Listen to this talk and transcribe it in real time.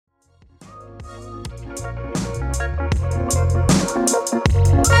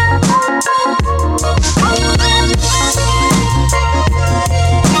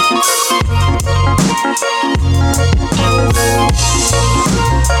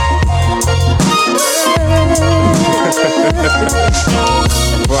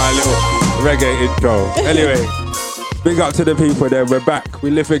Right, little reggae intro. Anyway, big up to the people there. We're back.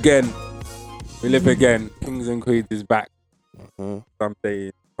 We live again. We live again. Kings and Queens is back. Someday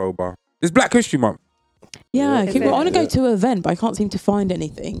in October. It's Black History Month. Yeah, I want to go to an event, but I can't seem to find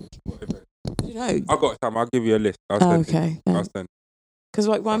anything. You know, I got time. I'll give you a list. Okay. I'll send. Because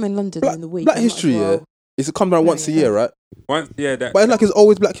like when I'm in London in the week. Black History, yeah. It's come around once a year, right? Once, yeah. But it's like it's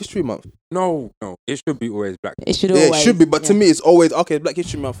always Black History Month. No. It should be always Black. It should Yeah, always. it should be. But to me, it's always okay. Black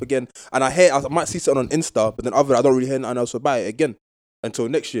History Month again. And I might see something on Insta, but then other I don't really hear anything else about it again until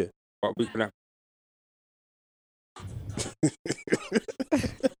next year. What we can have.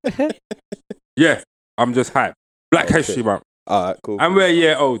 Yeah, I'm just hyped. Black History Month. All right, cool. And we're a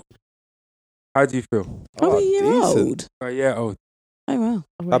year old. How do you feel? Oh, a year decent. old. We're a year old. Oh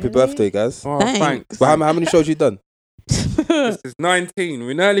wow. Happy birthday, guys. Oh, Thanks. But how many shows you done? This is 19.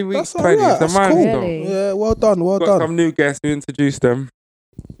 We're nearly week That's 20. alright, It's a that's cool. milestone. Really? Yeah, well done, well Got done. some new guests. We introduced them.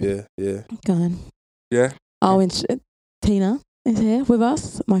 Yeah. Go on. Yeah. Oh, Tina is here with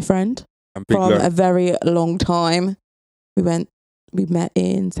us, my friend And Big from Lou. a very long time. We met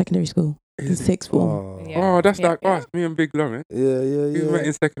in secondary school in sixth form. Oh, that's like us. Me and Big Lou. Yeah. We met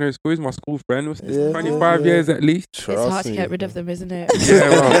in secondary school. He's my school friend. What's this, Yeah, 25 yeah. years at least. It's hard to get rid of them, isn't it? Yeah,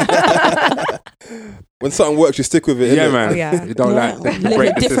 well, When something works, you stick with it. yeah, innit? man. Oh, yeah. You don't like We to live break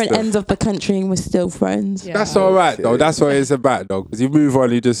at the different system. ends of the country and we're still friends. Yeah. That's all right, though. Okay. That's what it's about, though. Because you move on,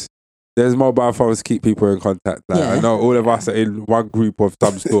 there's mobile phones to keep people in contact. Like, Yeah. I know all of us are in one group of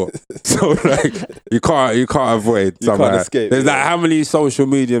some sort. So, like, you can't avoid You some can't of that. escape, There's yeah. like how many social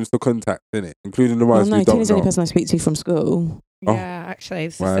mediums to contact, innit? Including the Well, ones no, we don't Tina's the only know. person I speak to from school. Oh. Yeah, actually,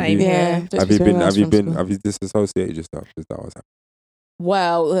 it's the Well, have same you- Yeah. here. don't speak to anyone else from school. Have you disassociated yourself? Is that what's happening?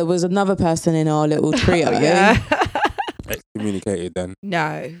 Well, there was another person in our little trio. Yeah. Excommunicated then.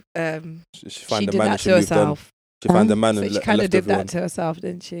 No, She she found the did man that and she to moved on. herself. She found the man So and she kind of left did everyone. that to herself,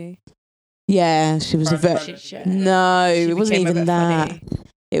 didn't she? Yeah, she was a very... No, She it wasn't became a even bit that. funny.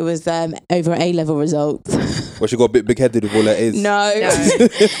 It was over A-level results. Well, she got a bit big-headed with all her A's. No. No.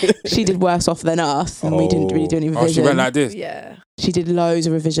 She did worse off than us and we didn't really do any revision. Oh, she went like this. Yeah, She did loads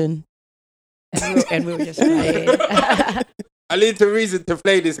of revision. and we were just playing. I need to reason to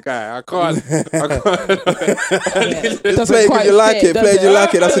play this guy. I can't. Just Doesn't play it quite because you like fit, it. Play does it, you it?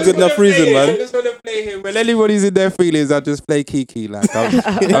 like it. That's a good enough reason, I man. just want to play him. When anybody's in their feelings, I just play Kiki. Like I'm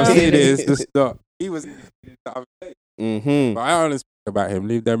saying it's just not. He was. Mm-hmm. But I honestly speak about him.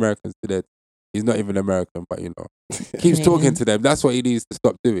 Leave the Americans to their. He's not even American, but you know, keeps talking to them. That's what he needs to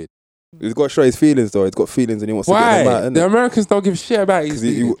stop doing. He's got to show his feelings, though. He's got feelings and he wants to Why? get them out, The innit? Americans don't give a shit about his Because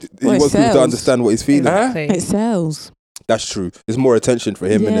he feelings. wants people to sells. understand what he's feeling. Huh? It sells. That's true. There's more attention for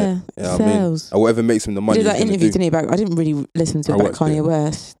him, innit? Yeah, You it know what I mean? sells. And whatever makes him the He money did he's that gonna interview, do. didn't he? About I didn't really listen to I about watched Kanye it.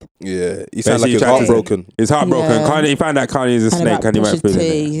 West. Yeah. He sounds like Basically he's tried to- heartbroken. He's heartbroken. Yeah. Kanye, he found out Kanye is a And snake about and he went Pusha through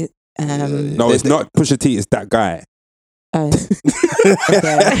it. T. No, it's not Pusha T. It's that guy. Oh,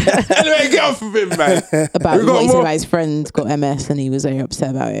 Anyway, get off of him, man. about We got what he said more- about his friends got MS and he was very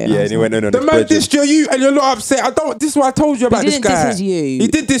upset about it. Yeah, and he went in on The his man bridges. dissed you and you're not upset. This is what I told you But about he this didn't guy. diss you. He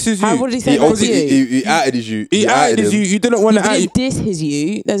did diss his you. How, what did he say He, about obviously, you? he outed his you. He outed his you. You didn't want He to out. didn't diss his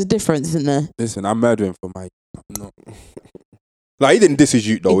you. There's a difference, isn't there? Listen, I'm murdering for my. I'm not. Like, he didn't diss his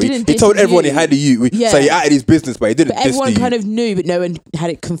youth, though. He He didn't told diss everyone he you. had the youth. Yeah. So he outed his business, but he didn't But diss everyone the kind youth. of knew, but no one had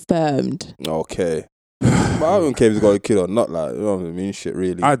it confirmed. Okay. But I don't care if he's got a kid or not. Like, you know what I mean? Shit,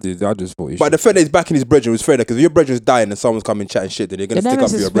 really. I did. I just thought he But should. the fact that he's backing his brethren was fair, because if your brethren's dying and someone's coming chatting shit, then you're going to But stick no, up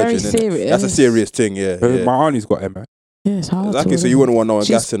for it's your very brethren. innit? serious. That's a serious thing, yeah. yeah. My auntie's got MS. Yeah, it's hard. Exactly, to- so you wouldn't want no one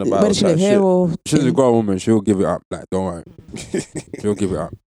She's- gassing about Where does she live? that Here shit. or? She's a grown woman. She'll give it up. Like, don't worry. She'll give it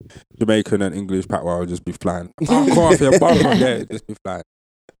up. Jamaican and English patois will just be flying. Come off your bum. Yeah, just be flying.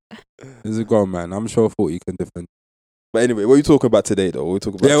 He's a grown man. I'm sure 40 can defend. But anyway, what are you talking about today, though? What are we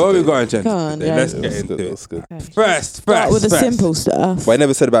talking about Yeah, what we today? got, gents? Go on, today? yeah. Let's Yeah, get that's into good, it. that's good. First. Start with the simple stuff. But I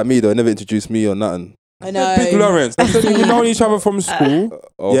never said about me, though. I never introduced me or nothing. I know. Big Lawrence. I said we've known each other from school.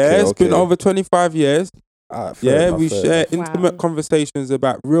 Okay, Yeah, it's okay. been over 25 years. Alright, fair Yeah, enough, we fair share enough. intimate conversations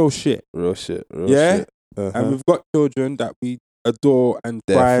about real shit. Real shit. Real Yeah? shit. Uh-huh. And we've got children that we adore and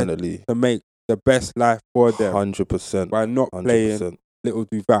try Definitely. to make the best life for them 100%. by not playing 100%. Little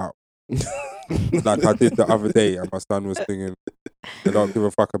Duval. Like I did the other day, and my son was singing, I don't give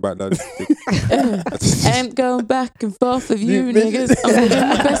a fuck about that. I'm going back and forth with you niggas. I'm living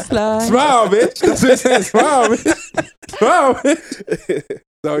my best life. Smile, bitch. That's what it says. Smile, bitch. Smile, bitch.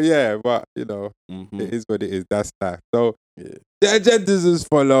 So yeah, but you know, Mhm. it is what it is. That's life. So Yeah. the agenda's as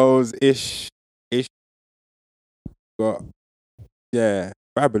follows. Ish. But yeah,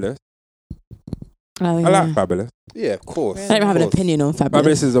 Fabulous. Oh, I yeah. like Fabulous. Yeah, of course. I don't have an Of course. opinion on Fabulous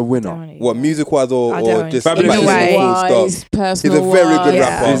Fabulous. is a winner. Don't What, even. music wise or I don't. just Fabulous like is his a cool stuff? Wise, personal. He's a very good wise.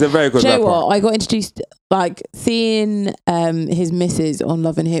 rapper. He's a very good Do you know rapper. what? I got introduced, like, seeing his missus on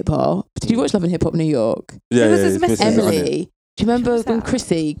Love and Hip Hop. Did you watch Love and Hip Hop New York? Yeah, Who was yeah, his his missus? missus is on it. Emily. Do you remember was when that?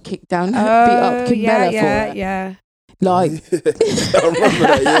 Chrissy kicked down, beat Oh, up Kim yeah, Bella yeah, for it? yeah. Like, I remember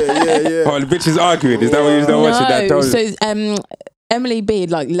that. Yeah. Oh, the bitch is arguing. Is that what you was watching? That no. told you? So Emily B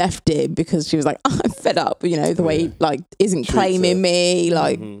like left it because she was like, I'm fed up, you know, the way he like isn't Treats claiming her. me.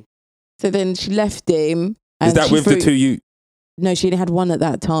 Like, Mhm. so then she left him. And Is that she with threw, the two you? No, she only had one at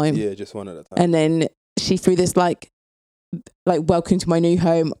that time. Yeah, just one at a time. And then she threw this like welcome to my new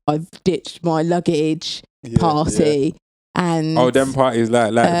home. I've ditched my luggage Yeah, party. And Oh, them parties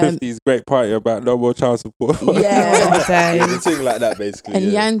like 50s great party about no more child support. yeah. Yeah, the thing like that basically.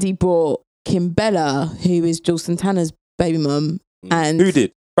 And yeah. Yandy brought Kim Bella, who is Jules Santana's baby mum. And Who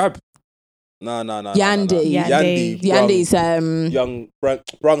did? Fab. No. Yandy. Yandy. Yandy's Young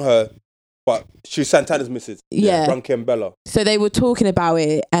brung her, but she's Santana's missus. Yeah. Brung Kimbella. So they were talking about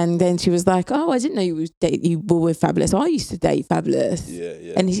it, and then she was like, "Oh, I didn't know you were with Fabulous. I used to date Fabulous."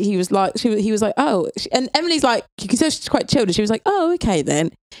 Yeah. And he was like, he was like, "Oh," and Emily's like, you can tell she's quite chilled, and she was like, "Oh, okay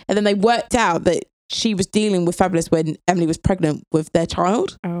then." And then they worked out that she was dealing with Fabulous when Emily was pregnant with their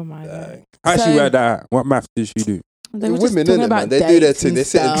child. Oh my god. How she So- read that? What math did she do? They were just Women, talking innit, about man? They do their dates thing. and They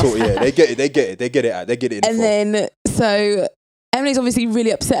sit and stuff. talk. Yeah, they get it. They get it. And then so Emily's obviously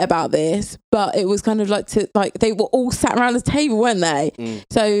really upset about this, but it was kind of like they were all sat around the table, weren't they? Mm.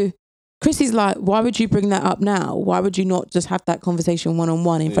 So Chrissy's like, why would you bring that up now? Why would you not just have that conversation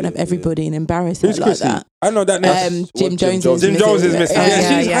one-on-one in front of Yeah, everybody and embarrass her Who's like Chrissy? that? I know that name. Jim Jones. Jim Jones is missing.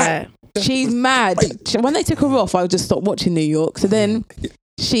 Yeah, she's yeah. She's mad. When they took her off, I just stopped watching New York. So then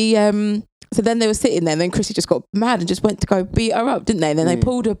so then they were sitting there, and then Chrissy just got mad and just went to go beat her up, didn't they? And then they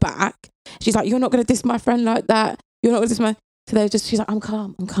pulled her back. She's like, "You're not going to diss my friend like that. You're not going to diss my." So they were just, she's like, I'm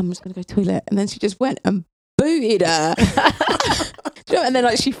calm. I'm just going to go to the toilet. And then she just went and booted her. And then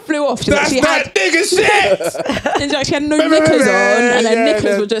like she flew off. She, That's like, she had nigga shit. and like, she had no knickers on, and her Yeah,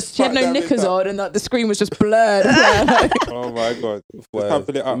 knickers were just, she had fuck no that knickers bitch on, and like the screen was just blurred. Oh my god. Well,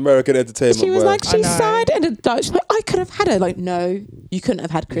 Pumping it up. American entertainment. She was boy. like, I she's know. sad and she's like, I could have had her. Like, no, you couldn't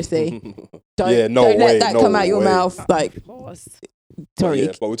have had Chrissy. Don't, Yeah, no don't way, let that no come out your way. mouth. Like, Of course. sorry,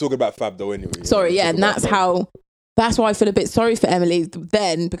 Yeah, but we're talking about Fab though anyway. sorry, We're yeah, talking and about that's Fab. how. That's why I feel a bit sorry for Emily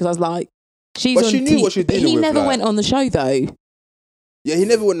then, because I was like, she's But on she knew what she was but dealing he with, never like- went on the show though. Yeah, he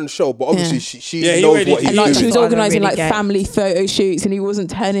never went on the show, but obviously Yeah. she Yeah, he knows already what did. he's And like doing. she was I don't organising really like get- family photo shoots, and he wasn't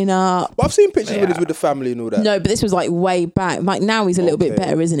turning up. But I've seen pictures Yeah. with the family and all that. No, but this was like way back. Like now he's a little bit Okay.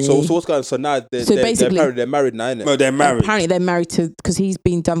 better, isn't he? So what's going on? So now So basically- they're married now, innit? No, they're And married. apparently they're married to, because he's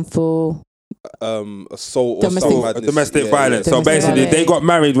been done for. Assault or Domestic- something. madness. Domestic Yeah, violence. yeah. So Domestic basically, violence. they got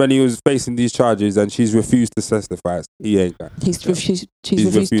married when he was facing these charges, and she's refused to testify. He ain't got. She's refused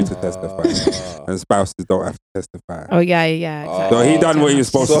refused to. to testify, and spouses don't have to testify. Oh yeah, exactly. So he done what he was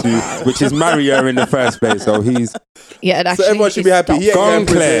supposed to do, which is marry her in the first place. So he's. Yeah, and So actually, everyone should be happy. He ain't Gone, going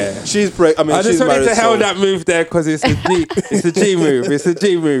to prison. Claire. She's pregnant. I She's just wanted married. to held so- that move there because it's a G. It's a G move. It's a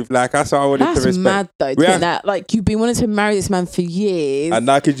G move. Like that's what I wanted to That's respect. mad though. To We think have- that like you've been wanting to marry this man for years, And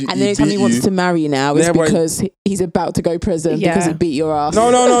now could you? and the only time he wants to marry you now is Yeah, but- because he's about to go prison Yeah. because he beat your ass. No.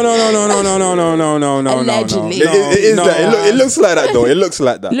 Allegedly. It is no. that. It looks like that though. It looks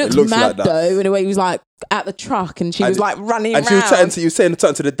like that. Looks it looks mad like that. though, in a way he was like at the truck and she was And- like running And around. she was chatting to you, saying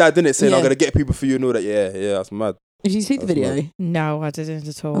something to the dad, didn't it? Saying, Yeah. "I'm gonna get people for you and all that." Yeah, that's mad. Did you see the That's video? no, I didn't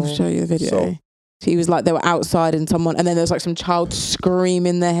at all. I'll show you the video. So- He was like, they were outside and then there was like some child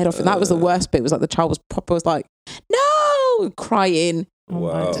screaming their head off. And that was the worst bit. It was like the child was proper, was like, no, crying. Oh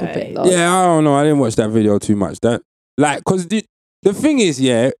Wow. my It's a bit days. like- Yeah, I don't know. I didn't watch that video too much. That because the thing is,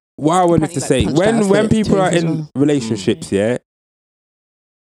 yeah. What I wanted to Apparently, say like, punched out when Philip people too are as in well. relationships, yeah.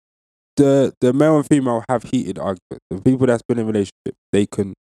 The male and female have heated arguments. The people that's been in relationships, they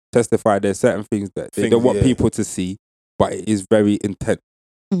can testify there's certain things that they Things, don't want yeah. people to see, but it is very intense.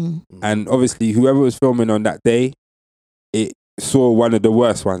 Mm. And obviously, whoever was filming on that day, it saw one of the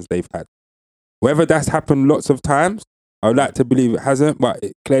worst ones they've had. Whether that's happened lots of times, I would like to believe it hasn't, but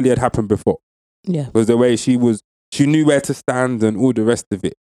it clearly had happened before. Yeah. Because the way she knew where to stand and all the rest of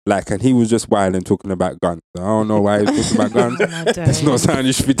it. Like, and he was just wild and talking about guns. I don't know why he was talking about guns. Oh my That's days. not something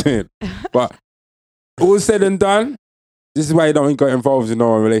you should be doing. But all said and done, this is why you don't get involved in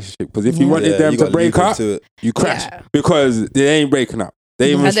no relationship. Because if you Yeah. wanted them you to gotta break leave up, into it. you crash. Yeah. Because they ain't breaking up. They're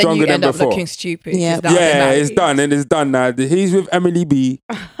even And then stronger you than end up before. looking stupid. Yeah. She's now been Yeah, it's married. done and it's done now. He's with Emily B.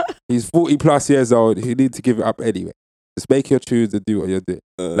 He's 40 plus years old. He needs to give it up anyway. Just make your choose and do what you're doing.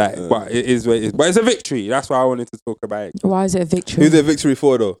 But it is what it is. But it's a victory. That's why I wanted to talk about it. Why is it a victory? Who's the victory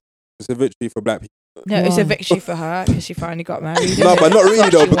for though? It's a victory for black people. No, it's a Why? victory for her because she finally got married. No, but not really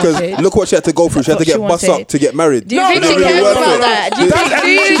though, She because wanted. look what she had to go through. She had to That's get what bust she up to get married. Do you No, think no, she no, cares no, about no, that? no. Do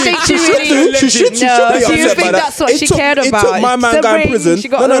you think she really? She should be No, do you upset think by that. that's what she cared It about? took my man The going ring, prison. She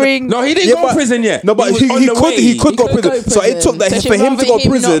got the ring. No, he didn't Yeah, go but- prison yet. No, but was he on the way. could go prison. So it took that So for him to go she'd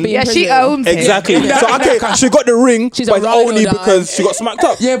rather him not prison. be in Yeah, she prison. owns it. Exactly. Yeah. So okay, she got the ring, She's but a it's ride or only die. because she got smacked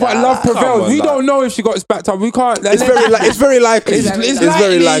up. Yeah, but love Come prevailed. on, We like- don't know if she got smacked up. We can't. It's very likely. It's It's likely,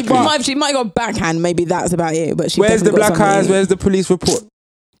 very likely. but- She might have got backhand. Maybe that's about it. But she Where's the definitely got black eyes? something. Where's the police report?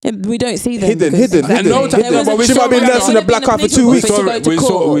 Yeah, we don't see them. Hidden, because- hidden, And no time- There was but a- we She might be saw nursing a Rihanna. black eye for 2 We weeks.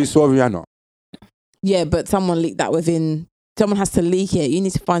 saw- We saw Rihanna. Yeah, but someone leaked that within. Someone has to leak it. You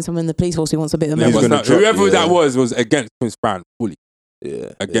need to find someone in the police force who wants a bit of Yeah, He's money. but gonna drop- whoever yeah. that was against Chris Brown fully Yeah,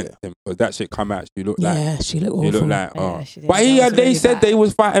 against him. Because that shit come out. She looked like. Yeah, she looked She awful. looked like. Yeah, Oh. she did. But That was they really said bad. they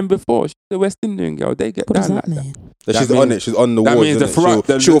was fighting before. She's a West Indian girl. They get What does down that like that. mean? That she's That on means- it. She's on the that walls. means the innit?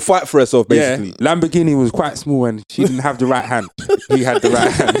 front- She'll fight for herself, basically. Yeah, Lamborghini was quite small and she didn't have the right hand. He had the right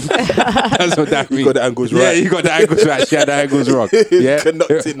hand. That's what that You means. got the angles Yeah, right. you got the angles right. She had the angles wrong. Yeah,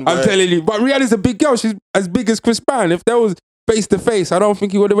 Connecting, I'm man. telling you. But Rihanna's a big girl. She's as big as Chris Brown. If there was face to face, I don't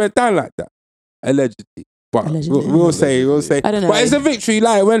think he would have went down like that. Allegedly. But Allegedly. we'll say. I don't know. But it's a victory.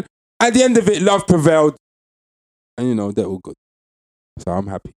 Like when at the end of it, love prevailed, and they're all good. So I'm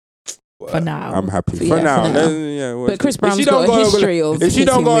happy. For now. I'm happy Yeah, for now. for now. Yeah, But Chris if she Brown's don't got a go- history of If she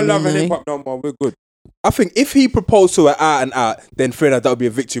don't hitting go on women, Love and though. Hip Hop no more, we're good. I think if he proposed to her out and out, then fair enough, that would be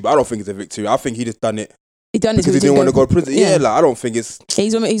a victory. But I don't think it's a victory. I think he just done it He done this because he didn't want to go to prison. Yeah, like I don't think it's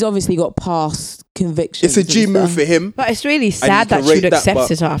He's obviously got past convictions. it's a G and move stuff. for him. But it's really you sad can that she rate would that, accept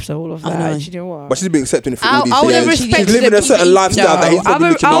but- it after all of I that. know. Do you know what? But she's been accepting it for all I these would have years. respected She's living him. a certain lifestyle that he's No, probably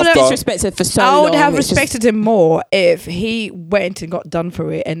looking I would have after. Disrespected for so I long. would have it's just- respected him more if he went and got done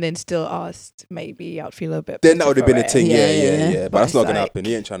for it and then still asked. Maybe I'd feel a bit. Then that better would have for been a it. thing. Yeah, Yeah, yeah, yeah. yeah. But But that's not it's gonna like- happen.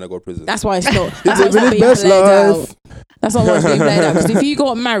 He ain't trying to go to prison. That's why it's not. That's why it's living not being his best played out. life. That's not what's being played out. Because if you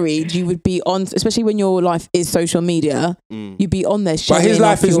got married, you would be on, especially when your life is social media. You'd be on there showing his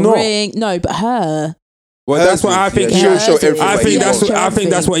life off is your not. ring. No, but her. Well, Hers that's what I is, think. yeah, she'll show everything I that think he that's wants. what I think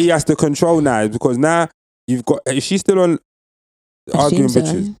that's what he has to control now because now you've got. Is she still on arguing assume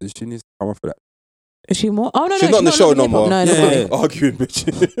so. bitches? She needs to come off for that. Is she more? Oh no, She's no, not on the show no Hip Hop. more. No, Yeah, no, yeah. Arguing,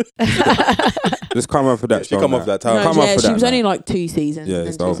 bitch. Just come off for that. She show come now. off that time. no, Come on yeah, for she that was now. only like 2 seasons. Yeah, and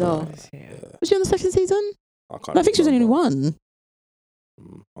it's then she's over. off. Was she on the second season? can't I think she was only remember. one.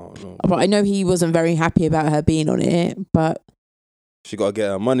 I don't know. But I know he wasn't very happy about her being on it. But She got to get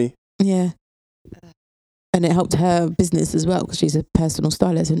her money. yeah, and it helped her business as well because she's a personal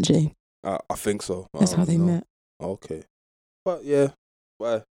stylist, isn't she? I think so. I That's how don't they know. met. Okay. But yeah,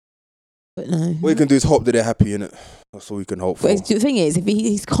 well, But no. what you can do is hope that they're happy in it. That's all we can hope for. But the thing is, if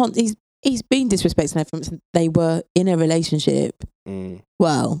he's been disrespecting her since they were in a relationship. Mm.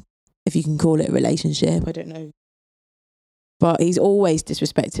 Well, if you can call it a relationship, I don't know. But he's always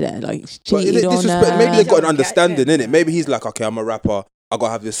disrespected her, like But cheated it- on disrespect, her. maybe they got an Don't get understanding it. in it. Maybe he's like, okay, I'm a rapper. I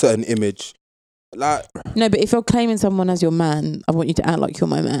gotta have this certain image. Like, No, but if you're claiming someone as your man, I want you to act like you're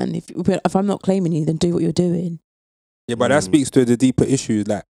my man. If I'm not claiming you, then do what you're doing. Yeah, but that speaks to the deeper issues.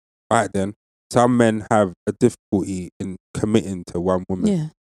 Like, all right, then some men have a difficulty in committing to one woman, Yeah,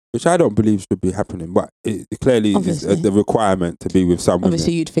 which I don't believe should be happening. But it clearly is Obviously. the requirement to be with someone.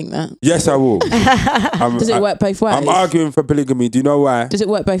 obviously you'd think that. Yes, I will. Does it work both ways? I'm arguing for polygamy. Do you know why? Does it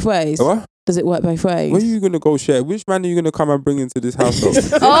work both ways? What? Does it work both ways? Where are you going to go share? Which man are you going to come and bring into this household?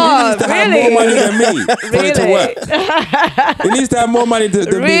 Oh, He needs to have really? more money than me for it to work. He needs to have more money than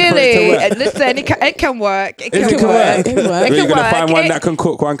me for it Really? to work. Listen, it can work. It Is can it work. It can work. We're It going can to find work. one that can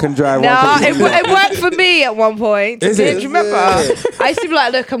cook, one can drive, No, one can it worked for me at one point. Is Did it? you remember? I used to be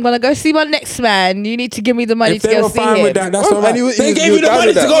like, look, I'm going to go see my next man. You need to give me the money If to they go were see fine him. with that, that's Oh, all right. and he They gave was you the down money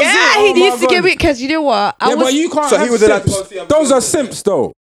with to that. go Yeah, see. he Oh, needs my to give God. me, because you know what? Yeah, but you can't So he have was allowed to simps. go see other Those people. are simps,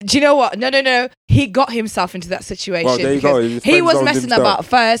 though. Do you know what? No. He got himself into that situation. Well, there you go. because His he friend was zoned messing himself. about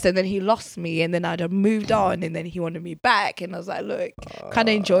first, and then he lost me, and then I'd have moved on, and then he wanted me back, and I was like, look, kind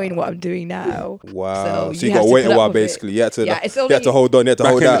of enjoying what I'm doing now. Wow. So you you have got to to wait put a up while, with it. basically. You had to, Yeah, it's you only- had to hold on. You had to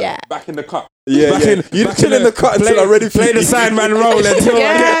hold out. Yeah. Back in the cup. Yeah, Back yeah. in- You back chill in the cut until I'm ready for play you. the sideman role until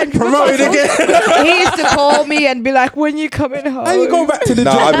Yeah, I get promoted again. He used to call me and be like, "When you coming home?" How you go back to the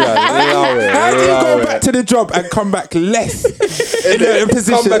Nah, job? I'll be like, How do you allow go it. back to the job and come back less in Come a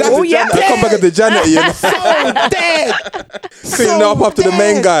position? back as That's the janitor. I come back as the janitor, you know. so dead. Cleaning up after the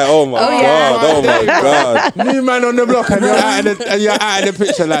main guy. Oh my god. Oh my god. New man on the block and you're out of the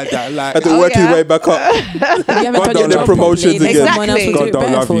picture like that. Like, Had to work his yeah. way back up. If you haven't God done your don't job let promotions properly, then again. someone else will God do it don't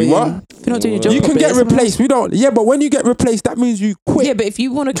better love for you. you. What? If you're not doing your job you can properly, get then someone replaced. We don't. Yeah, but when you get replaced, that means you else- quit. Yeah, but if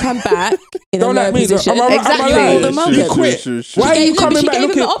you want to come back in a Don't lower like me. position, Am I right? Exactly. Am I right? the moment. You quit. Why are She you gave- no, but coming she back gave him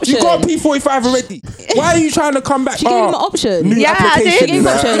looking? the option. You got a P45 already. Why are you trying to come back? she gave him an option. New Yeah, I did. application. She gave him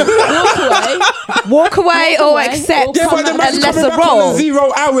an like- option. Walk away. Walk away Walk or away, accept or Yeah, but the come man's a coming lesser back on role. the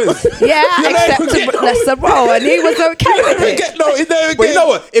 0 hours. Yeah, You know, accept forget- a lesser role, and he was okay with it. Forget no, But you know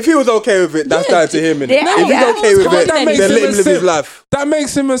what? If he was okay with it, that's down to him. Innit? Yeah, If he's yeah. okay with Come on, it, then then makes let him him a live his simp. life. That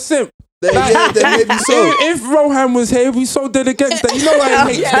makes him a simp. Yeah, then maybe so. If Rohan was here, we so dead against that. You know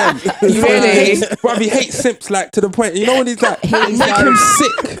why he hates them. Really? He hates simps like to the point. You know when he's like, He's make so- him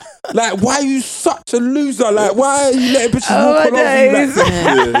sick. Like, why are you such a loser? Like, why are you letting bitches Oh, walk all over you like days.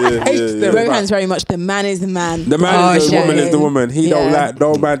 that? Hates them. Rohan's very much the man is the man. The man is the Oh, woman is the shame. woman. He don't Yeah. like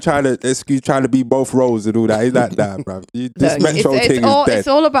no man trying to be both roles and all that. He's like that, bruv. This Look, metro thing is dead. it's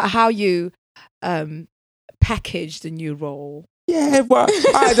all about how you package the new role. Yeah, but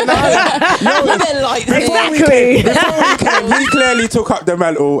I don't know. They're like Exactly. Before we came, he clearly took up the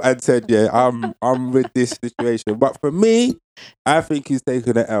mantle and said, "Yeah, I'm with this situation." But for me, I think he's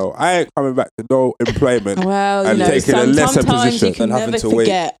taking an L. I ain't coming back to no employment. Well, And you know, taking a lesser sometimes position you can and having never to wait.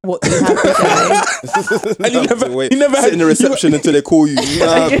 forget what you have to say. And you never sit in the reception until they call you.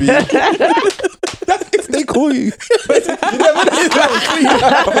 Nah, B. if they call you.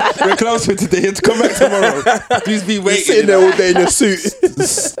 We're close for today. It's come back tomorrow. Please be You're waiting. sitting there all day in your suit.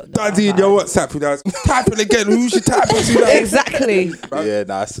 Studying your WhatsApp. You know, typing again. Who should type it? Exactly. Yeah,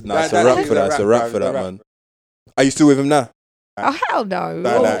 nah, it's That- a wrap that- for that. It's a wrap for that, man. Are you still with him now? Oh hell no!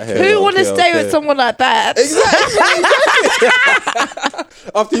 Nah, Who want to stay with someone like that?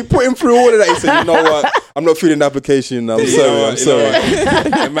 After you put him through all of that, he said, "You know what? I'm not feeling the application. I'm sorry. I'm sorry."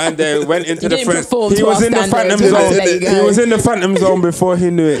 The man there went into You the didn't first. perform He to was our in the phantom standards. zone. There you go. He was in the phantom zone before he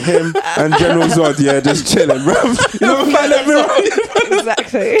knew it. Him and General Zod, yeah, just chilling, bro. You know what I'm saying?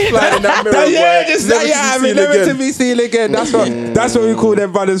 Exactly. Flying in that mirror, Yeah, boy. just Never like, to yeah, be I mean, seen never to again. be seen again. That's what we call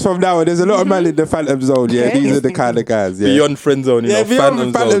them brothers from now on. There's a lot of men in the phantom zone. Yeah, these are the kind of guys. Yeah, Beyond friend zone, you know, beyond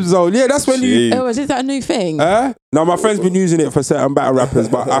the phantom zone. Yeah, that's when you. Jeez. Oh, is that a new thing? No, my friend's been using it for certain battle rappers,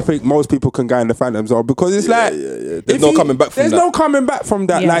 but I think most people can go in the phantom zone because it's like There's if no coming back from There's that. no coming back from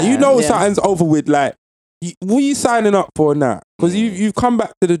that. Yeah, Like you know, yeah. something's over with. Like, what are you signing up for now? Because you've come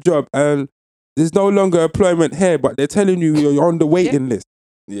back to the job and there's no longer employment here, but they're telling you you're on the waiting list.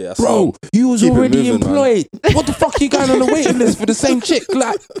 Yeah, that's Bro, all. you was Keep it already moving, man. employed. What the fuck are you going on the waiting list for the same chick?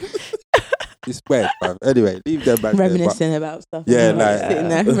 Like, it's weird, man. Anyway, leave them back there. but- Reminiscing about stuff. Yeah, I'm like- sitting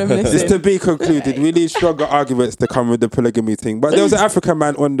there It's reminiscing. to be concluded. We need stronger arguments to come with the polygamy thing. But there was an African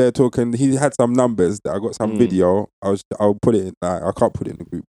man on there talking. He had some numbers. I got some video. I'll put it in. I can't put it in the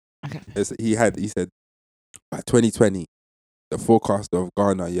group. Okay. He said by 2020, the forecast of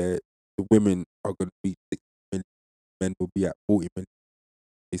Ghana, yeah, the women are going to be 6 million. Men will be at 40 million.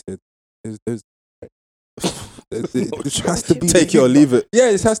 He said, it has to be Take it or leave it. Yeah,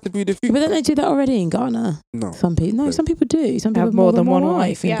 it has to be the But future. don't they do that already in Ghana? No, Some people, no, some people do. Some people Have more than one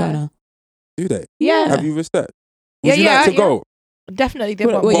wife, in yeah. Ghana. do they? Yeah, Have you researched? Yeah, Would you yeah, like to yeah. go? definitely. They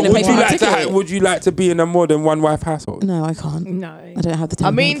What- want what, But you gonna would pay you for a like to? ticket? Would you like to be in a more than one wife household? No, I can't. No. I don't have the time.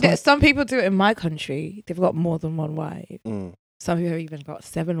 I mean, for it. some people do it in my country. They've got more than one wife. Mm. Some people have even got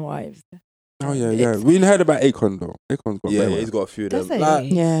 7 wives. Oh yeah. We heard about Akon though. Akon's got Yeah, very yeah, well. he's got a few of them. Does he?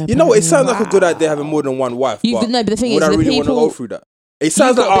 Like, yeah. you know what? It apparently. sounds like a good idea having more than one wife. You but no, but the thing would is, I the really want to people. go through that? It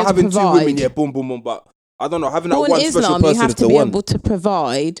sounds You've like got to be having able to 2 women, provide. yeah, boom, boom, boom. But I don't know, having that Well, in one special Islam, you person have is to the be one. able to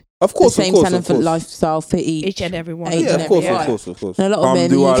provide Of course, the of same course, standard of for course. lifestyle for Each and every one. Each Yeah, and of course, every of wife. course, of course. And a lot of men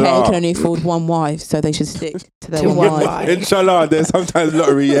in the UK Alhamdulillah. can only afford one wife, so they should stick to their To one one wife. wife. Inshallah, there's sometimes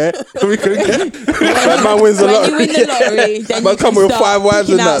lottery, yeah. We could get. That man wins a When lot. you win the lottery, then Man you come can with start 5 wives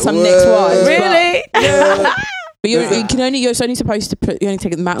picking and out that. some next wives. Word. Really? But you can only you're only supposed to you only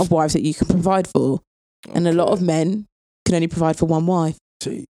take the amount of wives that you can provide for, and a lot of men can only provide for one wife,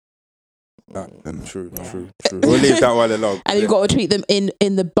 Gee. True. We'll leave that one alone. and you've got to treat them in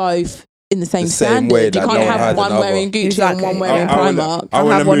the both in the same The same standard. way You that can't no one have had one another. wearing Gucci Exactly. and one wearing I Primark. want I'll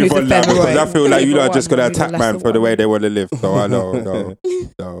to have one move who's on a now because featherweight. I feel like you lot are just going to One who's a attack man lesser for the one. way they want to live. So I know.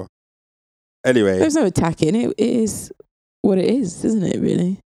 No. Anyway, There's no attacking. It is what it is, isn't it?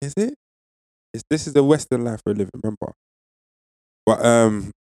 Really. is it? This is the Western life we're living, remember? But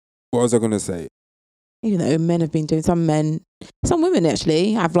What was I gonna say? Even though men have been doing, some women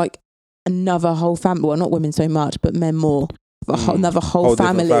actually have like another whole family. Well, not women so much, but men more. Another whole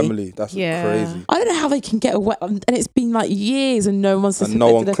different family. That's Yeah. crazy. I don't know how they can get away, and it's been like years, and no one's And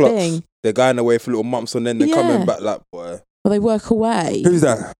no one the clocks. thing. They're going away for little months and then they're Yeah. coming back like, boy. Well, they work away. Who's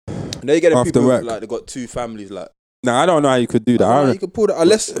that? Now you get After people work. like they got two families like. Nah, I don't know how you could do that. I You don't- can pull that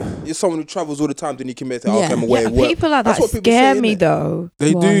unless you're someone who travels all the time. Then you can make it. Okay, I'm away Yeah, at work. people like That's that what people scare say, me innit? though.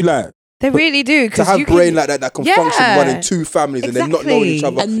 They Why? do like. They really do. To Because have you brain can, like that can function Yeah. running two families and they're not knowing each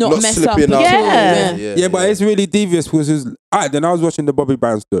Exactly. other, And not mess up slipping at up. all. Yeah. Yeah, but it's really devious because then I was watching the Bobby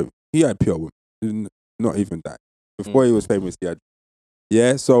Brown story. He had pure women, not even that. Before he was famous, he had.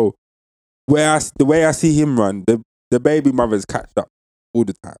 Yeah, so the way I see him run, the baby mothers catch up all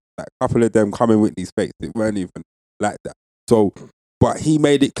the time. Like a couple of them coming with these fakes, it weren't even like that. So, but he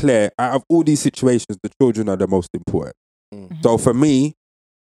made it clear out of all these situations, the children are the most important. So for me,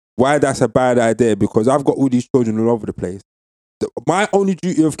 why that's a bad idea? Because I've got all these children all over the place. My only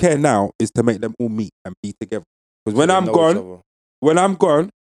duty of care now is to make them all meet and be together. Because when I'm gone,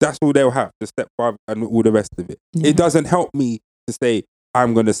 that's all they'll have, the stepfather and all the rest of it. Yeah. It doesn't help me to say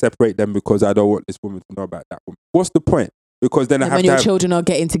I'm going to separate them because I don't want this woman to know about that woman. What's the point? Because then I And have when to your have... children are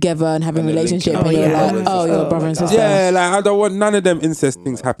getting together and having a And they're relationship, linking and up. you're Oh, like, yeah. oh, you're a brother and sister. Yeah, like I don't want none of them incest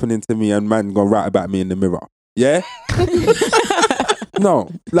things happening to me and man gonna write about me in the mirror. Yeah?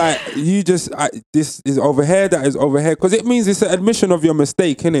 No, like you just, this is over here, that is over here. Because it means it's an admission of your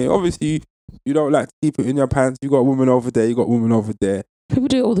mistake, innit? Obviously, you don't like to keep it in your pants. You got a woman over there, you got a woman over there. People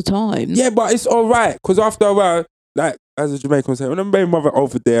do it all the time. Yeah, but it's all right. Because after a while, like, as a Jamaican say, when I'm baby mother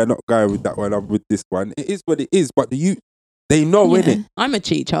over there, not going with that one, I'm with this one. It is what it is. But they know, innit? I'm a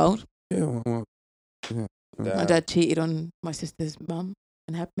cheat child. Yeah, well, My dad cheated on my sister's mum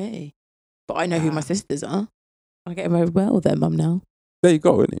and had me. But I know who my sisters are. I get very well with their mum now. there you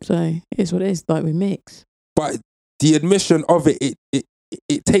go, innit? So it is what it is. Like we mix. But the admission of it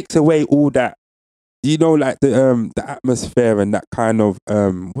takes away all that. You know, like the atmosphere and that kind of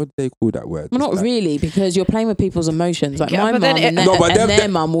what do they call that word? Well, not Like- really, because you're playing with people's emotions. Like Yeah, my but mum then and their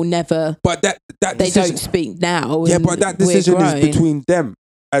mum will never. But that They decision, don't speak now. yeah, and but that we're decision is grown. between them.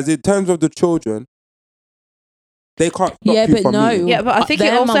 As in terms of the children, they can't stop Yeah, you but from no. meeting. Yeah, but I think it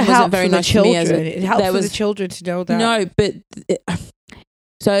Their also mum wasn't helps very for the nice to me as children. a- It helps there for the was- children to know that. No, but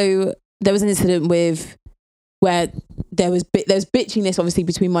so there was an incident where there was bitchiness obviously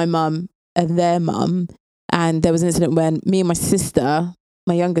between my mum and their mum, and there was an incident when me and my sister,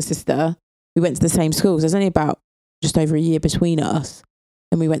 my younger sister, we went to the same school. So there's only about just over a year between us,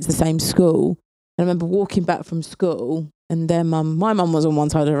 and we went to the same school. And I remember walking back from school, and my mum was on one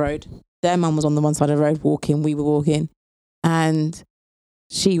side of the road, their mum was on the one side of the road walking. We were walking, and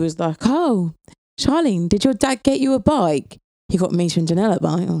she was like, "Oh, Charlene, did your dad get you a bike?" He got me and Janelle a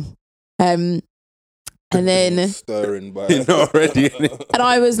bike. And then, stirring by You know already, innit? and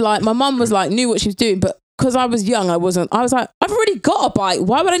I was like, my mum was like, knew what she was doing, but because I was young, I was like, I've already got a bike.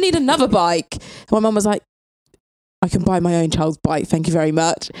 Why would I need another bike? And my mum was like, I can buy my own child's bike. Thank you very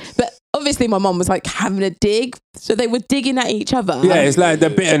much. But obviously my mum was like having a dig. So they were digging at each other. Yeah, it's like the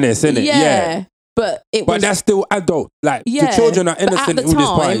bitterness, isn't it? Yeah. But it But was. that's still adult. Like Yeah, the children are but innocent at the in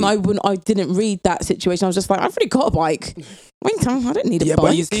all this time, party. I didn't read that situation. I was just like, I've already got a bike. Wait, I don't need a Yeah, bike.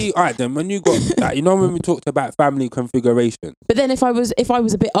 but you see, all right, then when you got that, you know, when we talked about family configuration, But then if I was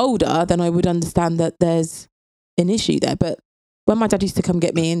a bit older, then I would understand that there's an issue there. But when my dad used to come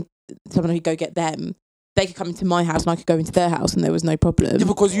get me and someone would go get them, they could come into my house and I could go into their house and there was no problem. yeah,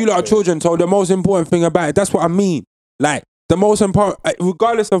 because you lot are children. So the most important thing about it, that's what I mean. Like the most important,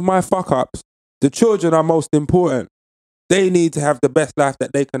 regardless of my fuck ups, the children are most important. They need to have the best life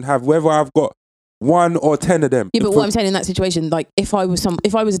that they can have, whether I've got 1 or 10 of them. Yeah, but what I'm saying in that situation, like if I was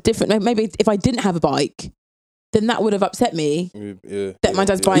a different, maybe if I didn't have a bike, then that would have upset me. Yeah, That my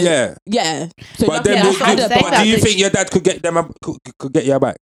dad's buying. Yeah, Yeah. So but luckily then I had a saying bike. do you that- think your dad could get them? Could get you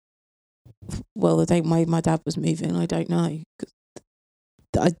back? Well, the day my dad was moving, I don't know.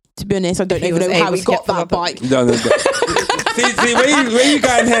 To be honest, I don't He even was know how able he to got get them that up. bike. No. see, where you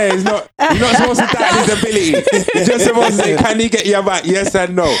going here is not. You're not supposed to doubt his ability. You're just supposed to say, can he get you back? Yes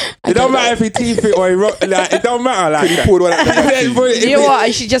and no. It don't matter if he teeth it or he rock. Like, it don't matter. Like, He pulled one out the back. You know what?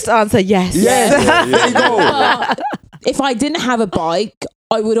 I should just answer yes. Yes. There you go. But if I didn't have a bike,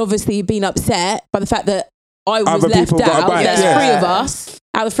 I would obviously have been upset by the fact that I was Other left people got a out. bike, There's yeah. 3 of us.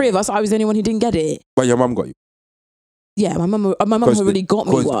 Out of the 3 of us, I was the only one who didn't get it. But your mum got you. Yeah, my mum already got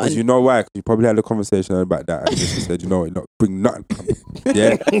me one. Because you know why? 'Cause you probably had a conversation about that. And she said, you know what, not bring nothing.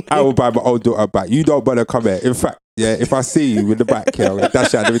 Yeah, I will buy my old daughter back. You don't bother come here. In fact, yeah, if I see you in the back, yeah, I'm gonna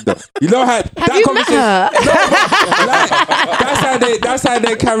dash out the window. You know how Have that you conversation. met her? That's how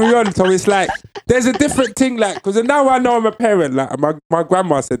they carry on. So it's like there's a different thing, like because now I know I'm a parent. Like my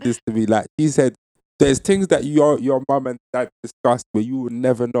grandma said this to me. Like she said, there's things that your mum and dad discussed where you will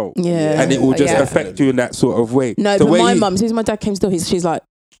never know, Yeah. and it will just Yeah. affect you in that sort of way. No, The but way my you- mum, as soon as my dad came to the door, she's like,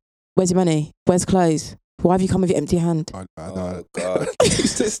 "Where's your money? Where's clothes? Why have you come with your empty hand? I know. Oh God.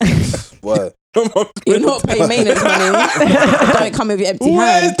 What? You're not paying maintenance money. Don't come with your empty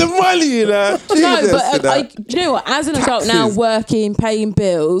Where's hand." the money, you know? No, Jesus, but you know? do you know what? As an adult now, Taxes. working, paying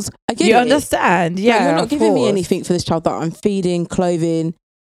bills, I get You it. understand? Like, Yeah. you're not of giving me course. anything for this child that I'm feeding, clothing.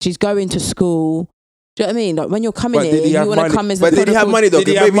 She's going to school. Do you know what I mean? Like when you're coming But did here, he have you want to money? come as But a did he have prodigal- money though? Did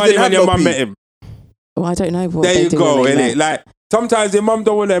he 'Cause have maybe money didn't when have your no mum P. met him? Well, I don't know what There they you do go, when they innit? met. Like sometimes your mum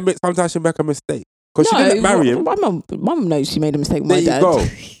don't want to admit. Sometimes she make a mistake because she No, didn't marry him. My mum knows she made a mistake with There my you dad. go.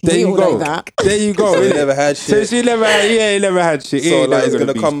 There We you all go. know that. There you go. So he innit? never had So shit. she never had. Yeah, he never had shit. So He like, never he's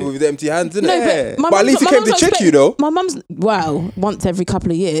gonna be come shit. with empty hands, isn't No, it? Yeah. but my But at mum's- least he my came mum's to not check expect- you though. My mum's once every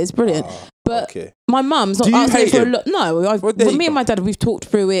couple of years, brilliant. But Okay. my mum's not Do you asking hate for a him? lot. No, Well, there but you me and go. my dad, we've talked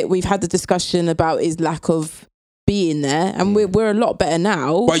through it. We've had the discussion about his lack of being there, and we're a lot better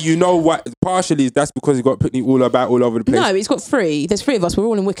now. But you know what? Partially, that's because he got picnic all over the place. No, he's got three. There's three of us. We're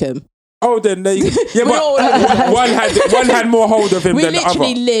all in Wickham. Oh, then there you go. Yeah, We're but all over the place. one had more hold of him We than the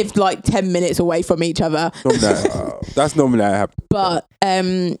literally other. lived like 10 minutes away from each other. That's normally how it happens. But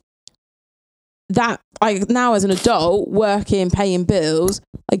that I now as an adult working, paying bills,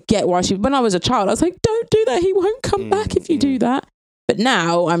 I get why she. When I was a child, I was like, "Don't do that. He won't come back if you do that." But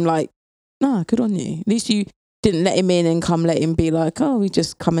now I'm like, "Nah, good on you. At least you didn't let him in and come let him be like, oh, we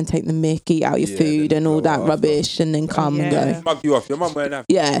just come and take the mick, eat out your Yeah, food then and all go that after. rubbish, and then come and Yeah. go." Mug you off. Your mum won't have.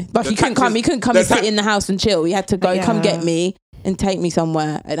 Yeah, but The you couldn't come. taxes- You couldn't come the and sit tax- in the house and chill. You had to go, come Yeah. get me and take me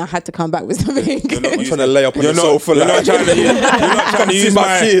somewhere, and I had to come back with something. I'm trying to lay up on You're the not, sofa. you're like- not trying to, you're not trying to see use my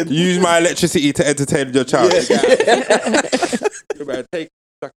my kid. use my electricity to entertain your child. You better take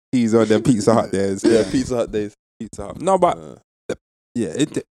Chuck E. Cheese on them Pizza Hut there. Yeah, Pizza Hut days. Pizza Hut. No, but Uh, yeah,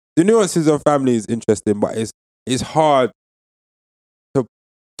 the nuances of family is interesting, but it's hard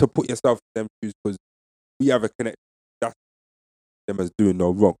to put yourself in them shoes because we have a connection. That's them as doing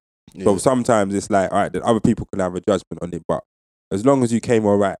no wrong. So yeah. sometimes it's like, all right, then other people can have a judgment on it, but as long as you came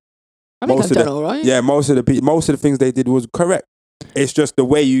all right, I think most I've of done the- all right. yeah, most of the things they did was correct. It's just the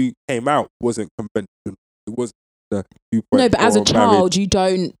way you came out wasn't conventional. It wasn't the 2.0 No, but as a marriage. child, you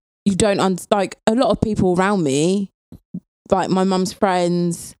don't like a lot of people around me, like my mum's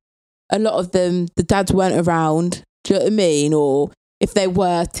friends. A lot of them, the dads weren't around. Do you know what I mean? Or if they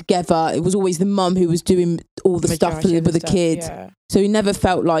were together, it was always the mum who was doing all the stuff Majority of with the stuff, kids. yeah. So you never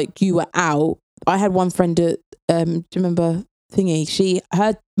felt like you were out. I had one friend at, do you remember Thingy?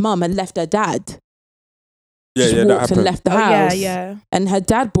 Her mum had left her dad. Yeah, Just yeah, that walked and happened. left the Oh, yeah, house. yeah. And her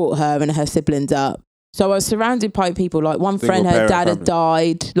dad brought her and her siblings up. So I was surrounded by people. Like one friend, her Single dad parent had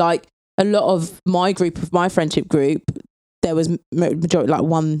died. Like a lot of my friendship group, there was majority like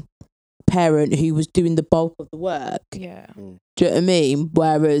one parent who was doing the bulk of the work. Yeah. Do you know what I mean?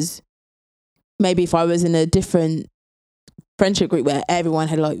 Whereas maybe if I was in a different friendship group where everyone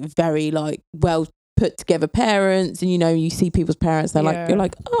had like very like well put together parents, and you see people's parents, they're like, Yeah. you're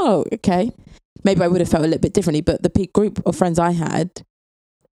like, oh, okay. Maybe I would have felt a little bit differently. But the group of friends I had,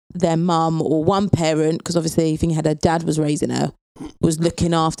 their mum or one parent, because obviously I think her dad was raising her, was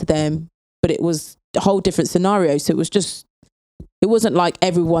looking after them, but it was a whole different scenario. So it wasn't like You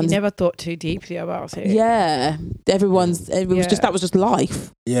everyone's. never thought too deeply about it. Yeah, it was Yeah. just that was just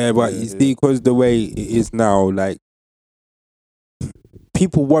life. Yeah, but Yeah, you yeah. see, because the way it is now, like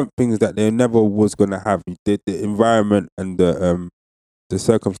people want things that they never was gonna have. The environment and the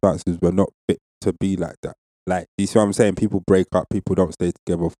circumstances were not fit to be like that. Like, you see what I'm saying? People break up, people don't stay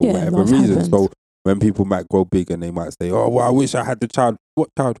together for Yeah, whatever life reason. happens. So when people might grow big and they might say, "Oh, well, I wish I had the child." What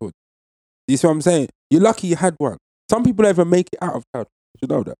childhood? You see what I'm saying? You're lucky you had one. Some people never make it out of childhood. You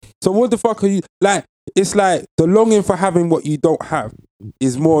know that. So what the fuck are you like? It's like the longing for having what you don't have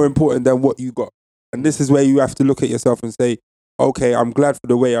is more important than what you got. And this is where you have to look at yourself and say, okay, I'm glad for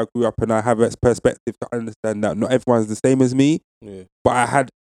the way I grew up and I have a perspective to understand that not everyone's the same as me, Yeah. but I had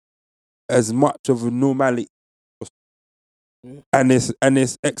as much of a normality and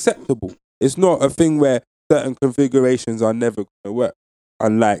it's acceptable. It's not a thing where certain configurations are never going to work.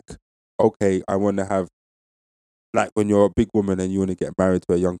 Unlike, okay, I want to have, like when you're a big woman and you want to get married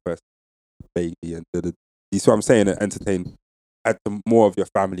to a young person, baby, and you see what I'm saying? And entertain at more of your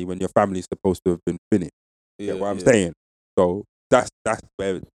family when your family's supposed to have been finished. You get what I'm saying? So that's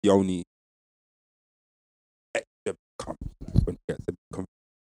where the only extra comes, like, when it gets to become.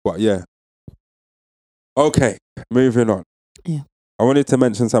 But yeah. Okay. moving on. Yeah. I wanted to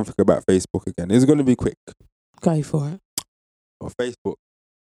mention something about Facebook again. It's going to be quick. Go for it. Well, Facebook,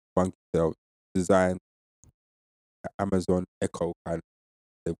 Funky Cell, design Amazon Echo kind of.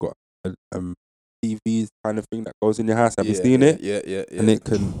 They've got a TV kind of thing that goes in your house. Have you seen it? Yeah. And it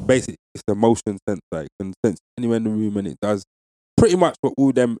can basically, it's a motion sensor. It can sense anywhere in the room, and it does pretty much what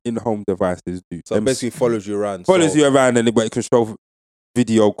all them in-home devices do. So it basically follows you around. Follows you around, and it can show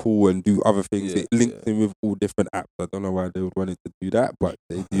video call and do other things. Yeah, it links in with all different apps. I don't know why they would want it to do that, but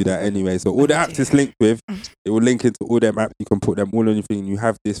they do that anyway. So all the apps it's linked with, it will link into all them apps. You can put them all on your thing. You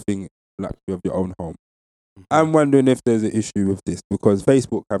have this thing like of your own home. I'm wondering if there's an issue with this because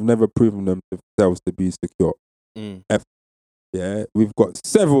Facebook have never proven themselves to be secure. Ever. Yeah, we've got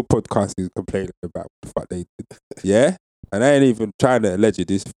several podcasters complaining about what the fuck they did. Yeah, and I ain't even trying to allege it.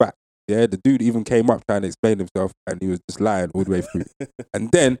 It's fact. Yeah, the dude even came up trying to explain himself, and he was just lying all the way through.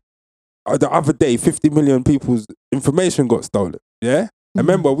 And then the other day, 50 million people's information got stolen. Yeah, I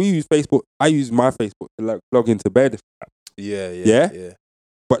remember we use Facebook. I use my Facebook to log into bed. Yeah.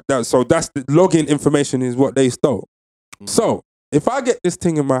 But that's the login information is what they stole. So if I get this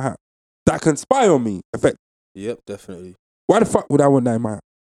thing in my house that can spy on me, Yep, definitely. Why the fuck would I want that in my house?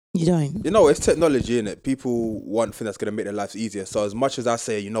 You don't. You know, it's technology, innit? People want things that's going to make their lives easier. So as much as I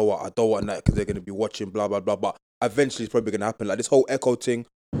say, you know what, I don't want that because they're going to be watching, blah, blah, blah, but eventually it's probably going to happen. Like this whole Echo thing,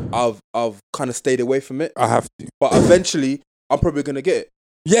 I've kind of stayed away from it. I have to. But eventually, I'm probably going to get it.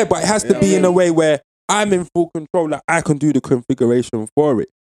 Yeah, but it has to be in a way where I'm in full control. Like I can do the configuration for it.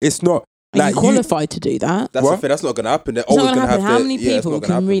 It's not Are like you qualified to do that? That's the thing. That's not going to happen. They're It's not always going to going to have happen. to. How many people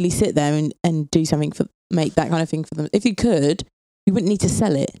can really sit there and do something make that kind of thing for them? If you could, you wouldn't need to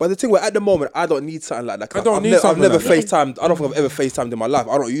sell it. But the thing at the moment, I don't need something like that. I've never FaceTimed. I don't think I've ever FaceTimed in my life.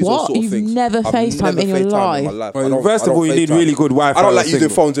 I don't use those sort of You've things. never FaceTimed in your life? Well, first of all, you need really good Wi-Fi. I don't like using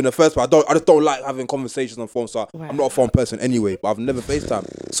phones in the first place. I just don't like having conversations on phones. So I'm not a phone person anyway. But I've never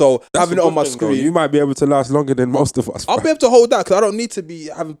FaceTimed. So having it on my screen, you might be able to last longer than most of us. I'll be able to hold that because I don't need to be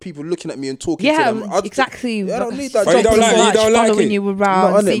having people looking at me and talking to them. Exactly. I don't need that. But you don't like following it? you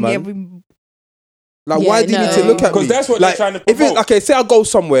around, seeing man. every. Like, why do you need to look at me? Because that's what they're trying to promote. Okay, say I go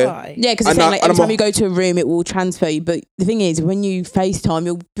somewhere. Right. Yeah, because it's saying like every time you go to a room, it will transfer you. But the thing is, when you FaceTime,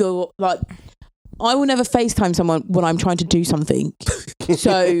 you'll like. I will never FaceTime someone when I'm trying to do something.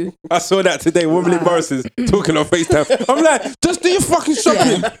 So I saw that today. Woman Morrison's talking on FaceTime. I'm like, just do your fucking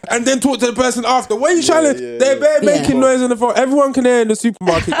shopping and then talk to the person after. What are you trying to? They're making noise on the phone. Everyone can hear in the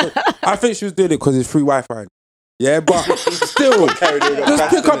supermarket. I think she was doing it because it's free Wi-Fi. Yeah, but still,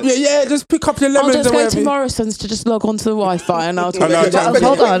 just pick up your lemons. I'll just and go to Morrison's to just log onto the Wi-Fi and I'll talk to you.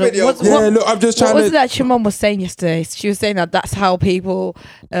 Hold on. Look, I'm just trying What was to. that your mum was saying yesterday? She was saying that that's how people,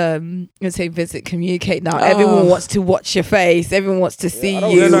 let's say, communicate now. Everyone wants to watch your face. Everyone wants to see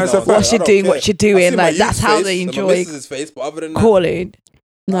you. What you're doing. Like that's how they enjoy calling.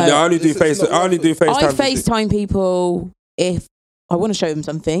 No, I only do FaceTime. I FaceTime people if I want to show them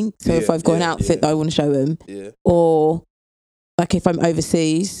something. So if I've got an outfit that I want to show them, or like if I'm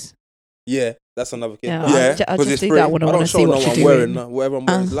overseas. Yeah, that's another case. I just do that when I want to see what you're doing. Whatever I'm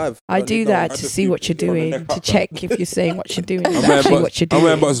wearing live. I do that to see what you're doing, to check if you're saying what you're doing is I'm actually what you're doing.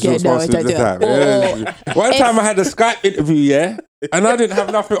 wearing boxes no, I don't do that. One time I had a Skype interview, and I didn't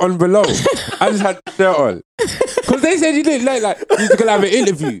have nothing on below. I just had the shirt on. Because they said you didn't look like you was going to have an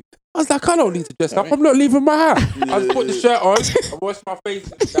interview. I was like, I don't need to dress up. I'm not leaving my house. I just put the shirt on, I wash my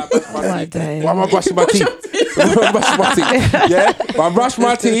face, I brush my teeth. Why am I brushing my teeth? Yeah, but I brush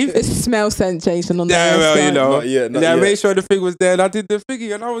my teeth. It's smell sensation on Yeah, well, you know. Not I made sure the thing was there, and I did the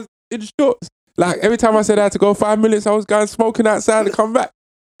thingy, and I was in shorts. Like every time I said I had to go 5 minutes, I was going smoking outside and come back.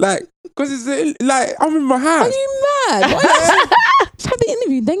 Like, because it's like I'm in my house. Are you mad? Just have the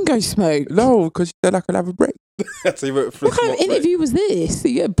interview, then go smoke. No, because she said I could have a break. So you went for What kind of interview was this?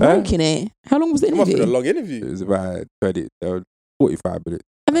 You get broke in it. How long was the It must have been a interview? long interview. It was about 45 minutes.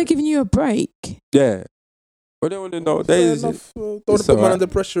 And they're giving you a break. Yeah. But they want to know. Don't want to put man under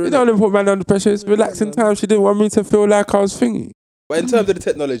pressure. They don't want to put man under pressure. It's relaxing time. She didn't want me to feel like I was thingy. But in terms of the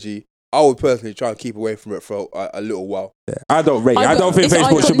technology, I would personally try and keep away from it for a little while. Yeah. I don't rate. I don't think I've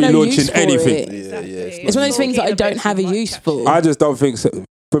Facebook got should be no launching use for anything. it. It's one of those things that I don't have a use for. I just don't think so.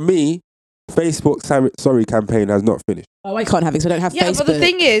 For me, Facebook sorry campaign has not finished. Oh, I can't have it because I don't have Facebook. But the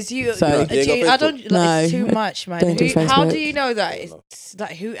thing is, So- I don't. No, It's too much, man. don't do How Facebook. do you know that? It's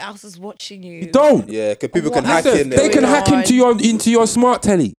like who else is watching you? You don't. Yeah, because people can What hack happened? in They there. can hack into your smart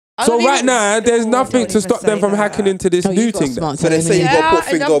telly. So right now, there's nothing to stop them from hacking into this new thing. So they say you got to put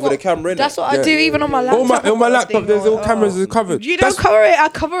things over the camera, innit? That's what I do even on my laptop. On my laptop, there's all cameras covered. You don't cover it, I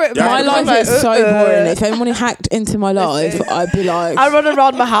cover it. My life is so boring. If anyone hacked into my life, I'd be like... I run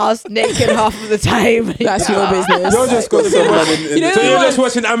around my house naked half of the time. That's your business. You're just got someone so you're just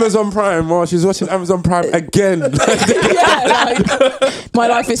watching Amazon Prime while she's watching Amazon Prime again. My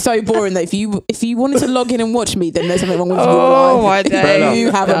life is so boring that if you wanted to log in and watch me, then there's something wrong with your life. Oh my day.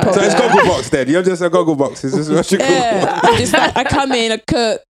 You have a problem. So it's Gogglebox then. You're just a Gogglebox. It's just what you call. I come in, I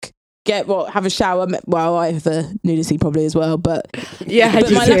cook, have a shower. Well, I have a nudity probably as well, but my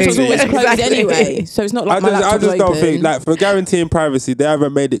laptop's always closed anyway, so it's not like I just don't think, like, for guaranteeing privacy, they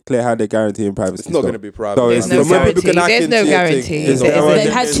haven't made it clear how they're guaranteeing privacy. It's not going to be private. So there's no guarantee.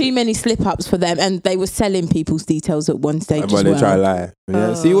 They've had too many slip-ups for them, and they were selling people's details at one stage as well. They try to lie.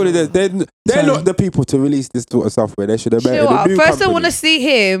 Yeah. See what it is. They're not the people to release this sort of software. They should have made it. First, I want to see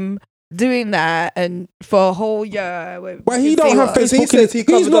him doing that and for a whole year. But he don't have Facebook. He says he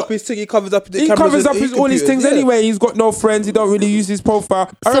covers up his thing. He covers up all his things anyway. He's got no friends. He don't really use his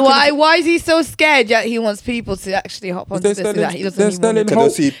profile. So why is he so scared that he wants people to actually hop onto this? That he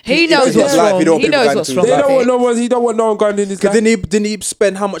doesn't he knows what's wrong. He knows what's wrong. He don't want no one going in his life. Didn't he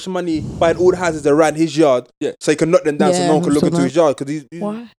spend how much money buying all the houses around his yard so he can knock them down so no one can look into his yard because he's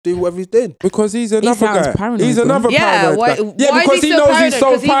doing whatever he's doing? Because he's another guy. Paranoid, he's another paranoid guy. Yeah, because he knows his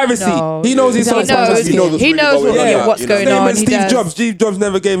soul privacy. He knows his soul privacy. He knows what's going on. Steve Jobs. Steve Jobs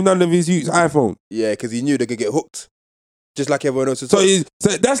never gave none of his youths iPhone. Yeah, because he knew they could get hooked. Just like everyone else. So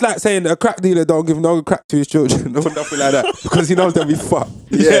that's like saying a crack dealer don't give no crack to his children or nothing like that because he knows they'll be fucked.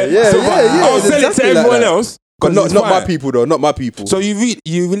 Yeah. I'll sell it to everyone else. But not my people though, not my people. So you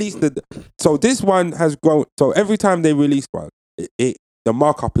release so this one has grown. So every time they release one, the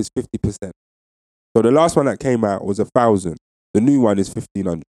markup is 50%. So the last one that came out was 1,000. The new one is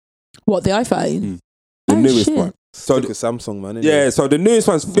 1,500. What, the iPhone? The newest one. So look at Samsung, man. Yeah, so the newest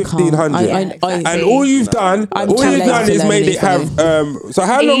one's 1,500. And all you've done is made it have. So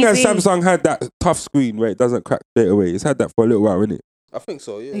how long has Samsung had that tough screen where it doesn't crack straight away? It's had that for a little while, isn't it? I think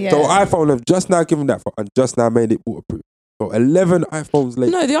so, yeah. So iPhone have just now given that and just now made it waterproof. So 11 iPhones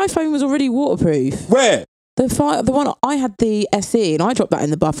later. No, the iPhone was already waterproof. Where? The one I had the SE and I dropped that in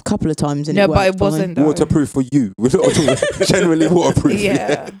the buff a couple of times. And but it wasn't waterproof for you. We're not generally waterproof.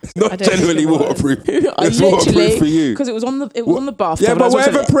 Yeah, it's not generally waterproof. It's waterproof for you because it was on the buff. Yeah, but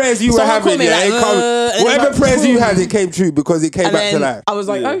whatever prayers you were having, whatever prayers you had, it came true because it came back to life. I was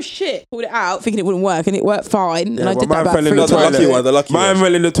like, oh shit, pulled it out, thinking it wouldn't work, and it worked fine. And I did that about 3 times. The lucky one. Mine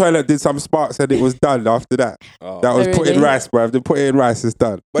fell in the toilet, did some sparks, and it was done after that. That was put in rice, bro. They put it in rice, it's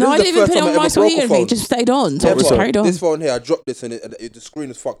done. No, I didn't even put it on rice or anything. It just stayed on. So it was carried on. This phone here, I dropped this and the screen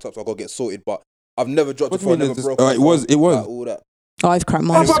is fucked up, so I got to get sorted. But I've never dropped a phone, never broke it. It was. All that. I've cracked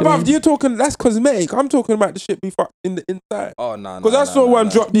my screen. Bruv, you're talking, that's cosmetic. I'm talking about the shit be fucked in the inside. Oh, no. Because I saw one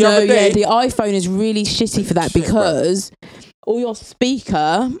drop the other day. Yeah, the iPhone is really shitty for that because all your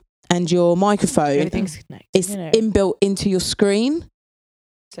speaker and your microphone is inbuilt into your screen.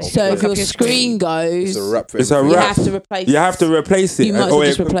 So if your screen goes, it's a wrap. You have to replace it. You might as well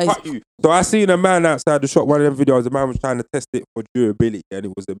just replace it. So I seen a man outside the shop, one of them videos, the man was trying to test it for durability and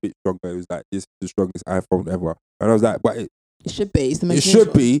it was a bit stronger. It was like, this is the strongest iPhone ever. And I was like, but it should be. It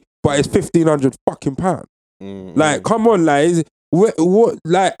should be, but it's £1,500 fucking pounds. Like, come on, like, what,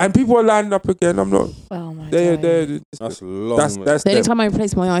 like, and people are lining up again. I'm not. Oh my god. That's long. That's the only time I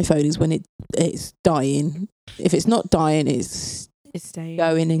replace my iPhone is when it's dying. If it's not dying, it's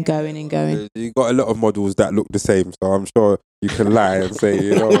going and going and going. You got a lot of models that look the same, so I'm sure you can lie and say,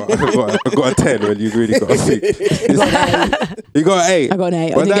 you know, I got a 10 when you really got a 6. You got an 8. I got an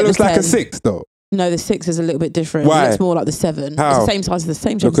 8. But that looks like a 6 though. No, the 6 is a little bit different. Why? It's more like the 7. How? It's the same size as the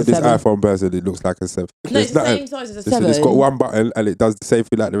same shape Look as the 7. Look at this iPhone version, it looks like a 7. No, it's the same size as a 7. It's got one button and it does the same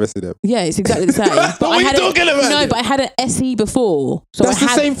thing like the rest of them. Yeah, it's exactly the same. But what are you talking about? No, but I had an SE before. So that's the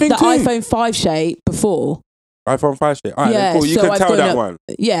same thing too. The iPhone 5 shape before. iPhone 5 shape. Alright, yeah, cool. You can tell that one.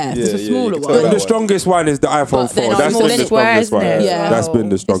 Yeah, it's a smaller one. The strongest one is the iPhone 4. That's been the strongest one. Yeah, that's been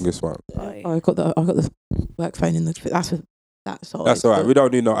the strongest one. I got the work phone in the. That's alright. We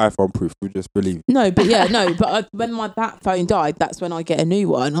don't need no iPhone proof. We just believe. No, but but when that phone died, that's when I get a new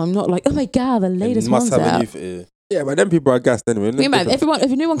one. I'm not like, oh my god, the latest one's out. Yeah, but then people are gassed anyway. If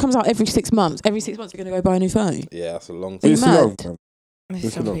a new one comes out every 6 months, you're going to go buy a new phone. Yeah, that's a long time.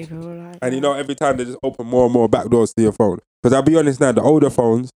 It's long. And you know, every time they just open more and more back doors to your phone. Because I'll be honest now, the older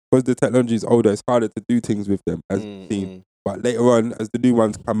phones, because the technology is older, it's harder to do things with them as seen. But later on, as the new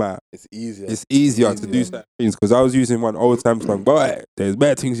ones come out, It's easier. it's easier to do certain things. Because I was using one old Samsung, but there's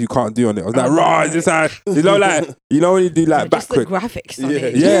better things you can't do on it. I was like, right, is this how, you know when you do like Just the backward. graphics on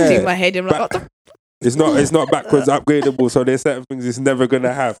it. Yeah. Just in my head, I'm like, what the It's not backwards upgradable, so there's certain things it's never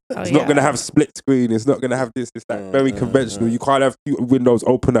gonna have. It's not gonna have split screen. It's not gonna have this. It's like very conventional. You can't have two windows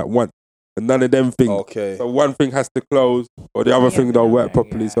open at once, and none of them things. Okay. So one thing has to close, or the other thing don't work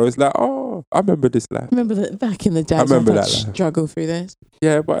properly. So it's like, oh, I remember this life. Remember that back in the day, I remember I that life. struggle through this.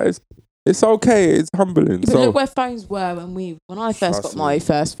 Yeah, but it's okay. It's humbling. But So look where phones were when I first Trust got me. my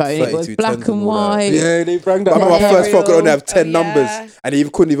first phone. It was 3210s black and and all that. white. yeah, they bring I that. remember my Yeah. first phone could only have 10 Oh, numbers, yeah. and he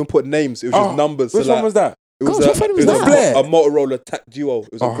couldn't even put names. It was just numbers. Which so one was that? It was God, what phone was a that? a Motorola Tac Duo. It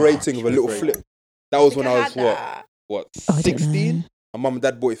was a Oh, grey thing with a little great. flip. That was when I was had what Oh, I don't 16. know. My mum and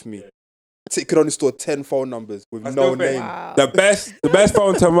dad bought it for me. It could only store 10 phone numbers with I no still think- name. Wow. The best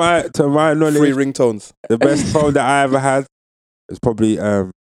phone to my knowledge. Free ringtones. The best phone that I ever had was probably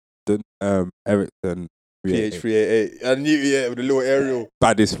the Ericsson 388. PH388. I knew, with a little aerial.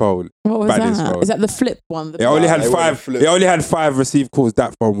 Baddest phone. What was Baddest that? phone. Is that the flip one? It only Nah, had it wasn't five. flip. It only had 5 received calls.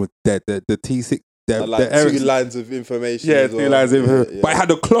 That phone was dead. The T6. Like the 2 lines of information. Yeah, as 2 well. lines of. Yeah, yeah. But it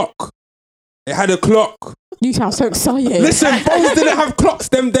had a clock. It had a clock. You sound so excited. Listen, phones didn't have clocks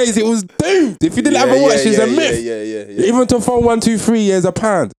them days. It was doomed. If you didn't have a watch, it's a myth. Yeah. Even to phone 123 is a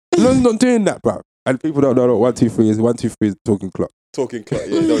pound. No one's not doing that, bro. And people don't know what 123 is. 123 is talking clock. Talking clock. Yeah,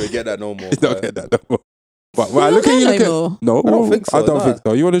 you don't really get that no more. You don't get that no more. But Well, look at you. no Look at more. no. I don't think so, I don't nah. think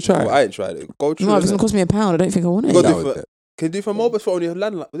so. You want to try? Well, I ain't tried it. Go through No, if it's it. going to cost me £1, I don't think I want it. Go That do was for, it. can you do for mobile for only a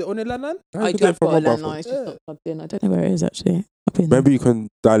landline? Was it only a landline? No, I you do can have do it got a from mobile landline. It's phone. just not plugged in. I don't know where it is actually. I've been Maybe you can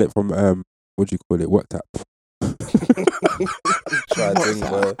dial it from what do you call it? WhatsApp. Try thing,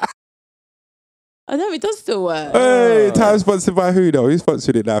 bro. I know it does still work. Hey, time sponsored by who though? Who's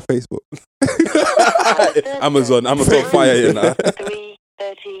sponsored it now? Facebook. Amazon fire here now. 3:30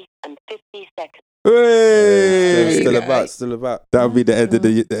 and 50 seconds. Hey, Still about. that would be the end of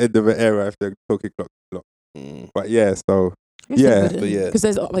the end of an era if they're talking clock. But yeah, so yeah. But yeah. Because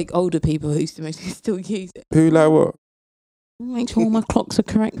there's like older people who used to mostly still use it. who like what? Make sure all my clocks are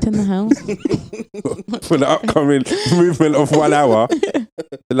correct in the house. For the upcoming movement of 1 hour.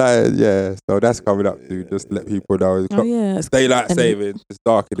 Like, yeah, so that's coming up to just let people know. Oh yeah. It's Daylight and saving. It's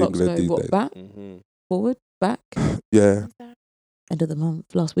dark in clocks England go these what, days. back, forward, back. Yeah, End of the month.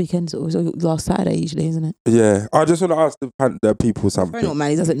 Last weekend. It was last Saturday usually, isn't it? yeah. I just want to ask the people Very not something.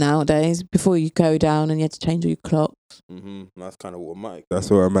 many does it nowadays. Before you go down and you had to change all your clocks. That's kind of automatic. That's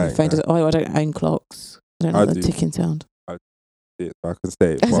what I'm Your at. phone does it. Oh, I don't own clocks. I don't I like the do. ticking sound. I can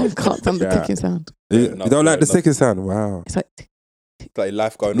say it. I but- can't stand the yeah. ticking sound. You, Fair enough, you don't like fair the ticking sound? Wow. It's like It's like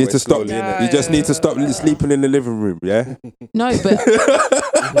life going You need away to stop. slowly, innit? You just need to stop sleeping in the living room, yeah? no, but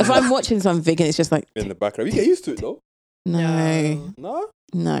if I'm watching something and it's just like In the background. You get used to it though. no, No?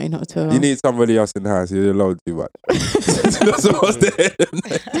 not at all. You need somebody else in the house. You're alone too much. That's what's there.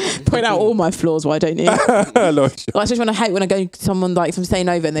 point out all my flaws. Why don't you? No, Like, I just want to hate when I go to someone like if I'm staying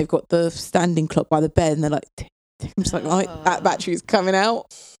over and they've got the standing clock by the bed and they're like, tick, tick. I'm just like, right, that battery's coming out.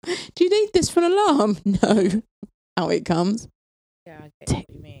 Do you need this for an alarm? No. Out it comes. Yeah, I get Tick,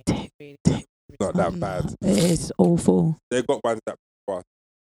 what you mean. tick, Really tick. not that bad. It is awful. They've got ones that fast.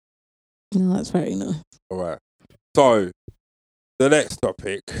 No, that's very nice. All right. So, the next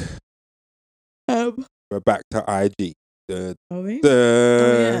topic, we're back to IG. Are we?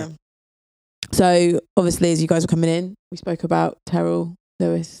 The So obviously, as you guys were coming in, we spoke about Terrell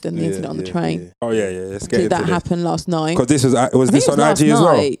Lewis and the incident on the train. Oh yeah. Let's get Did into that this. happen last night? Because this was I think this it on was IG as last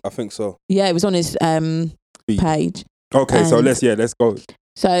well. night. I think so. Yeah, it was on his Feed. page. Okay, so And- let's go.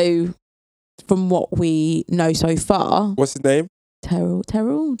 So from what we know so far, What's his name? Terrell.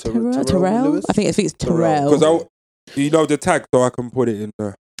 Terrell Lewis? I think it's Terrell. Terrell. Because you know the tag, so I can put it in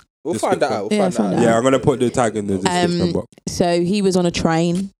the. We'll Just find that quick out. Yeah, We'll find find out. that Yeah, out. I'm gonna put the tag in the description box. So he was on a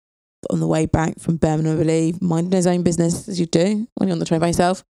train on the way back from Birmingham, I believe, minding his own business as you do when you're on the train by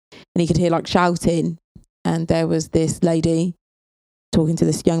yourself. And he could hear like shouting, and there was this lady talking to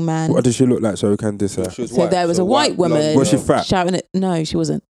this young man. What does she look like? So we can do She that. was So white. there was So a white blonde woman. Was she girl. fat? Shouting at no, she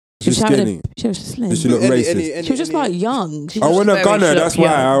wasn't. She's shouting skinny. at, she was slim. Does she look Any- racist? any- She was just any- like young. She I was want to very gun her. short, That's why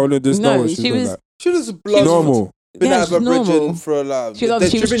yeah. I want to just know No, what she she was- was like. She was blonde. Normal. Been Yeah, out of she's a bridging normal. for a lot. She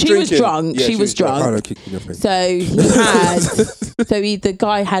was drunk. Yeah, She was drunk. I don't kick in your face. So he had. the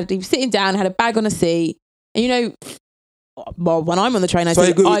guy he was sitting down, had a bag on a seat, and you know, well, when I'm on the train, I So,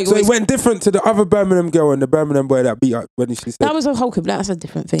 think it, I so always, it went different to the other Birmingham girl and the Birmingham boy that beat up when she said, that was a whole that's a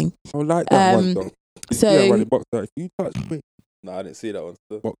different thing. I like that one though. You so- see that one in boxer, if you touch me, No, I didn't see that one.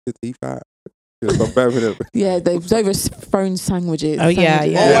 Still. box your teeth out. Yeah, they've overthrown sandwiches. Oh yeah,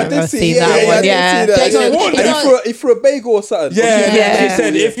 yeah. Oh, I did see that one. Yeah, I did see that. And he threw a bagel or something. Yeah. She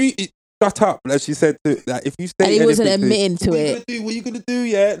said, if you shut up, like she said, if you stay, and he wasn't admitting to it. What are you gonna do?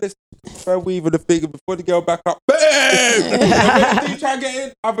 Yeah, let's try weaving the finger before the girl back up. Bam! You try and get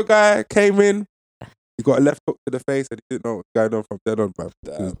in. Other guy came in. He got a left hook to the face, and he didn't know what was going on from then on, bro.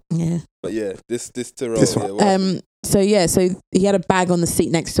 Yeah. But yeah, this Tyrell. So he had a bag on the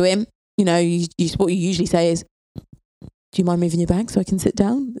seat next to him. You know, what you usually say is, "Do you mind moving your bag so I can sit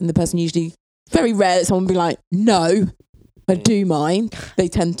down?" And the person usually, very rare that someone would be like, "No, I do mind." They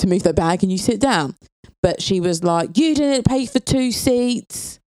tend to move their bag and you sit down. But she was like, "You didn't pay for 2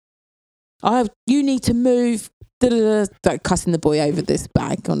 seats. You need to move." Like cussing the boy over this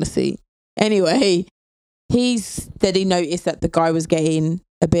bag on the seat. Anyway, he noticed that the guy was getting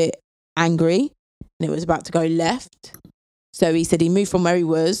a bit angry and it was about to go left. So he said he moved from where he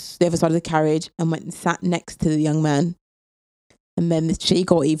was, the other side of the carriage, and went and sat next to the young man. And then she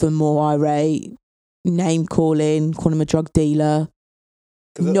got even more irate, name calling him a drug dealer,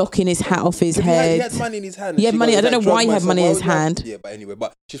 knocking his hat off his head. He had money in his hand. He had money. I don't know why he had money in his hand. Yeah, but anyway,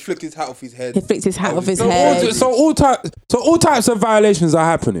 she flicked his hat off his head. He flicked his hat off his head. So all types of violations are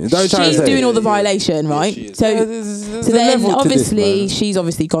happening. She's doing all the violation, right? Yeah, so then obviously she's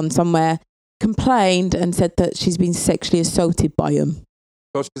obviously gone somewhere, complained and said that she's been sexually assaulted by him.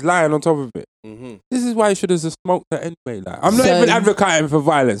 So she's lying on top of it. Mm-hmm. This is why you should have just smoked her anyway. Like, I'm not even advocating for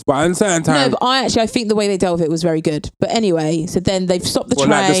violence, but in certain times... No, but I think the way they dealt with it was very good. But anyway, so then they've stopped the train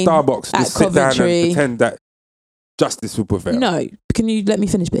like the Starbucks, at just sit Coventry. down and pretend that justice will prevail. No, can you let me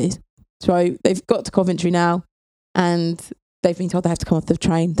finish, please? So they've got to Coventry now and they've been told they have to come off the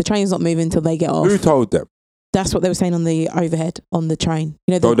train. The train's not moving until they get off. Who told them? That's what they were saying on the overhead on the train.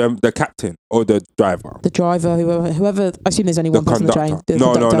 You know, the captain or the driver? The driver, whoever. I assume there's only one person on the train.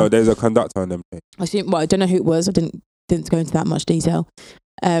 No, there's a conductor on them. I assume. Well, I don't know who it was. I didn't go into that much detail.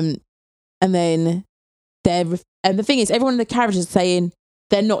 And then and the thing is, everyone in the carriage is saying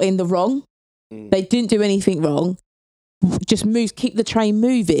they're not in the wrong. They didn't do anything wrong. Just keep the train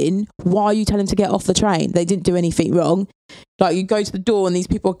moving. Why are you telling them to get off the train? They didn't do anything wrong. Like, you go to the door and these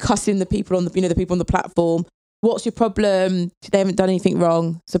people are cussing the people on the people on the platform. What's your problem? They haven't done anything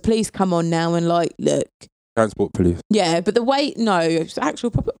wrong. So please come on now and look. Transport police. Yeah, but it's actual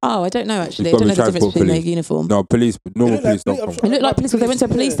proper. Oh, I don't know actually. I don't know the difference between their uniform. No, normal police don't come. They look like police because they went to a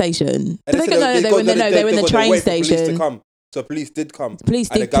police station. They were in the train station. So police did come. Police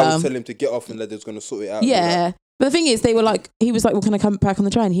did come. And the guy was telling him to get off and that they was going to sort it out. Yeah. But the thing is, he was like, well, can I come back on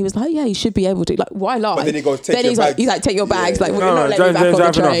the train? He was like, yeah, you should be able to. Like, why lie? But then he goes, he's like, take your bags. Yeah. Like, we're not letting you back on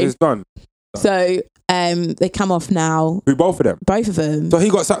the train. It's done. So they come off now. Who, both of them? Both of them. So he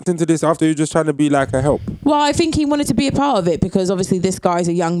got sucked into this after he was just trying to be like a help? Well, I think he wanted to be a part of it because obviously this guy's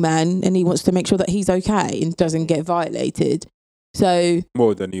a young man and he wants to make sure that he's okay and doesn't get violated. So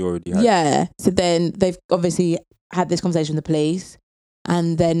more than he already had. Yeah. So then they've obviously had this conversation with the police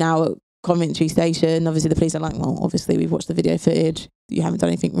and they're now at Coventry station. Obviously the police are like, well, obviously we've watched the video footage. You haven't done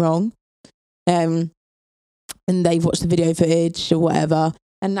anything wrong. And they've watched the video footage or whatever.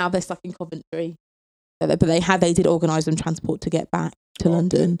 And now they're stuck in Coventry. But they did organise them transport to get back to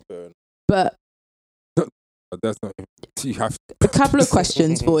London. But that's not. You have a couple of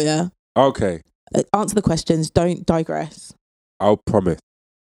questions for you. Okay. Answer the questions. Don't digress. I'll promise.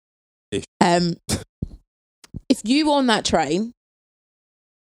 If you were on that train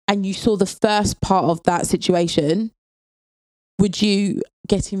and you saw the first part of that situation, would you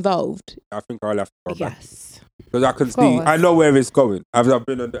get involved? I think I'll have to go back. Yes. Because I can see, I know where it's going. I've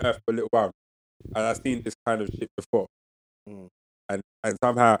been on the earth for a little while and I've seen this kind of shit before. And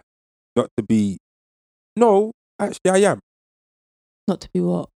somehow, not to be, no, actually I am. Not to be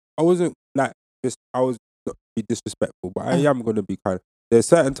what? I wasn't like, I was not to be disrespectful, but I am going to be kind of, there's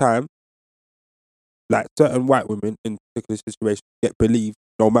certain times, like certain white women in particular situations get believed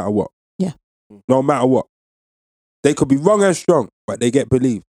no matter what. Yeah. No matter what. They could be wrong and strong, but they get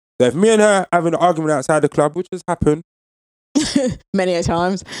believed. So if me and her having an argument outside the club, which has happened. Many a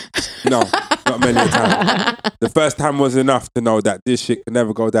times. No, not many a times. The first time was enough to know that this shit can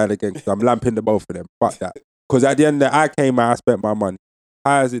never go down again because I'm lamping the both of them. Fuck that. Because at the end of I came out, I spent my money.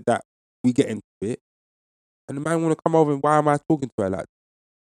 How is it that we get into it and the man want to come over and why am I talking to her like that?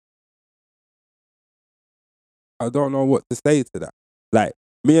 I don't know what to say to that. Like,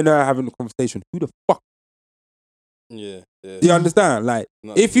 me and her having a conversation, who the fuck? Yeah. Do you understand? Like,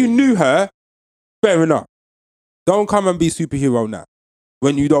 if you knew her, fair enough. Don't come and be superhero now.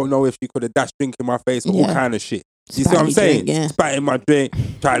 When you don't know if she could have dashed drink in my face or all kind of shit. You see what I'm saying? Drink, yeah. Spat in my drink,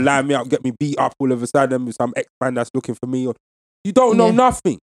 try to line me up, get me beat up all of a sudden with some ex-man that's looking for me. You don't know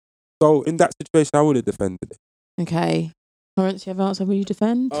nothing. So in that situation, I would have defended it. Okay. Lawrence, you have an answer? Will you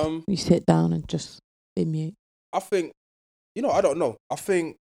defend? You sit down and just be mute. I think, I don't know. I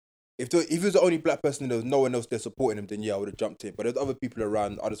think if he was the only black person and there was no one else there supporting him, then yeah, I would have jumped in. But there's other people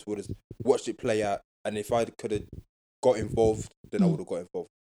around. I just would have watched it play out, and if I could have got involved, then I would have got involved.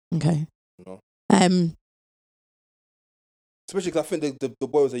 Okay. Especially because I think the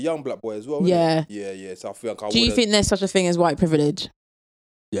boy was a young black boy as well. Yeah. Yeah. So I feel like Do you think there's such a thing as white privilege?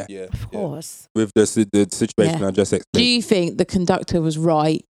 Yeah. Of course. With the situation I just explained. Do you think the conductor was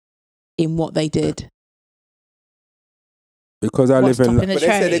right in what they did? Because I live in...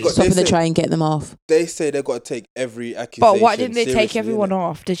 Stopping the train, get them off. They say they've got to take every accusation. But why didn't they take everyone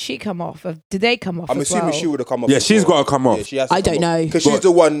off? Did she come off? Did they come off? I'm assuming she would have come off. Yeah, she's got to come off. Yeah, she has to I don't know. Because she's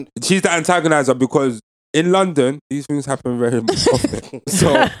the one... She's the antagonizer because in London, these things happen very often.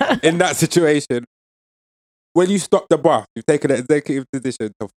 So in that situation, when you stop the bus, you've taken an executive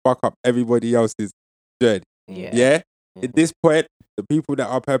position to fuck up everybody else's journey. Yeah? At this point, the people that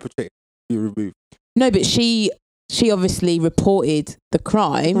are perpetrating be removed. No, but she obviously reported the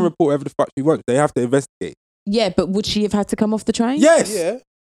crime. She can report whatever the fuck she wants. They have to investigate. Yeah, but would she have had to come off the train? Yes. Yeah.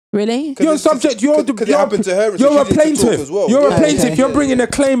 Really? You're subject. You're a plaintiff. Well. You're a plaintiff. Okay. You're bringing a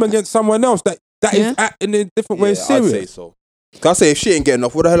claim against someone else that is acting in a different way. Serious. I'd say so. Can I say if she ain't getting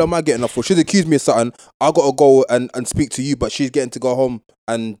off, what the hell am I getting off for? She's accused me of something. I got to go and speak to you, but she's getting to go home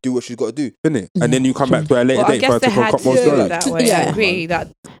and do what she's got to do. Isn't it? And then you come back to her later date for her to come up more stories. That way. I agree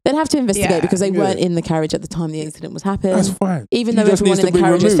that they'd have to investigate because they weren't in the carriage at the time the incident was happening. That's fine. Even though everyone in the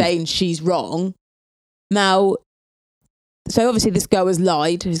carriage is saying she's wrong. Now, so obviously this girl has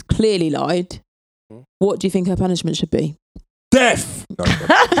lied, has clearly lied. What do you think her punishment should be? Death!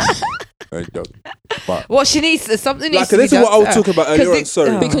 What she needs, something needs to be done. This is what I was talking about earlier on,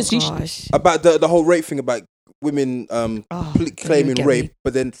 sorry. Because about the whole rape thing, about women claiming rape,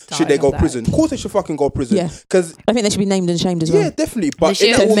 but then should they go prison? Of course they should fucking go prison. Yeah. Because I think they should be named and shamed as well. Yeah, definitely. But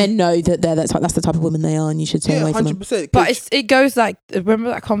so men know that that's the type of woman they are, and you should stay away from them. 100%. But it goes like,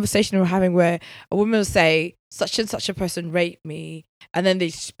 remember that conversation we were having where a woman will say, such and such a person raped me, and then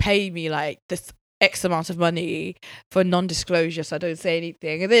they pay me like this X amount of money for non-disclosure, so I don't say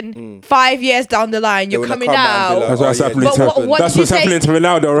anything. And then 5 years down the line, you're coming out. That's what's happening to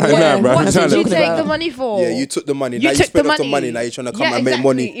Ronaldo right now, bro. What did you take the money for? Yeah, you took the money. Now you spent off the money. Now you're trying to come and make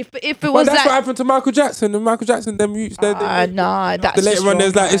money. If it was that's what happened to Michael Jackson. And Michael Jackson, them that's the later on.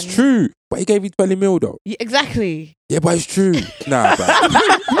 There's like, it's true, but he gave you 20 mil though. Yeah, exactly. Yeah, but it's true. Nah, bro.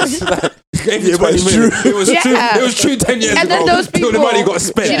 But it's true. It was true. It was true 10 years ago. And then those people, till the money got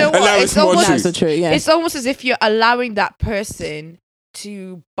spent. You know what? It's almost true. Yeah. It's almost as if you're allowing that person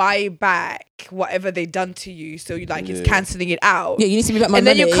to buy back whatever they done to you. So you it's cancelling it out. Yeah, you need to be back my and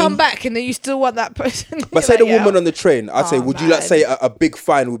money. then you come back and then you still want that person. But say the woman on the train, I'd say, would you like say a big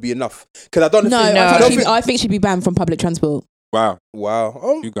fine would be enough? Because I don't think. I think she'd be banned from public transport. Wow.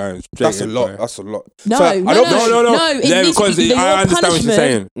 You guys, that's a lot. That's a lot. No. Yeah, because I understand what you're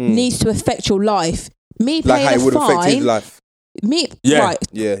saying. Needs to affect your life. Me paying how it would affect his life. Right.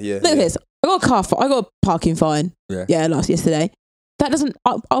 Yeah. Look at this. I got I got a parking fine. Yeah. Yesterday. That doesn't.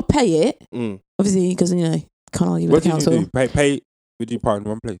 I'll pay it. Obviously, because can't argue with the council. What did you do? Pay. Would you park in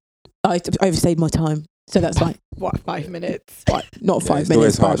one place? I overstayed my time, so that's like 5 minutes. Not 5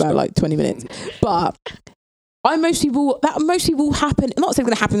 minutes, but about like 20 minutes. But mostly will happen. I'm not saying it's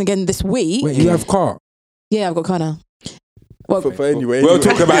going to happen again this week. Wait, you have car? Yeah, I've got car now. Well, anyway, we'll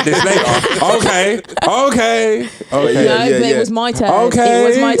talk about this later. Okay. It was my turn. Okay. It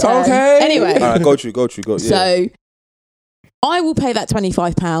was my turn. Okay. Anyway. Go through. So I will pay that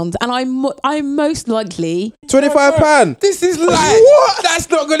 £25, and I'm most likely £25. This is life. What? That's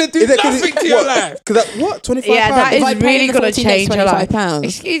not going to do nothing to your life. What? £25? Yeah, that is really going to change your life. £25.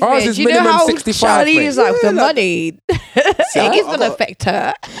 Excuse me. Do you know how Charlene is like the money? It is going to affect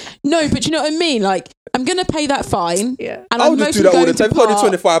her. No, but you know what I mean? Like, I'm going to pay that fine. Yeah. And I'll just do that all the time. It's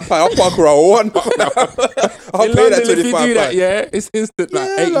only £25. I'll park around one. I'll pay that £25. If you do that, it's instant like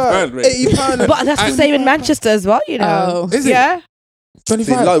 £80, mate. £80. But that's the same in Manchester as well, you know. Is it? Yeah.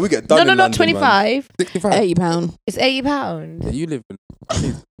 25. No, we get done. No, not 25. 65. £80. It's £80. Yeah, you live in.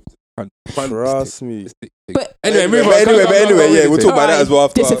 Trust me. But anyway, we'll talk about that as well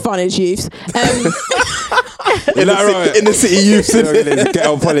after. Disadvantaged youths. In the city youths. Get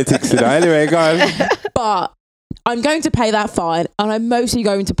on politics now. Anyway, go on. But I'm going to pay that fine, and I'm mostly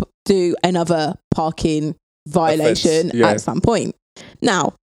going to do another parking violation at some point.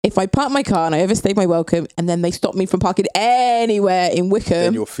 Now, if I park my car and I overstay my welcome, and then they stop me from parking anywhere in Wickham,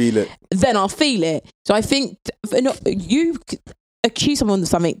 then you'll feel it. Then I'll feel it. So I think accuse someone of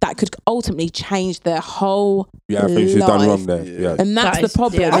something that could ultimately change their whole Yeah, I think she's done life. wrong there. Yeah. And that's the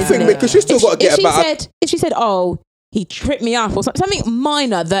problem. yeah. I think isn't it? because she's still got to get about. If she said, "Oh, he tripped me up," or something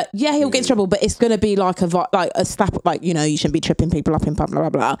minor that, yeah, he'll get in trouble, but it's gonna be like a slap, like, you know, you shouldn't be tripping people up in public, blah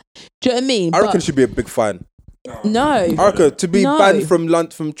blah blah. Do you know what I mean? I reckon it should be a big fine. No. I reckon to be banned from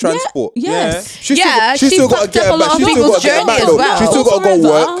transport. Yes. She's still got to get her back. She's still got to get back though. She's still got to go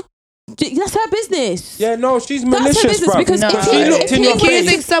work. That's her business. Yeah, no, she's That's her malicious, business bro. because if She looked if in he your accusing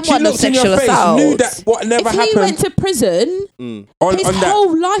face. someone She of looked in your sexual face, assault. knew that what never if he happened. went to prison, on his that.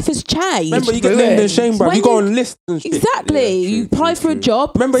 whole life has changed. Remember, you get named and shame, bro. When You go you- on lists and shit. Exactly. You apply for a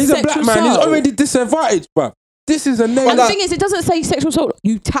job. Remember, he's a black sexual man. He's assault. already disadvantaged, bro. This is a name. And the thing is, it doesn't say sexual assault.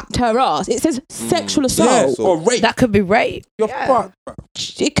 You tapped her ass. It says sexual assault. or rape. That could be rape. You're fucked, bro.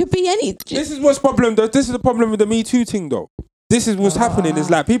 It could be any. This is what's problem, though. This is the problem with the Me Too thing, though. This is what's happening. It's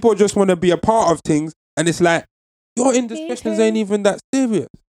like people just want to be a part of things, and it's like your indiscretions ain't even that serious.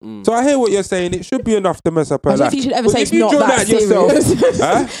 So I hear what you're saying. It should be enough to mess up her I don't life. think you should ever But say if it's you not draw that yourself, serious.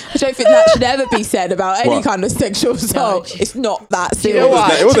 huh? I don't think that should ever be said about any What? kind of sexual assault. It's not that You know serious.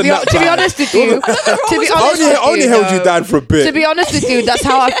 what? It wasn't To that be bad. honest with you, I only held you down for a bit. To be honest with you, that's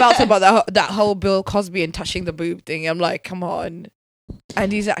how I felt about that whole Bill Cosby and touching the boob thing. I'm like, come on.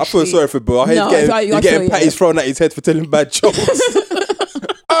 And he's I actually. feel sorry for Bill. No, He's I getting feel you. patties thrown at his head for telling bad jokes.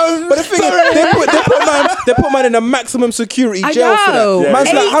 But the thing is, they put man in a maximum security I jail for know. that. Yeah. Man's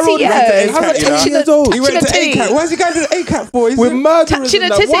like, 80 Harold, years. Harold, Touching 80 years old. He went Touching to a titty. ACAT. Why's he going to the ACAT for? With murderers Touching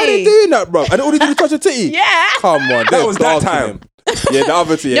and a that. Why are they titty. doing that, bro? And all he did was touch a titty. Yeah. Come on. That was that time. Him. Yeah, the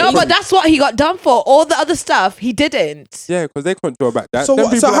other two. No, but that's what he got done for. All the other stuff, he didn't. Yeah, because they couldn't draw back that. So Them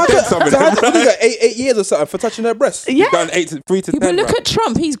what? people So how are did dead, some of them, what he right? got 8 years or something for touching her breasts? Yeah. He's done 3 to 10. But look bro. at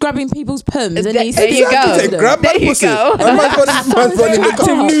Trump. He's grabbing people's perms and he's There you go. They grab There that you pussy. go. And man's running the Active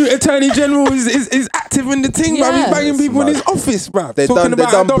car. new Attorney General is active in the thing, bro. He's Yeah. banging people in Mad. his office, bro. They Talking done about,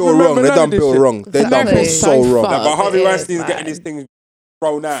 I don't Bill remember wrong. They none done of this Bill shit. wrong. They done Bill Exactly. so So wrong. fucked. But Harvey It is, Weinstein's man. getting his thing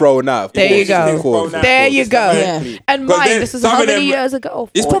thrown out. Thrown out. There you go. Thrown out. There you go. Yeah. And But mine, then this is some how of many them- years ago?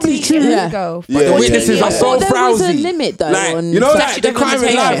 It's probably 14 true. years Yeah. ago. Yeah, The yeah, witnesses yeah. are so But there was a frowsy. limit though. Like, on you know that statute they of can't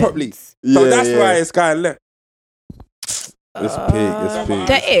even lie limitations. properly. Yeah, So that's yeah. why it's kind of left. It's peak. It's peak.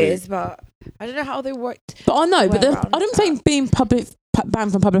 There it's peak. is, but I don't know how they worked. But I know, but Way around I don't think being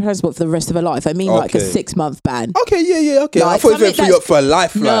banned from public transport for the rest of her life. I mean, like a Okay. 6-month ban. Okay, yeah. Okay. I Like, thought you went something for you for a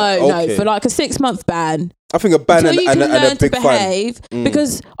life. No, like, okay. for like a 6-month ban. I think a ban Until you and can a learn to big fine. behave.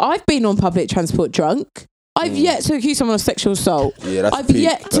 Because I've been on public transport drunk. I've yet to accuse someone of sexual assault. Yeah, that's I've peak.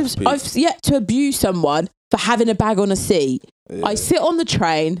 yet That's to peak. I've yet to abuse someone for having a bag on a seat. Yeah. I sit on the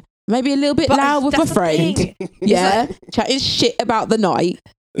train, maybe a little bit But loud with my that's the friend. thing. Yeah, chatting shit about the night.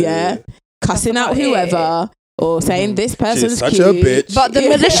 Yeah, cussing out about it. whoever or saying this person's such cute. a bitch. But the Yeah.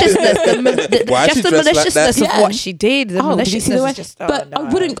 maliciousness, Why just she the dressed like maliciousness that? of Yeah. what she did. The Oh, did you see the maliciousness way? is just. But I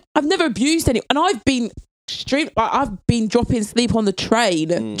wouldn't. I've never abused anyone, and I've been I've been dropping sleep on the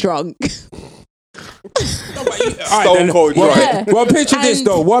train drunk. Stone cold Well, drunk. Yeah. well, picture this And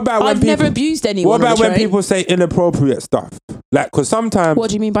though. What about when I've people? never abused anyone. What on about the when train. people say inappropriate stuff? Like, cause sometimes, What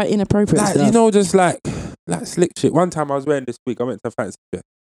do you mean by inappropriate like, stuff? you know, just like slick shit. One time I was wearing this week. I went to Fancy Fair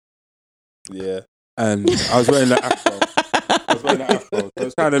Yeah. and I was wearing the afro. So it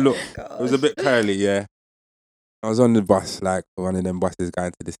was kind of look. It was a bit curly, yeah. I was on the bus, like one of them buses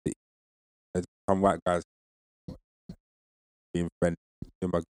going to the city. There's some white guys being friendly.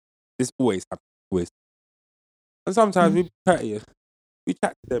 This always happens, always. And sometimes we courteous. We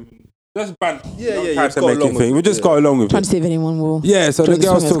chat to them. Just banter. Yeah, Not yeah, trying just to go make along it with thing. it, We just yeah. got along with Trying it. to see if anyone will. Yeah, so the Join the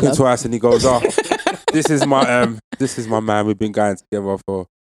girl's swingers talking club. to us and he goes, "Oh, this is my man. We've been going together for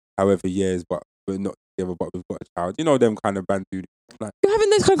however years, but we're not together, but we've got a child." You know them kind of band dudes. Like, You're having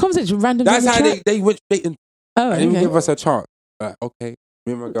those kind of conversations with random that's people how in the chat? they went straight in. Oh, They didn't okay. give us a chance. Like, okay.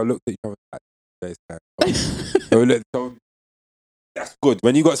 Me and my girl looked at each other like, "This guy." So that's good.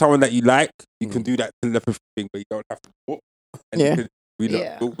 When you got someone that you like, you can do that telepathy thing where you don't have to walk. And Yeah.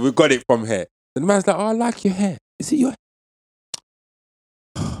 we got it from here. And the man's like, "Oh, I like your hair. Is it your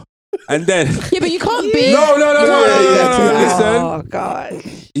hair?" And then Yeah, but you can't be. no. Listen. Oh God.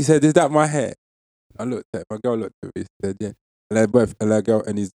 He said, "Is that my hair?" I looked at my girl looked at me. She said, "Yeah." And her girl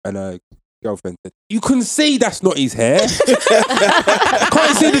and her girlfriend said, "You can see that's not his hair. Can't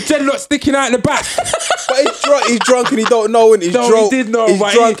you see the dreadlock sticking out in the back?" But he's drunk and he don't know and he's No, drunk. he did know. He's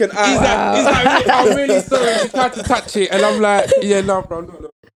but drunk he, and he's out. like, "I'm really sorry." He tried to touch it, and I'm like, "Yeah, no, bro, no."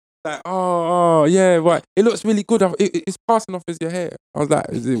 Like, oh, yeah, right. It looks really good. It's passing off as your hair. I was like,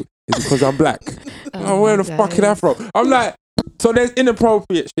 is it because I'm black? I'm wearing a fucking afro. I'm like, So there's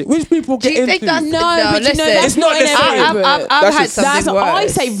inappropriate shit, which people Do get you into. think that's No, but but you know, that's It's not not the same. inappropriate. I've had just- something worse. I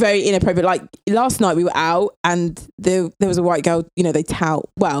say very inappropriate. Like last night we were out and there was a white girl, you know, they tout,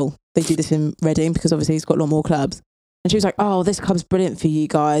 well, they do this in Reading because obviously he's got a lot more clubs. And she was like, oh, this club's brilliant for you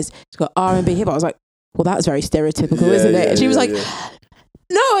guys. It's got R&B, hip hop. I was like, well, that's very stereotypical, isn't it? And she was like,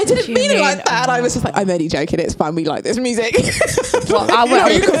 no, I didn't you mean it mean? like that. And I was just like, I'm only joking. It's fine. We like this music. Well, I No,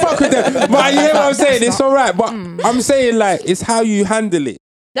 you went, can fuck with them. But you hear what I'm saying? It's all right. But I'm saying, like, it's how you handle it.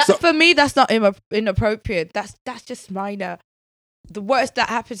 So- for me, that's not inappropriate. That's just minor. The worst that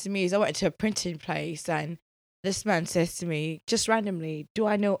happened to me is I went to a printing place and this man says to me, just randomly, do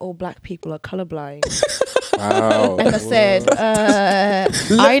I know all black people are colorblind? Wow. And I said,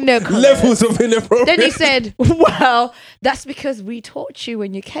 I know colours. Levels of inappropriate. Then he said, well, that's because we taught you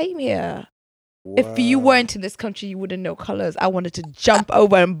when you came here. If you weren't in this country, you wouldn't know colours. I wanted to jump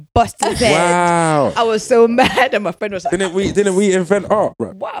over and bust his head. Wow. I was so mad, and my friend was like, Didn't we invent art,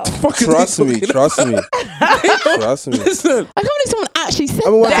 bro? wow. Trust me. Trust me. Listen. I can't believe someone actually said I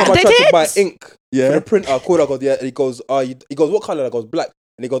remember one that. time I They tried to did? buy ink for Yeah. the printer. I called. I goes, yeah. And he goes, what color? I goes, black.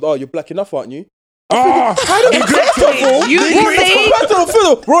 And he goes, oh, you're black enough, aren't you? Oh, You see?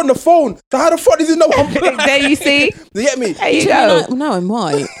 We're on the phone. So how the fuck does he know I'm black? There you see. You get me? There you You're go. like, no, I'm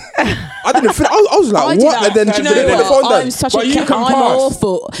white. I didn't feel. I was like, I do what? that. And then Do you know then the what? phone I'm died. such But a you cat. can I'm pass.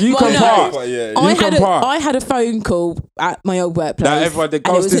 awful. You Well, can no. pass. But yeah, I You had can pass. I had a phone call at my old workplace. Now everyone, the and it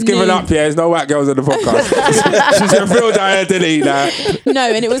ghost was is a giving new- up. Yeah, there's no white girls on the podcast. She's revealed her identity now.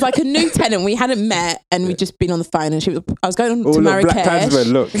 No, and it was like a new tenant. We hadn't met, and we'd just been on the phone. And I was going Oh, to look, Black Marrakesh.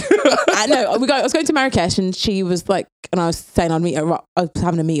 Klansman, look. I was going to Marrakesh, and she was like, and I was saying I'd meet her. I was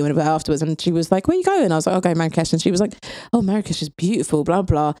having a meeting with her afterwards, and she was like, "Where are you going?" I was like, "I'll go to Marrakesh," and she was like, "Oh, Marrakesh is beautiful," blah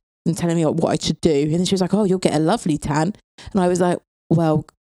blah, and telling me what I should do. And then she was like, "Oh, you'll get a lovely tan," and I was like, "Well,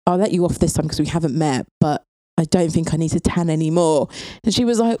 I'll let you off this time because we haven't met, but I don't think I need to tan anymore." And she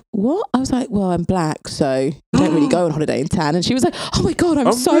was like, "What?" I was like, "Well, I'm black, so I don't really go on holiday and tan." And she was like, "Oh my god,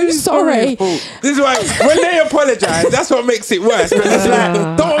 I'm so really sorry." Fool. This is why when they apologize, that's what makes it worse. Because it's like,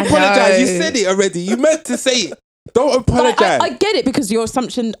 don't I apologize. You know. said it already. You meant to say it. Don't But apologize. I get it because your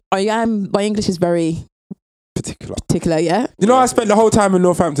assumption. My English is very particular. Yeah. You know, I spent the whole time in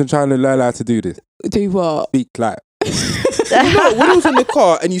Northampton trying to learn how to do this. Do what? Speak like. No, when I was in the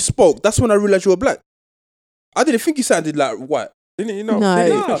car and you spoke, that's when I realized you were black. I didn't think you sounded like white. Didn't you know? No.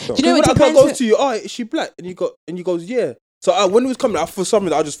 Didn't Nah. think so? Do you know when it that girl depends goes to you, oh, is she black? And you goes, yeah. So when it was coming, for some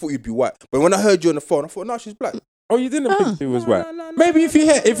reason, I just thought you'd be white. But when I heard you on the phone, I thought, no, she's black. Oh, you didn't Oh. think she was white? No. Maybe if you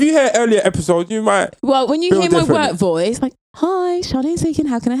hear earlier episodes, you might. Well, when you Feel hear my different. work voice, like, "Hi, Charlene speaking.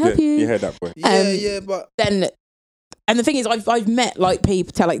 How can I help you?" You heard that boy. Yeah, but Then, and the thing is, I've met like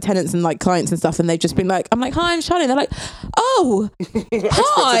people, like tenants and like clients and stuff, and they've just been like, "I'm like, hi, I'm Charlene." They're like, "Oh,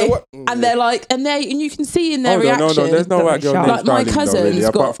 hi," and they're like, and you can see in their Hold on, reaction. no, there's no white girl named Like, my Charlene, though, cousin's really,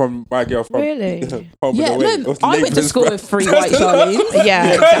 got- apart from my girl from Really? over Yeah, the way. no, What's the I name went to of school this with 3 white Charlenes. Yeah,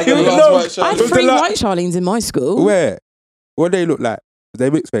 You exactly. know, I had was 3 the white Charlenes in my school. Where? What they look like? They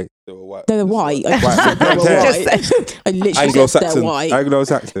mixed face. They were white. They were white. I White, said they were black hair. white. I literally said Anglo-Saxon. they're white.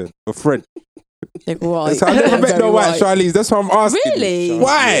 Anglo-Saxon or French. They're white. So I never met Very no white Charlies. That's what I'm asking. Really?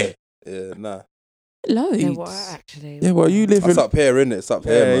 Why? Yeah, nah. Loads. They were actually. Yeah, well, you live It's in. up here, innit? It's up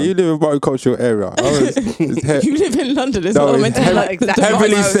here, Yeah, man. you live in a multicultural area. You live in London, is No, what I it's meant to heavy- like.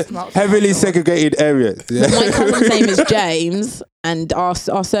 exactly. heavily segregated areas. Yeah. My cousin's name is James, and our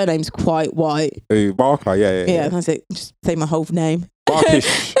surname's quite white. Ooh, Barker, Yeah, that's it. Just say my whole name.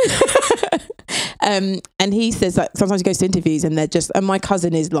 Barkish. And he says that sometimes he goes to interviews and they're just, and my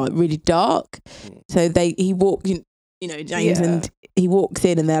cousin is like really dark, so he walk, you know, James, Yeah. and he walks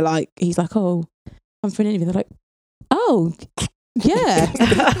in and they're like, he's like, "Oh, I'm for an interview." They're like, "Oh, yeah,"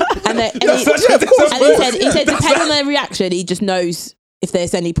 and he said depending on their reaction, he just knows if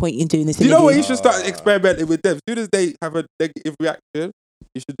there's any point in doing this You interview. know what? You should start experimenting with them. As soon as they have a negative reaction,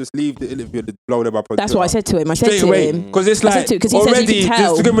 you should just leave the interview and blow them up. On That's what I Twitter. said to him. I said Straight to away, him, because it's I said like to- 'cause he says you already can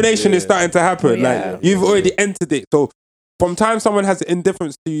tell. discrimination is Yeah. starting to happen. Yeah. Like you've already entered it. So from time someone has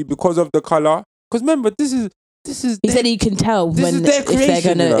indifference to you because of the color, because remember this is he said he can tell This when is their if they're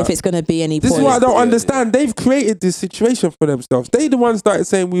creation, gonna you know. if it's gonna be any This point. is what I don't Yeah, understand. They've created this situation for themselves. They the ones started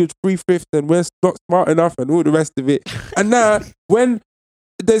saying we was 3/5 and we're not smart enough and all the rest of it. And now when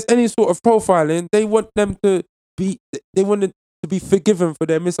there's any sort of profiling, they want them to be to be forgiven for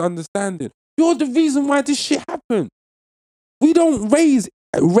their misunderstanding. You're the reason why this shit happened. We don't raise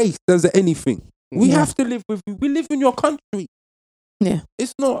race as anything. We Yeah. have to live with you. We live in your country. Yeah.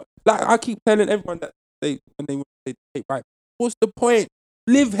 It's not like I keep telling everyone that when they take right. What's the point?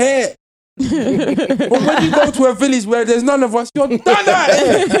 Live here. But when you go to a village where there's none of us, you're done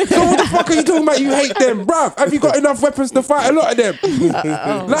at. So what the fuck are you talking about? You hate them, bruv. Have you got enough weapons to fight a lot of them?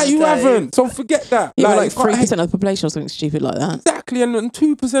 Like you haven't. So forget that. Yeah, like 3% of the population or something stupid like that. Exactly, and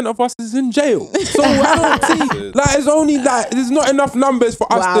 2% of us is in jail. So I don't see. Like it's only like there's not enough numbers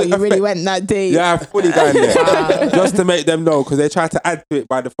for us. Wow, to you really went that deep. Yeah, fully down there. Just to make them know, because they tried to add to it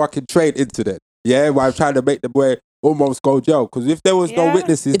by the fucking trade incident. Yeah, where I'm trying to make the boy almost go jail. Because if there was no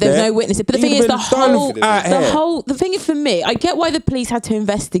witnesses, there's no witnesses. But the thing is, the thing is for me, I get why the police had to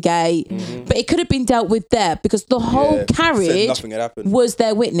investigate, but it could have been dealt with there because the whole carriage was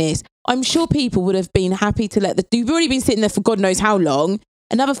their witness. I'm sure people would have been happy to let you've already been sitting there for God knows how long.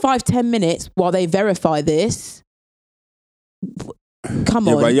 Another 5-10 minutes while they verify this. Come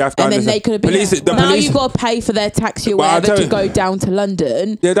on, but you have to and then they could have been. Now you've got to pay for their taxi or whatever to go down to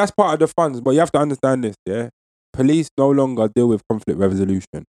London. Yeah, that's part of the funds, but you have to understand this. Yeah, police no longer deal with conflict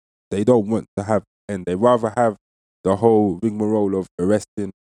resolution. They don't want to have, and they rather have the whole rigmarole of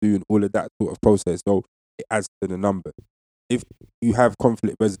arresting, doing all of that sort of process. So it adds to the number. If you have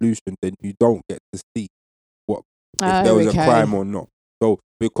conflict resolution, then you don't get to see if there was a crime or not. So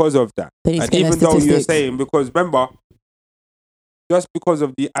because of that, and even though you're saying, because remember, just because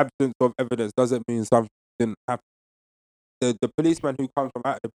of the absence of evidence doesn't mean something didn't happen. The policeman who comes from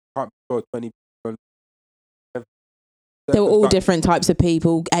out of the can't be sure 20 people. They were all different types of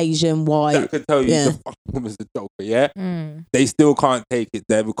people, Asian, white. I could tell you the fucking woman's a joker, yeah? They still can't take it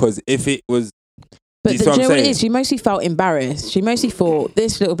there because if it was... But do you know what it is? She mostly felt embarrassed. She mostly thought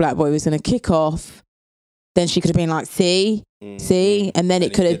this little black boy was going to kick off. Then she could have been like, see? And then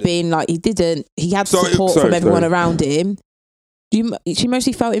it could have been like, he didn't. He had support from everyone around him. She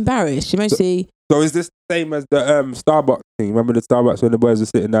mostly felt embarrassed. She mostly... So is this the same as the Starbucks thing? Remember the Starbucks when the boys were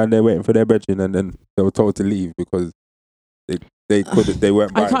sitting down there waiting for their bedroom and then they were told to leave because they couldn't, they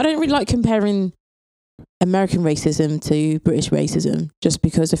weren't buying. I don't really like comparing American racism to British racism just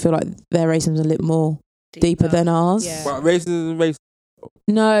because I feel like their racism is a little more deeper than ours. Yeah. But racism is racist.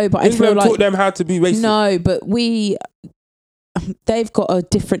 No, but I feel like... taught them how to be racist. No, but they've got a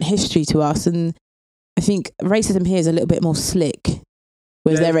different history to us, and I think racism here is a little bit more slick,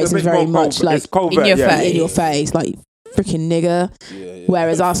 whereas their racism is very much like covert, in your face, like freaking nigger.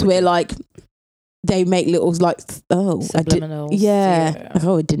 Whereas us, we're like, they make little like, subliminals. Like,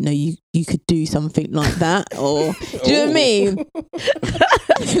 I didn't know you could do something like that, or do you know what I mean?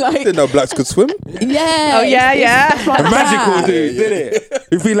 Like, didn't know blacks could swim. Yeah. Oh yeah. Like magical dude, didn't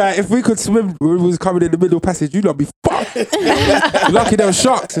it? If we could swim, we was coming in the middle passage, you'd not be fucked. Lucky there were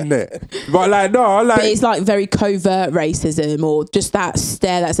sharks in there. But but it's like very covert racism, or just that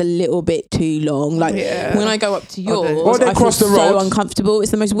stare that's a little bit too long. Like when I go up to yours, I feel so uncomfortable.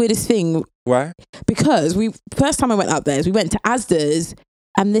 It's the most weirdest thing. Why? Because first time I went up there, we went to Asda's,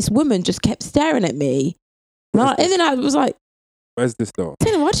 and this woman just kept staring at me. And then I was like, where's this though?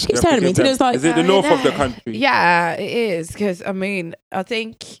 Tina, why does she keep staring at me? Tina was like, is it the north of the country? Yeah, it is. Because I mean, I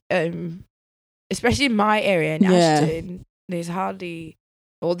think, especially in my area in Ashton, there's hardly,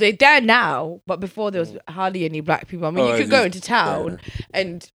 well, they're there now, but before there was hardly any black people. I mean, you could go into town,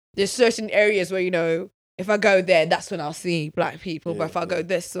 and there's certain areas where if I go there, that's when I'll see black people. But if I go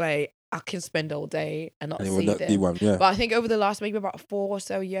this way, I can spend all day and not see them. But I think over the last maybe about 4 or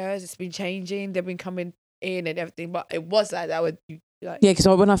so years, it's been changing. They've been coming in and everything, but it was like that. Because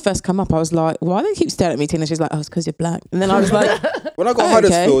when I first come up, I was like, why do they keep staring at me? Tina, she's like, it's because you're black. And then I was like, when I got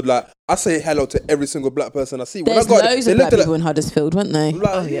Huddersfield, like I say hello to every single black person I see. There's loads of black people in Huddersfield, weren't they?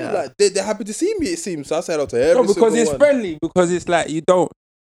 Like, they're happy to see me. It seems so. I say hello to every single one. Because it's friendly. Because it's like you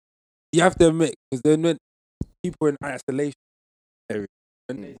have to admit, because then when people in isolation area,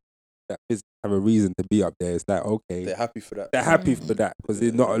 that have a reason to be up there. It's like, okay, they're happy for that. They're happy for that because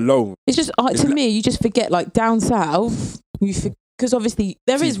they're not alone. It's just to me, you just forget like down south. Because obviously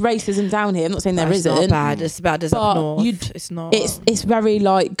there is racism down here. I'm not saying there isn't. It's not bad. It's bad as up north. It's not. It's very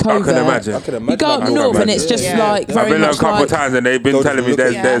like covert. I can imagine. You go up north and it's just like very I've been much a couple of times and they've been telling me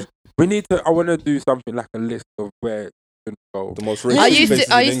there's. We need to. I want to do something like a list of where. The most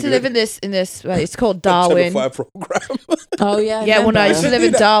racist I used to live in this it's called Darwin. Program. Oh yeah. Yeah, when I used to live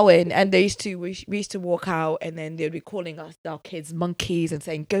in Darwin, and we used to walk out, and then they'd be calling us, our kids, monkeys, and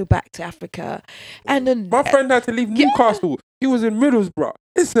saying go back to Africa. And then my friend had to leave Newcastle. He was in Middlesbrough.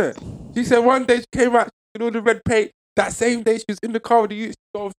 Listen, she said one day she came out with all the red paint. That same day she was in the car with the youth.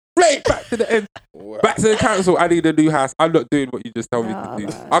 Go straight back to the end, back to the council. I need a new house. I'm not doing what you just told me to do.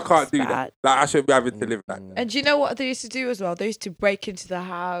 I can't do that. Like I shouldn't be having to live like that. And do you know what they used to do as well? They used to break into the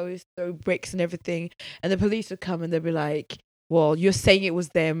house, throw bricks and everything, and the police would come and they'd be like, well, you're saying it was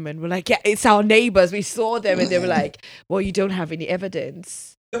them, and we're like, yeah, it's our neighbours. We saw them, and they were like, well, you don't have any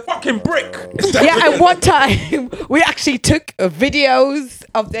evidence. The fucking brick. Yeah, and one time we actually took videos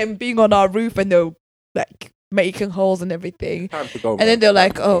of them being on our roof and they were like making holes and everything. Time to go, And then they're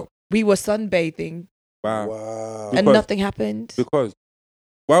like, "Oh, we were sunbathing wow. and nothing happened." Because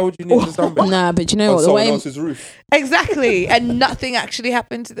why would you need to sunbathe? Nah, but you know On what? The someone way else's roof. Exactly, and nothing actually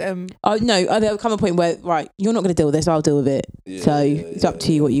happened to them. oh no, there'll come a point where right, you're not going to deal with this. I'll deal with it. So it's up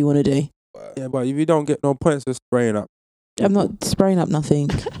to you what you want to do. Yeah, but if you don't get no points for spraying up, I'm not spraying up nothing.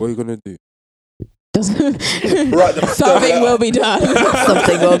 what are you gonna do? Something will be done.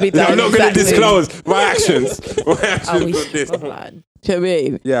 Something will be done. I'm not going to disclose my actions. My actions we with this. Do you know what I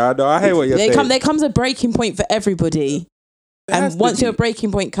mean? Yeah, I know. I hate what you're saying. There comes a breaking point for everybody, and once your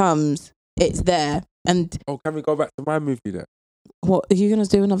breaking point comes, it's there. And oh, can we go back to my movie then? what are you going to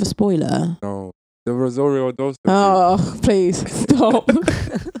do? Another spoiler? No, the Rosario Dawson. Oh, please stop!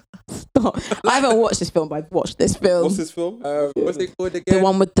 Stop! I haven't watched this film, but I've watched this film. What's this film? What's it called again? The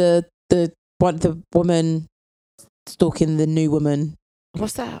one with the woman stalking the new woman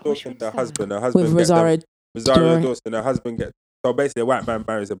What's that? Stalking the husband. Her husband with gets them- Rosario. Rosario Dawson. Her husband gets. So basically, a white man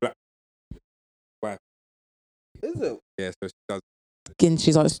marries a black wife. Is it? Yeah, so she does. And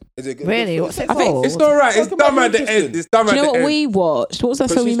she's like, Is it good? Really? What's it I think called? It's not right. It's Talk dumb about at the interesting. end. It's dumb do at you know the what end. we watched? What was that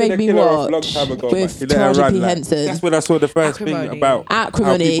But film she you should made have me killed her a long watch time ago, man. with She let her Taraji run, P. like- Henson? That's when I saw the first thing Acrimony. about how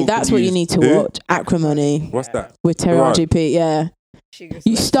Acrimony. people That's can what you use- need to Who? watch. Acrimony What's that? with Taraji P. Yeah. She goes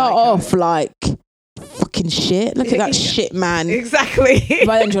You like start psycho. off like fucking shit. Look at that shit man. Exactly.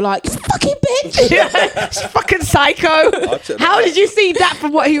 By the end you're like, fucking bitch. She's fucking psycho. I'll check How that did you see that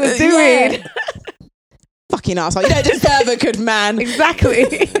from what he was doing? Yeah. Fucking arsehole. You don't deserve a good man. Exactly.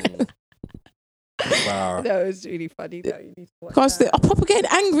 Wow. That was really funny though. You need to watch Guys, that. I proper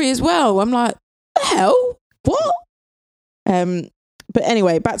get angry as well. I'm like, the hell? What? But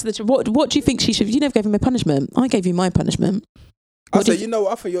anyway, back to the what do you think she should? You never gave him a punishment. I gave you my punishment. I What do say, you know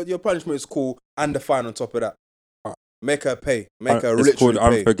what? I think your punishment is cool and the fine on top of that. Make her pay. Make her It's called literally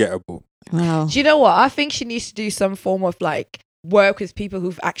pay. unforgettable. Wow. Do you know what? I think she needs to do some form of like work with people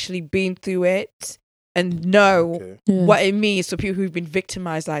who've actually been through it and know Okay. Yeah. what it means for people who've been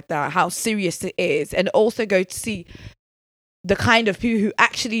victimized like that, how serious it is, and also go to see the kind of people who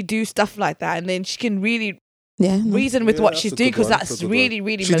actually do stuff like that, and then she can really Yeah. no. reason with Yeah, what that's she's a doing good because one, that's that's a good really,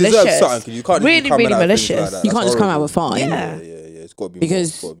 really She deserves malicious. something. 'Cause you can't Really, just be coming really out with things malicious. Like that. You can't That's just come out horrible. with fine. Yeah. Yeah. It's got to be Because-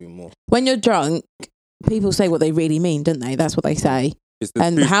 more. It's got to be more. When you're drunk, people say what they really mean, don't they? That's what they say. It's the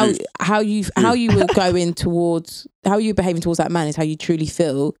And truth, how truth. you were going towards how you behaving towards that man is how you truly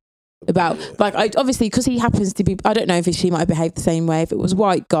feel about like obviously because he happens to be, I don't know if she might have behaved the same way if it was a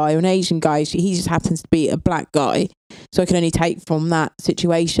white guy or an Asian guy. He just happens to be a black guy, so I can only take from that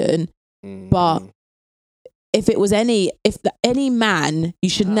situation. But if it was any man, you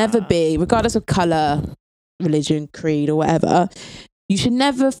should never be, regardless of color, religion, creed, or whatever. You should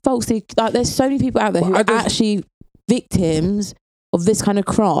never falsely like. There's so many people out there who Well, are actually victims of this kind of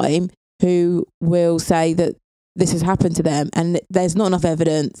crime who will say that this has happened to them, and there's not enough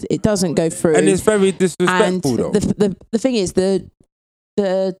evidence. It doesn't go through, And it's very and disrespectful though. the thing is the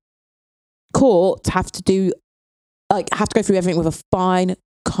courts have to go through everything with a fine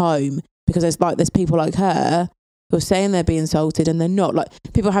comb because there's people like her who are saying they're being assaulted and they're not. Like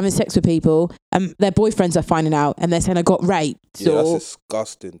people are having sex with people and their boyfriends are finding out and they're saying I got raped. Yeah, or, that's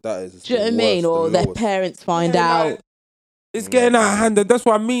disgusting. That is. do you know what I mean? Or their parents find out. Like, it's getting out of hand. And that's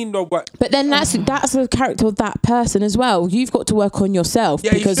what I mean though. But But then that's the character of that person as well. You've got to work on yourself.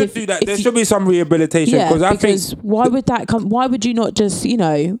 yeah, you because should do that. There should be some rehabilitation because I think why would that come? Why would you not just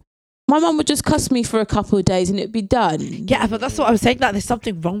my mum would just cuss me for a couple of days and it'd be done. Yeah, but that's what I'm saying. Like, there's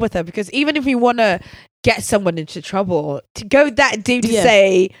something wrong with her because even if you want to get someone into trouble, to go that deep to Yeah.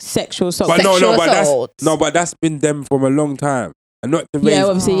 say Sexual assault. But sexual but assault. that's been them from a long time, and not to raise. Yeah,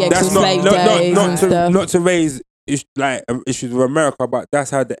 obviously, yeah, that's because not slave not days not and to stuff. not to raise issues with America, but that's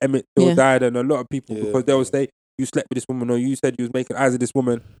how the Emmett Till Yeah. died, and a lot of people Yeah. because they will say you slept with this woman or you said you was making eyes at this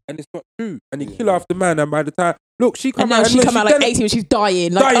woman, and it's not true, and you kill her after man, and by the time look, she And come now out she and come out she's like dead. 18 when she's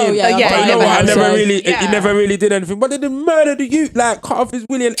dying. Like, Dying. oh yeah, Yeah, But yeah, you know what? I so- never really, Yeah. he never really did anything. But they didn't murder the youth, like cut off his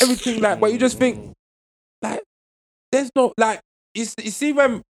willy and everything, like. But you just think, like, there's no like. You see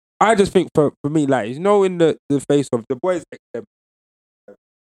when I just think for me, like, in the face of the boys,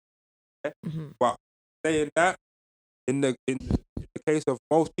 Mhm. but saying that in the case of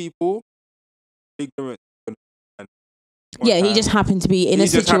most people, ignorance. And Yeah, he just happened to be in He a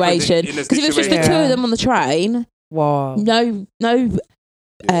just happened situation. in a Because if it was just the situation. two of them on the train, wow. no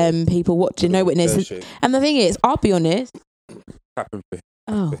people watching, no witness. And the thing is, I'll be honest. happened for him.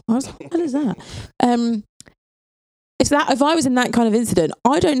 Oh, I was like, what is that? It's that if I was in that kind of incident,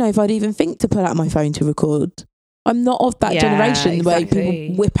 I don't know if I'd even think to pull out my phone to record. I'm not of that generation where exactly.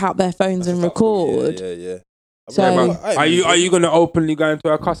 people whip out their phones and record. Yeah. So, are you going to openly go into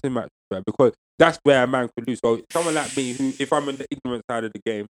a cussing match? Because that's where a man could lose. So someone like me, who, if I'm on the ignorant side of the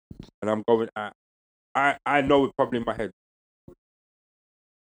game and I'm going at, I know it probably in my head.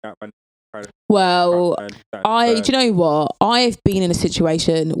 well, do you know what? I've been in a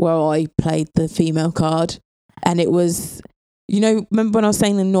situation where I played the female card, and it was, remember when I was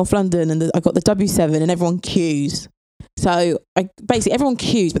staying in North London and I got the W7 and everyone queues. So basically everyone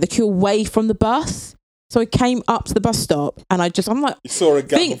queues, but they queue away from the bus. So I came up to the bus stop and I'm like, you saw a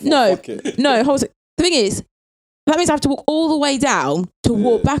gap. The thing is, that means I have to walk all the way down to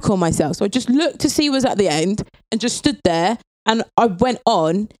walk back on myself. So I just looked to see who was at the end and just stood there, and I went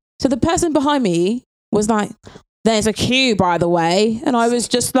on. So the person behind me was like, "There's a queue, by the way," and I was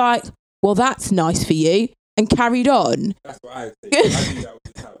just like, "Well, that's nice for you," and carried on. That's what I think.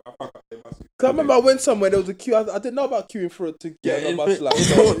 I remember I went somewhere, there was a queue. I didn't know about queuing for it to get on a bus. But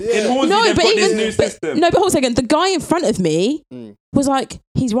hold on a second. The guy in front of me was like,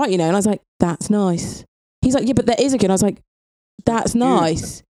 "He's right, and I was like, "That's nice." He's like, "Yeah, but there is a queue." And I was like, "That's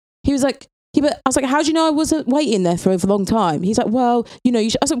nice." He was like, "Yeah, but," I was like, "How do you know I wasn't waiting there for a long time?" He's like, "Well, I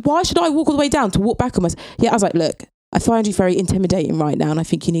was like, "Why should I walk all the way down to walk back on myself?" Yeah, I was like, "Look, I find you very intimidating right now, and I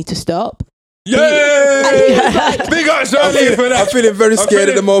think you need to stop." Yeah, big up Charlie for that. I'm feeling very scared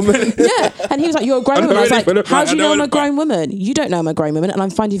at the moment. Yeah, and he was like, "You're a grown woman." I was like, "How do you know I'm a grown woman? You don't know I'm a grown woman, and I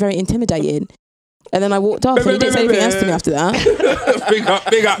find you very intimidating." And then I walked off, and he didn't say anything else to me after that.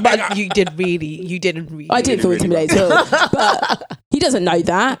 Big up. But you didn't really. I didn't feel intimidated at all. But he doesn't know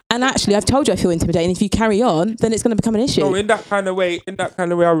that. And actually, I've told you I feel intimidated. And if you carry on, then it's going to become an issue. No, in that kind of way,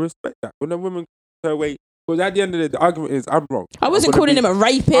 I respect that. When a woman her way, because at the end of the argument is, I'm wrong. I wasn't calling him a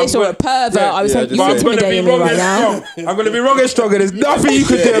rapist or a pervert. I was saying, you're intimidating me right now. I'm going to be wrong and strong, and there's nothing you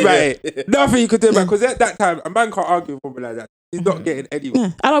could do about it. Nothing you could do about it. Because at that time, a man can't argue with a woman like that. He's not getting anywhere.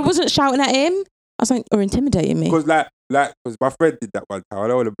 Yeah. And I wasn't shouting at him. I was like, or intimidating me. Because because my friend did that one time. I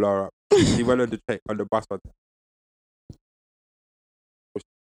don't want to blow her up. He went on the bus one time.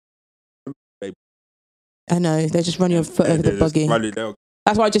 I know, they just run your foot over the buggy.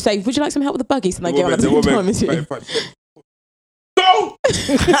 That's why I just say, "Would you like some help with the buggy?" So they get on at the same time as you. Go!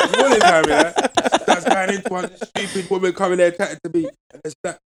 Morning time, yeah. That's going into one stupid woman coming there chatting to me. And there's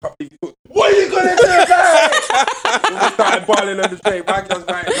that puppy. What are you going to do about it? I started bawling on the train. My girl's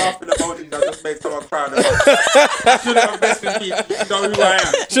right laughing about it. I just made someone cry. Shouldn't have messed with me. You know who I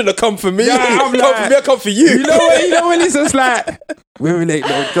am. Shouldn't have come for me. Yeah, come for me, I come for you. You know when it's just like, women ain't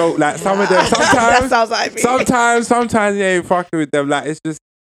no joke. Like some of them, That sounds like me. sometimes you ain't fucking with them. Like, it's just,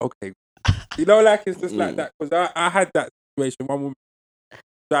 okay. Like, it's just like that. Because I had that situation. One woman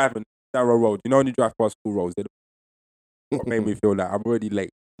driving narrow road. When you drive past school roads, what made me feel like I'm already late.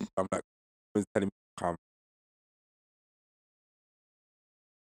 I'm like, was telling me to come.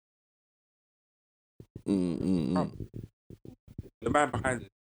 The man behind it.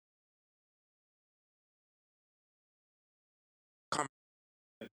 Come.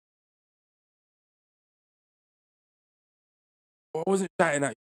 I wasn't shouting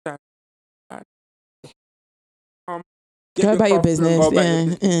at you. Go about your business.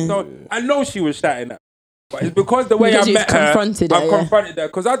 Yeah. So I know she was shouting at me. But it's because the way I met her, I've confronted her.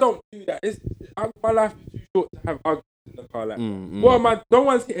 Because I don't do that. My life is too short to have arguments in the car. Like, what am I? No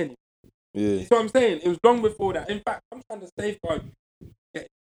one's hitting me. Yeah. You see what I'm saying? It was long before that. In fact, I'm trying to safeguard you.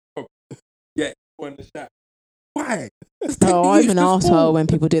 Get on the chat. Why? I'm an asshole when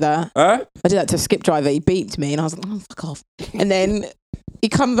people do that. Huh? I did that to a Skip driver. He beeped me and I was like, "Oh, fuck off." And then he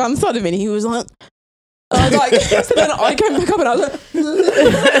comes around the side of me and he was like, I was like, so then I came back up and I was like,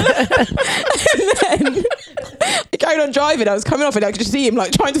 and then I carried on driving. I was coming off and I could just see him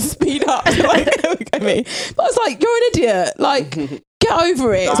like trying to speed up. Like, look at me. But I was like, "You're an idiot. Like, get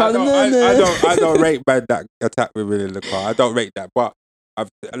over it." So I don't rate bad that attack women in the car. I don't rate that. But I've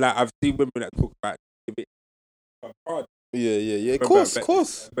seen women that talk about it hard. Yeah. Of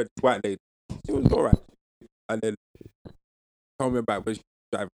course. But white lady, she was alright. And then told me about when she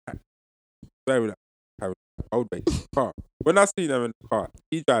was driving. Very like old lady car. When I see them in the car,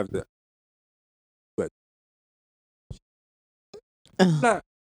 he drives it. But like,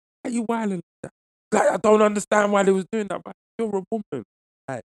 are you wilding like that? Like, I don't understand why they was doing that. But you're a woman.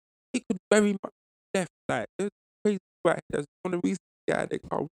 Like, it could very much death. Like, there's crazy right here. Want to get out of the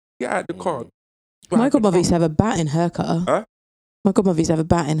car. Get out of the car. My godmother used to have a bat in her car. Huh? My godmother used to have a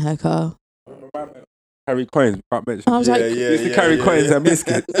bat in her car. Carry coins, can't mention. I was like, used to carry coins and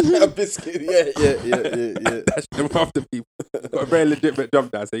biscuits. A biscuit, yeah. That's them after people. Got a very legitimate job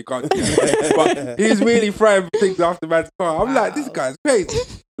now, so you can't do that. But he's really throwing things after man's car. I'm like, this guy's crazy.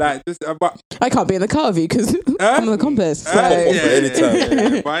 Like, just, but I can't be in the car with you because I'm on the compass. So.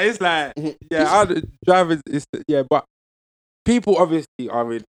 Anytime. But it's like, driving is, but people obviously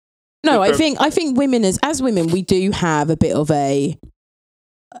are in. No, I think women as women, we do have a bit of a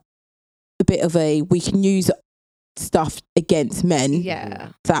we can use stuff against men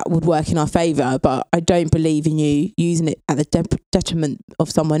that would work in our favour, but I don't believe in you using it at the detriment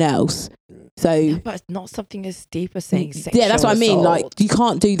of someone else. So, but it's not something as deep as saying sexual that's what I mean. assault. Like, you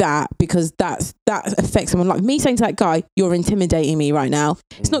can't do that because that affects someone. Like me saying to that guy, "You're intimidating me right now."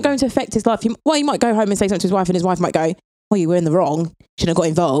 It's not going to affect his life. He might go home and say something to his wife, and his wife might go, "Oh, you were in the wrong. Shouldn't have got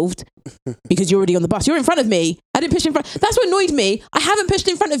involved because you're already on the bus. You're in front of me. I didn't push in front." That's what annoyed me. I haven't pushed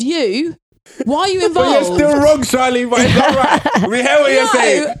in front of you. Why are you involved? But you're still wrong, Charlie. But it's all right. We hear what you're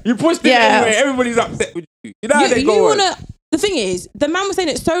saying. You pushed it anyway. Everybody's upset with you. You know how they go on. The thing is, the man was saying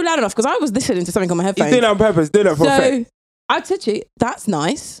it so loud enough because I was listening to something on my headphones. He's doing it on purpose. Doing it for effect. So I said to you, that's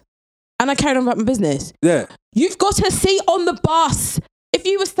nice. And I carried on about my business. Yeah. You've got a seat on the bus. If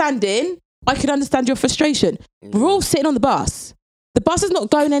you were standing, I could understand your frustration. We're all sitting on the bus. The bus is not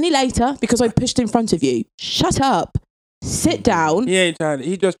going any later because I pushed in front of you. Shut up. Sit down. He ain't trying to.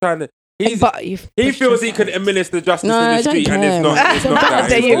 He's just trying to. He feels he can administer justice in the street, and it's not that.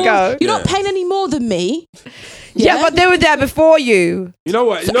 There you go. You're not paying any more than me. Yeah, but they were there before you. You know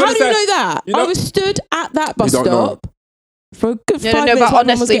what? So how do you know that? I was stood at that bus stop for a good 5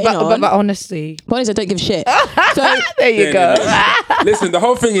 minutes. But honestly, I don't give a shit. So there you go. Listen, the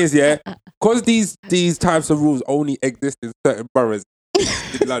whole thing is, because these types of rules only exist in certain boroughs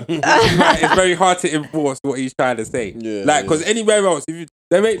in London, it's very hard to enforce what he's trying to say. Because anywhere else,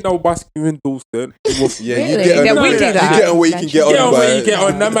 there ain't no bus queue in Dalston. You get on where you can get on. Where you get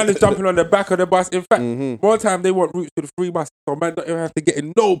on. That man is jumping on the back of the bus. In fact, more time they want routes to the free bus, so man don't even have to get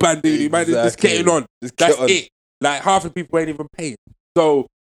in no bandoonie. Man is just getting on. That's it. Like half the people ain't even paying. So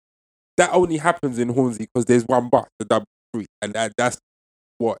that only happens in Hornsey because there's one bus, the double free, and that's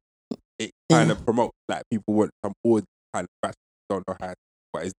what it kind of promotes. Like people want some order kind of fashion. Don't know how,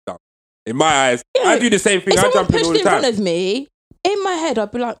 but it's done. In my eyes, I do the same thing. I jump in all the time. If someone pushed in front of me, in my head,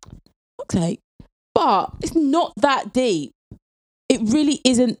 I'd be like, okay, but it's not that deep. It really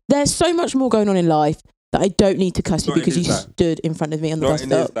isn't. There's so much more going on in life that I don't need to cuss you because you stood in front of me on the bus stop.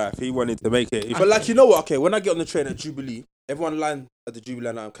 Not in his life. He wanted to make it. But like, you know what? Okay, when I get on the train at Jubilee, everyone lined at the Jubilee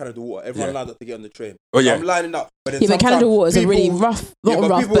line. I'm Canada Water. Everyone lined up to get on the train. Oh yeah, I'm lining up. But Canada Water is a really rough, not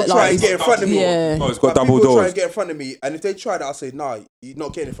rough, people try and get in front of me. It's got double doors. People try and get in front of me, and if they try that, I'll say, "Nah, you're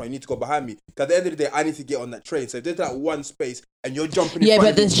not getting in front. You need to go behind me." Because at the end of the day, I need to get on that train. So if there's that one space and you're jumping in front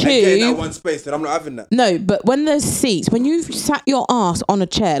of me and getting that one space, then I'm not having that. No, but when there's seats, when you sat your ass on a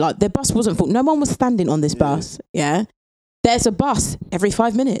chair, like the bus wasn't full, no one was standing on this bus. Yeah. There's a bus every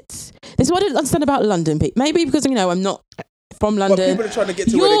 5 minutes. This is what I didn't understand about London. Maybe because, I'm not from London. But people are trying to get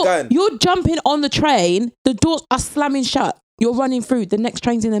to where they're going. You're jumping on the train. The doors are slamming shut. You're running through. The next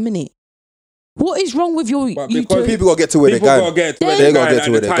train's in a minute. What is wrong with you? Because people got to get to where they're going. They got to get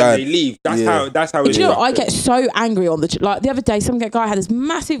to where they're going. They leave. That's how it is. You know, I get so angry on like the other day, some guy had this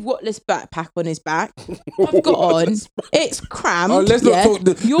massive Whatless backpack on his back. I've got on. It's cramped. Let's not talk.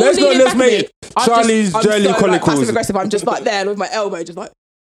 Let's make Charlie's Journey Chronicles. Passive aggressive. I'm just like there with my elbow, just like.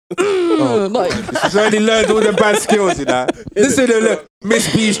 He's already learned all the bad skills, you know. Listen to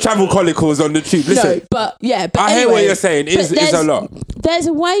Miss B's Travel Chronicles on the tube. Listen, no, but I hear what you're saying. It's a lot. There's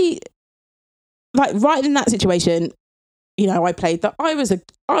a way, like right in that situation, I played that. I was a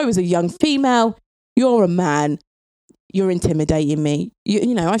young female. You're a man. You're intimidating me.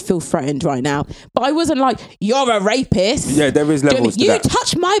 I feel threatened right now. But I wasn't like, you're a rapist. Yeah, there is levels to that. You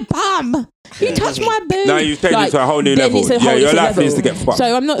touch my bum. You touch my boob. Now you've taken it to a whole new level. Your life needs to get fucked.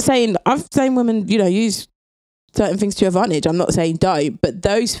 So I'm not saying, I'm saying women, use certain things to your advantage. I'm not saying don't, but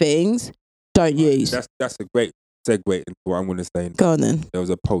those things, don't use. That's a great segue into what I'm going to say. Go on then. There was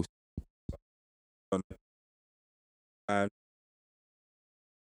a post. And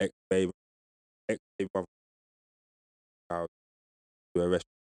ex-babe mother to a restaurant.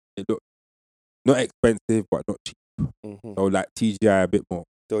 It looked not expensive, but not cheap. So like TGI a bit more.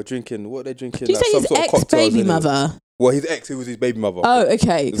 They were drinking. What are they drinking? Did you say his ex-baby mother? Well, his ex, who was his baby mother. Oh,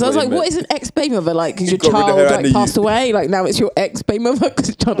 okay. Because I was like, what is an ex-baby mother like? Because your child passed away. Like now it's your ex-baby mother. Because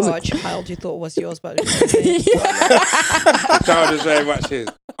your child a child you thought was yours, but the child is very much his.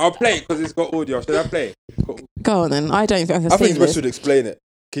 I'll play it because it's got audio. Should I play it? Go on then. I don't think I can. I think you should explain it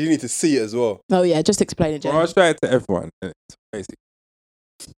because you need to see it as well. Oh yeah, just explain it, Jay. Well, I'll show it to everyone. It's basically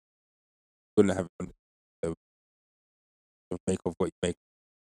wouldn't have it make of what you make.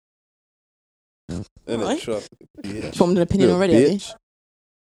 Right. Formed an opinion already. She's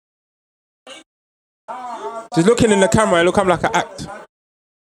looking in the camera. It'll come like an act.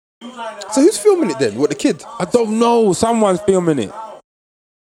 So who's filming it then? What, the kid? I don't know. Someone's filming it.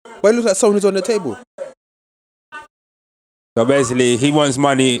 But it looks like someone who's on the table. So basically, he wants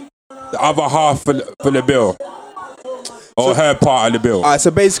money, the other half for the bill. Or her part of the bill. Alright,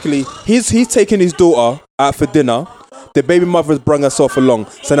 so basically, he's taking his daughter out for dinner. The baby mother has brung herself along.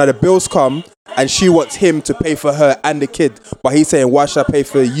 So now the bills come, and she wants him to pay for her and the kid. But he's saying, why should I pay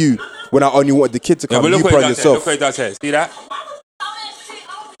for you when I only want the kid to come? But You brought yourself. Look what he does here. See that?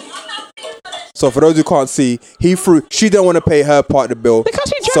 So for those who can't see, she don't want to pay her part of the bill.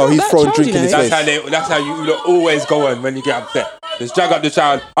 So he's throwing drink in his face. That's how you always go on when you get upset. Just drag up the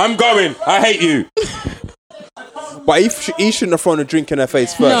child. I'm going. I hate you. But he shouldn't have thrown a drink in her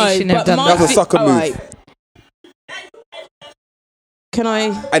face first. No, He shouldn't have done that. That's a sucker move. Right. Can I?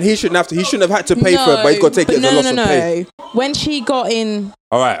 And he shouldn't have had to pay for it, but he's got to take it as a loss of pay. When she got in,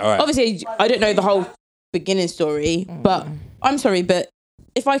 all right. Obviously, I don't know the whole beginning story, but I'm sorry, but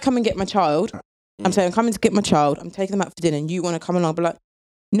if I come and get my child, I'm saying I'm coming to get my child, I'm taking them out for dinner, and you want to come along, but like,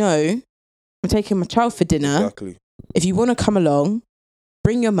 no, I'm taking my child for dinner. Exactly. If you want to come along,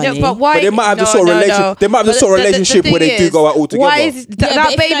 bring your money. No, but why? But they might have the sort of relationship where they do go out all together. Why is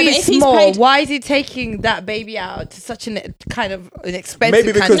that baby if small? Why is he taking that baby out to such an kind of an expensive?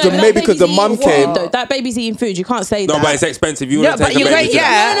 Maybe because the mum came. That baby's eating food. You can't say that. No, but it's expensive. You No, want to take but the you're baby.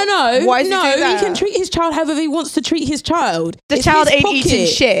 right, No. Why is he doing that? He can treat his child however he wants to treat his child. The It's child his ain't pocket. eating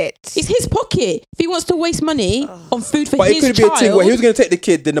shit. It's his pocket. If he wants to waste money on food for But it his could be child, a thing where he was going to take the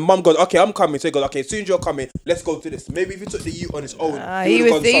kid, then the mum goes, okay, I'm coming. So he goes, okay, as soon as you're coming, let's go to this. Maybe if he took the youth on his own, He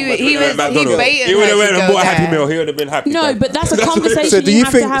baited He would have went and her to bought a go Happy there. Meal. He would have been happy. No, man. but that's a conversation So do you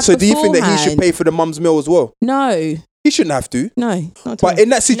have to have think that he should beforehand. pay for the mum's meal as well? No, He shouldn't have to. not at But all. in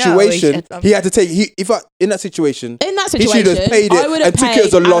that situation, No, he had to take. In that situation, In that he situation, should have paid I would it have and took paid, it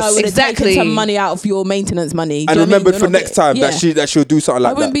as a and I loss. would have Exactly. taken some money out of your maintenance money. Do And you know what I mean? remembered You're for not next time yeah. that she'll do something I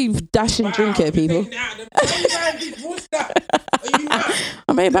like wouldn't that. be dashing drink here, people.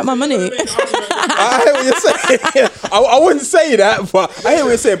 I'm paying back my money. I hear what you're saying. I wouldn't say that, but I hear what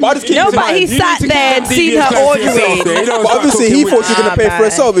you're saying. But I just keep No, in but mind. he sat there and seen her ordering. But obviously, he thought she was going to pay for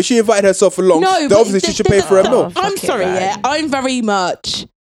herself. If she invited herself along, No, then but obviously she should pay for her meal. I'm Fuck it, sorry, man. yeah. I'm very much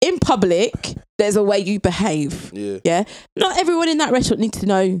in public. There's a way you behave. Yeah. Not everyone in that restaurant needs to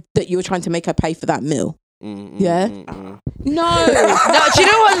know that you're trying to make her pay for that meal. Yeah. No. No, do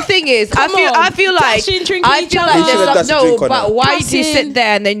you know what the thing is? Come on. I feel like Dashing, drinking I each feel other. like He should have there's dashed a drink on but her. why do you Passing. sit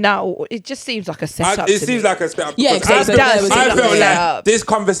there and then now it just seems like a setup. It to seems me. like a setup. Yeah, because because I there was felt a- like yeah. this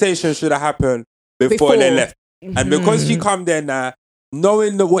conversation should have happened before they left. And because she come there now,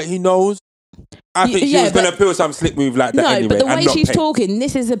 knowing that what he knows, I think she Yeah, was going to but- pull some slick move like that No, anyway. but the and way not she's pay. talking,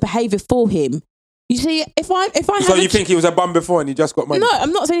 this is a behaviour for him. You see, if I So had you think he was a bum before and he just got money? No,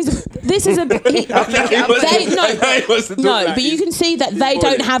 I'm not saying this is a. But you can see that they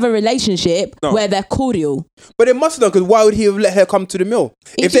don't have a relationship where they're cordial. But it must have, because why would he have let her come to the meal?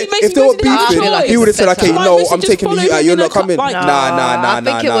 If they were I feel like beefing, he would have said, it's a okay, setup. no, Like, I'm just taking follow you out, him you're in not a cup, coming. like- Nah. I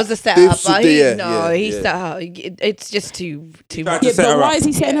think it was a setup. But he set her. It's just too much. Yeah, set but her why up. is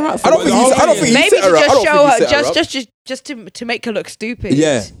he setting her up for? I don't think he Maybe set her to up. I just don't show think he her, set her up. just to make her look stupid.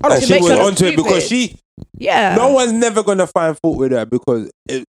 Yeah, I don't and To she make was her look onto it because stupid. she. Yeah. No one's never gonna find fault with her because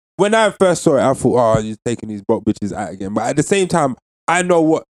when I first saw it, I thought, oh, he's taking these broke bitches out again. But at the same time, I know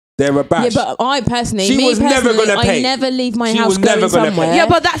what they're about. Yeah, but I personally, She was never gonna pay. I never leave my She house was never going gonna pay. somewhere. Yeah,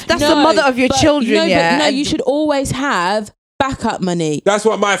 but that's the mother of your but- children. No, yeah. but no, And you should always have backup money. That's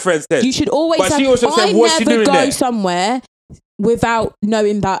what my friend said. You should always. But have, she also said, I what's she never doing go there? somewhere without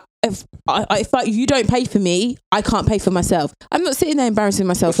knowing that if you don't pay for me, I can't pay for myself. I'm not sitting there embarrassing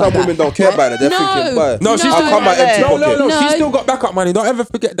myself. Some like women that. don't care about it. They're No. thinking, bye. No, she's No, still I'll come out empty no, pocket. No. She still got backup money. Don't ever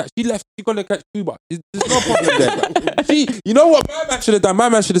forget that. She left. She's gonna catch Uber. There's no problem there. You know what my man should have done? My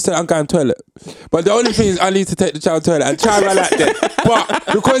man should have said, "I'm going toilet." But the only thing is, I need to take the child toilet and try right like that.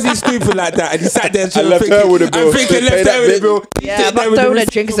 But because he's stupid like that, and he sat there and left her with the bill. I'm thinking Pay left that her with the bitch. bill. Yeah, but throwing a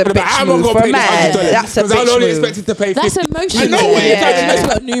drink is a bitch move for a man. That's a Because I was bitch only move. expected to pay. That's 50. emotional. I know what you're Yeah. talking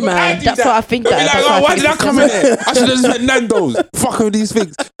That's a new man. That's what I think. But be like, That's oh, what why I did I think come in here? I should have just went Nando's. Fuck with these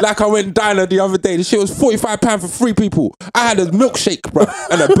things. Like I went diner the other day. The shit was £45 for 3 people. I had a milkshake, bro,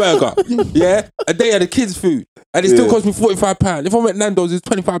 and a burger. Yeah, and they had the kids' food, and it still cost me £45. If I went Nando's, it's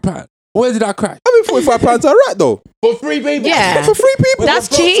 £25. Where did I crash? I mean, £45 are right though. For 3 people. Yeah. For 3 people, That's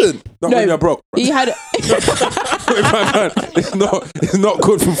Boston. cheap. Not when you're broke. He had. It's not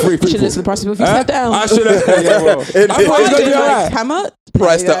good for free people. Should listen to the price before you sat down. I should have. Yeah, well, I thought it's gonna be alright. How much?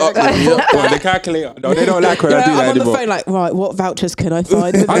 Price that up. Well, the calculator. No, they don't like when I do that I'm on anymore. the phone like, right, what vouchers can I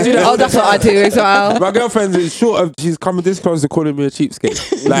find? I do that. Oh, that's what I do as well. My girlfriend is short of. She's coming this close to calling me a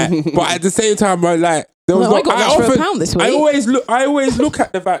cheapskate. Like, but at the same time, like. There was I got that for £1 this week. I always look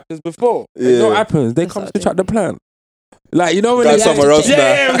at the vouchers before. You know what happens? They come switch out the plan. Like, you know when Going they somewhere else now.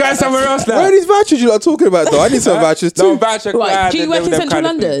 Yeah, I'm going somewhere else now. Where are these vouchers you lot talking about though? I need some vouchers too. No voucher. Right, do you work in central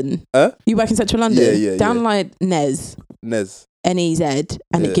London? Huh? You work in central London? Yeah. Down like Nez, Nez. N-E-Z,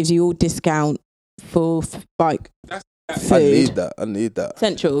 and it gives you all discount for like food. I need that.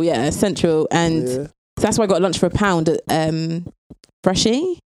 Central, and so that's why I got lunch for £1 at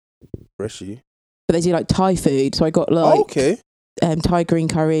Freshie. But they do like Thai food, so I got like Thai green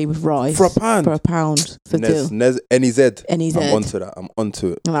curry with rice for £1. For £1. So Nez, N-E-Z. N-E-Z. I'm onto that. I'm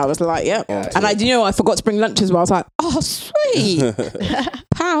onto it. And I was like, yep. And I forgot to bring lunch as well. I was like, oh sweet,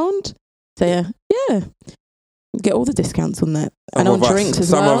 £1. So yeah. Get all the discounts on that. And on drinks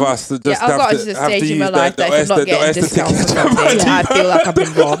as well. Some of us just I've got to the stage in my life that if I'm not getting discounts on something, I feel like I've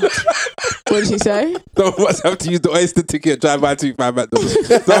been robbed. What did she say? Some of us have to use the Oyster ticket, drive by 2 5 McDonald's.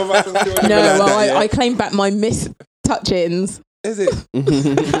 I claim back my missed touch-ins. Is it?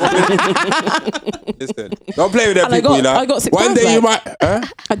 Listen, don't play with them people, you know. I got £6 One day back. you might,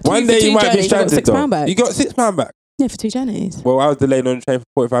 one day you might be stranded though. Back. You got £6 back? Yeah, for 2 journeys. Well, I was delayed on the train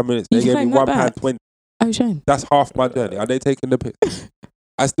for 45 minutes. They gave me £1.20. Oh, shame. That's half my journey. Are they taking the piss?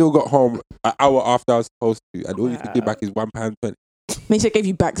 I still got home an hour after I was supposed to, and all you can give back is £1.20. Means it gave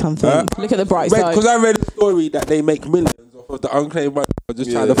you back something. Look at the bright side. Because I read a story that they make millions off of the unclaimed money. I'm just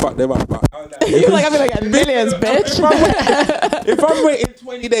trying to fuck them up. But You're like, I'm going to get millions, bitch. If I'm waiting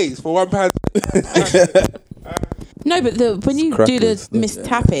 20 days for £1. No, but when you do the missed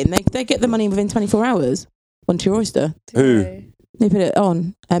tapping, they get the money within 24 hours onto your Oyster. Who? They put it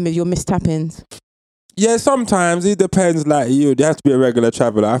on with your missed tappings. Yeah, sometimes it depends. Like you have to be a regular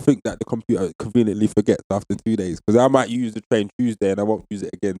traveller. I think that the computer conveniently forgets after 2 days because I might use the train Tuesday and I won't use it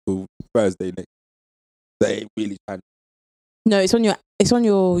again till Thursday next. They ain't really trying. No, it's on your.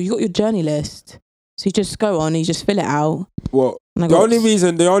 You got your journey list, so you just go on, you just fill it out. Well, the only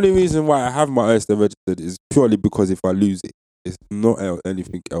reason why I have my Oyster registered is purely because if I lose it, it's not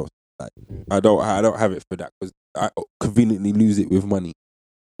anything else. Like I don't have it for that because I conveniently lose it with money.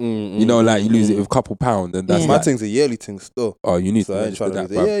 You know, like you lose it with a couple pounds, and that's my thing's a yearly thing still. Oh, you need so to register that,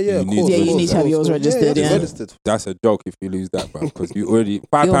 bro. You need to have yours registered. Yeah, registered. That's a joke if you lose that, bro, because you already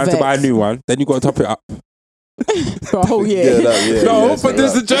 £5 to buy a new one, then you got to top it up for a whole year. But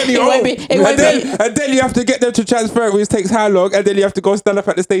there's a journey home, and then you have to get them to transfer it, which takes how long? And then you have to go stand up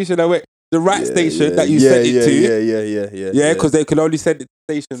at the station and wait. The right station that you sent it to. Yeah, because they can only send it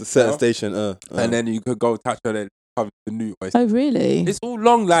to the certain station. And then you could go touch on it. The new Oyster. Oh really? It's all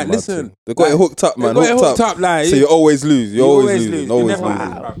long. Like, listen, they got it hooked up, man. Hooked up, like, so you always lose. You always lose.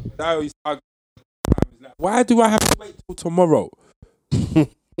 Why do I have to wait till tomorrow?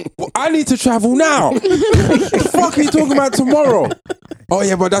 I need to travel now. What the fuck are you talking about tomorrow? Oh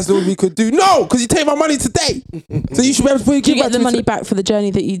yeah, but that's all we could do. No, because you take my money today, so you should be able to Do you get the money back for the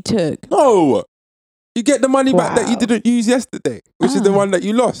journey that you took? No, you get the money back that you didn't use yesterday, which is the one that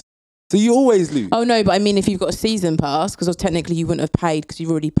you lost. So you always lose. Oh no, but I mean if you've got a season pass, because technically you wouldn't have paid because you've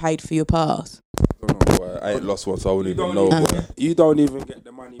already paid for your pass. I ain't lost one, so I wouldn't even know. You don't even get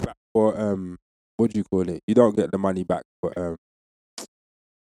the money back for what do you call it? You don't get the money back for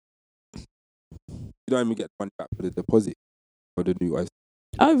you don't even get the money back for the deposit for the new Oyster.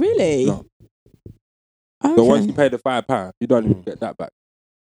 Oh really? No. Okay. So once you pay the £5, you don't even get that back.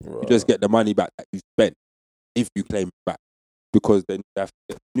 Right. You just get the money back that you spent if you claim it back. Because then you have to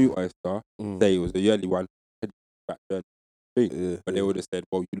get the new Oyster, say it was a yearly one, back then, but they would have said,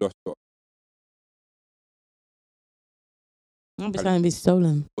 well, you lost your. I'll be saying it'd be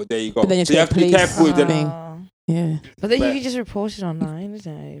stolen. But there you go. But then you have to be careful with them. Yeah. But then you can just report it online,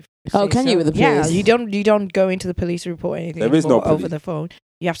 isn't it? Oh, can you with the police? Yeah, you don't go into the police to report anything. There is no police. Over the phone.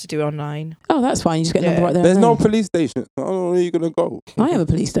 You have to do it online. Oh, that's fine. You just get number right there. There's no police station. I don't know where you're gonna go. I have a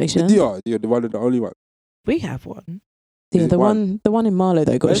police station. You're the one and the only one. We have one. Yeah, the one in Marlow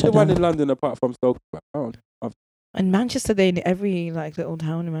though got shut down. There's the one in London apart from Stoke. In Manchester, in every little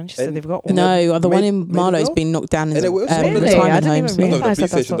town in Manchester, they've got one. No, the one in Marlow's been knocked down in the retirement I didn't homes. even realise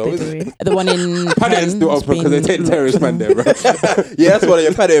that's what they're doing. The one in Paddington's still open because they take terrorist man there, right? Yeah, that's what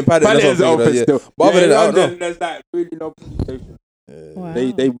Paddington. Paddington's open still. But other than that, I don't know. There's like really no police station. Wow.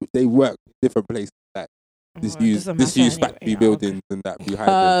 They work different places. Like this use factory buildings and that behind them.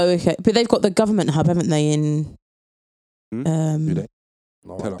 Oh, okay. But they've got the government hub, haven't they? In Do they?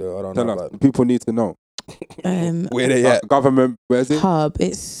 No, Tell I don't Tell know us. about it. People need to know. Where they at? Government, where is it? Hub.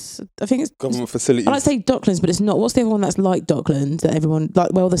 I think it's Government facilities. I like to say Docklands, but it's not. What's the other one that's like Docklands that everyone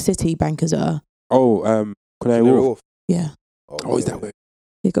like? Where all the city bankers are. Oh, Canary Wharf. Yeah. Oh, is that where?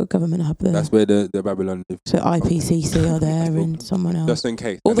 You've got government hub there. That's where the Babylon live. So IPCC are there and someone else. Just in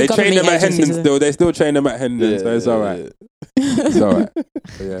case. All the They train them government at Hendon agencies are- still. They still train them at Hendon, so it's all right. It's all right.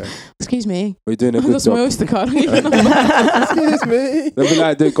 Yeah. Excuse me. We're doing a I good lost my job. Oyster card. Excuse me. They'll be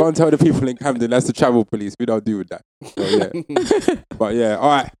like, go and tell the people in Camden, that's the travel police. We don't deal with that. So, yeah. But yeah, all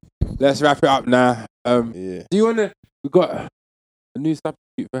right. Let's wrap it up now. Yeah. Do you want to... We got a new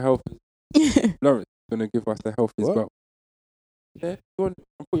substitute for health. Lawrence is going to give us the health as What? well. Yeah, go on.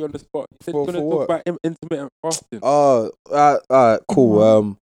 I'll put you on the spot. You said For- you're going to for talk what? about intermittent fasting. Alright,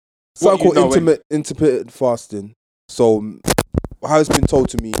 cool. Something you know called intermittent fasting. So, how it's been told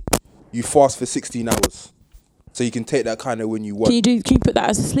to me, you fast for 16 hours. So you can take that kind of when you want. Can you put that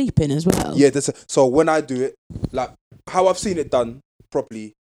as a sleep in as well? Yeah, so when I do it, like how I've seen it done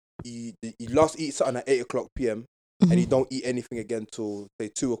properly, you last eat something at 8 o'clock PM and you don't eat anything again till say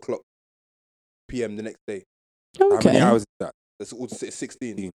 2 o'clock PM the next day. Oh, How many okay. hours is that? That's all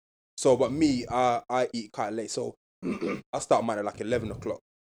 16. So, but me, I eat quite late. So I start mine at like 11 o'clock.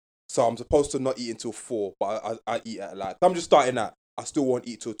 So I'm supposed to not eat until 4, but I eat at like, I'm just starting at, I still won't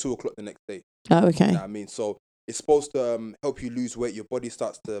eat till 2 o'clock the next day. Oh, okay. You know what I mean? So it's supposed to help you lose weight. Your body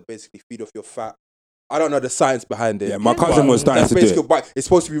starts to basically feed off your fat. I don't know the science behind it. Yeah, my cousin was starting to do it. But it's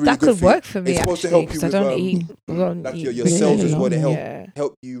supposed to be really That good could for you. work for me, It's supposed to actually, help you because I with don't like eat. your really cells as well. They long.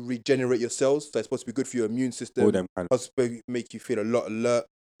 help you regenerate your cells. So it's supposed to be good for your immune system. All them kind of... It's supposed to make you feel a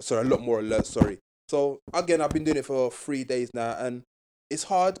lot more alert. So again, I've been doing it for 3 days now, and it's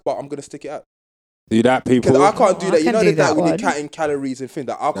hard, but I'm gonna stick it out. Do that, people. Because I can't do I that. You can know do that that when you're one. counting calories and things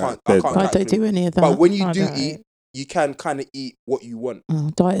that I can't. I I calculate. don't do any of that. But when you I do don't. eat, you can kind of eat what you want. Oh,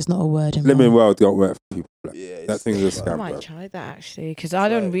 diet is not a word in Living mine. well don't work for people. Like. Yeah, That thing's a I scam, might bro. try that actually, because I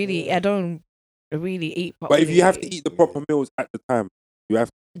don't really eat. But if you have to properly. eat the proper meals at the time, you have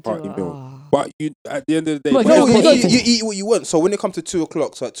to party Do- meal. oh. But you, at the end of the day, Well, No, Yeah, you but- eat what you want. So when it comes to 2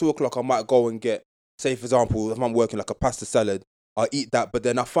 o'clock, so at 2 o'clock I might go and get, say for example, if I'm working like a pasta salad, I'll eat that. But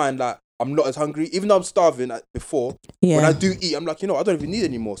then I find that I'm not as hungry, even though I'm starving before. Yeah. When I do eat, I'm like, I don't even need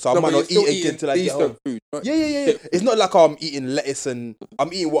any more. So I No, might but not you're eat still again eating till I get decent home. food. Right? Yeah. It's not like I'm eating lettuce and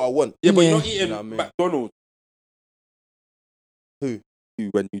I'm eating what I want. Yeah, but Yeah. you're not eating You know what I mean? McDonald's. Who?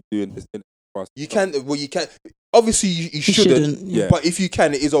 When you're doing this in fast. You can. Obviously, you shouldn't. Yeah. But if you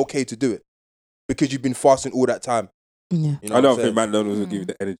can, it is okay to do it because you've been fasting all that time. Yeah. You know I what don't I'm think saying? McDonald's will give you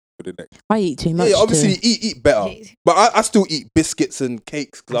the energy for the next. I eat too much. Yeah, obviously too. eat better. But I still eat biscuits and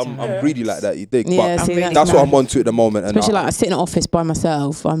cakes because I'm Yeah. greedy like that. You dig? Yeah, But see, really that's mad. what I'm on to at the moment. And Especially like I sit in an office by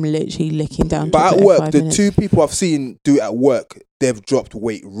myself, I'm literally licking down. but chocolate at every work, 5 the minutes. 2 people I've seen do it at work, they've dropped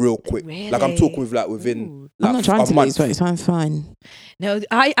weight real quick. Like I'm talking with within. Ooh. Like I'm not trying a to month. lose weight, so I'm fine. No,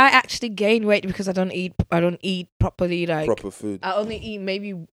 I actually gain weight because I don't eat properly. Like Proper food, I only eat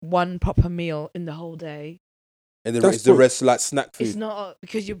maybe one proper meal in the whole day. and That's the good. rest like snack It's food. not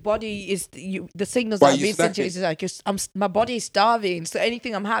because your body is the signals Why that you being sent to you snacking? is like my body is starving, so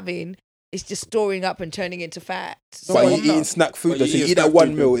anything I'm having is just storing up and turning into fat. So But I'm you're not- eating snack food. But though, you So you eat eat that snack one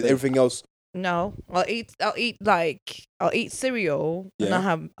food, meal don't with you? everything else. No, I'll eat cereal, and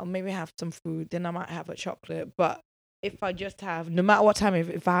Yeah. I'll maybe have some food, then I might have a chocolate. But if I just have, no matter what time,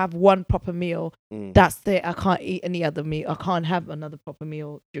 if I have one proper meal, that's it. I can't eat any other meal. I can't have another proper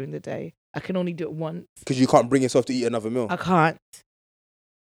meal during the day. I can only do it once. Because you can't bring yourself to eat another meal. I can't.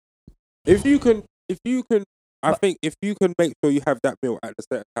 If you can, I think if you can make sure you have that meal at the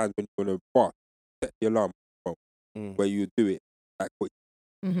certain times when you're gonna fast, set the alarm phone where you do it like what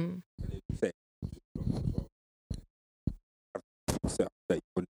Mm-hmm. you say. Set up that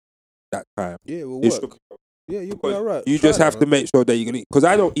you that time. Yeah, we'll It's- work. Yeah, you'll be because alright. You just have to make sure that you can eat. Because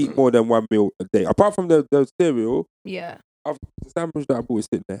I don't eat more than one meal a day. Apart from the cereal, Yeah. the sandwich that I bought is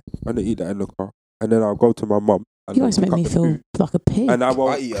sitting there. I don't eat that in the car. And then I'll go to my mum. and You I'll guys pick make up me the feel food. like a pig. And I I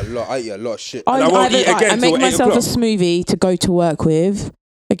won't. eat a lot of shit. And I won't eat I again make till 8 myself a o'clock. smoothie to go to work with.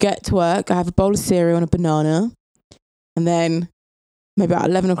 I get to work, I have a bowl of cereal and a banana. And then maybe at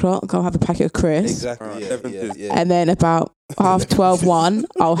 11 o'clock, I'll have a packet of crisps. Exactly. Alright, Yeah, 11 yeah. And then about half 12, 1,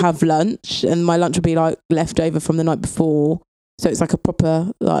 I'll have lunch. And my lunch will be like leftover from the night before. So it's like a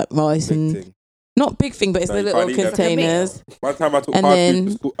proper like rice Big and thing. not big thing, but it's No, the you little can't eat that. containers. One time I took And fast then food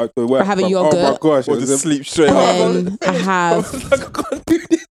to school, to work. I have a bruv. yogurt. Oh my gosh, it Or was just sleep straight And up. then I have,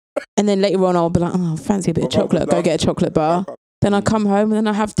 and then later on I'll be like, oh, fancy a bit of chocolate. Go get a chocolate bar. Then I come home and then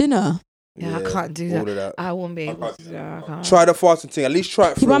I have dinner. Yeah, I can't do all that. of that. I won't be able to do that. I can't. Try the fasting thing. At least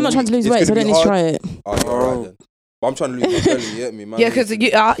try it. Yeah, but I'm not trying to lose weight, so I don't need to try it. Oh, you're right then. But I'm trying to lose my belly, you get me, man? Yeah, because you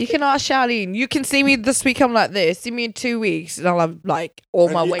can ask Charlene. You can see me this week. I'm like this. See me in 2 weeks, and I'll have like all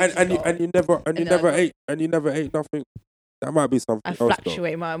my weight. And you never ate nothing. That might be something. I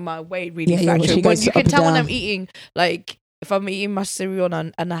fluctuate my weight really Yeah, fluctuates. well, But you can up and tell when down. I'm eating, like if I'm eating my cereal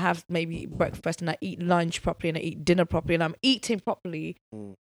and I have maybe breakfast and I eat lunch properly and I eat dinner properly and I'm eating properly,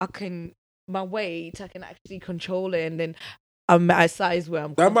 my weight I can actually control it, and then I'm at a size where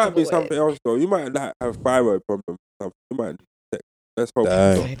I'm. That might be comfortable something else though. You might like have thyroid problems. You might. Let's hope.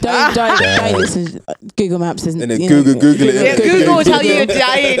 Don't listen. Google Maps isn't. And then Google it. Yeah, Google will tell you you're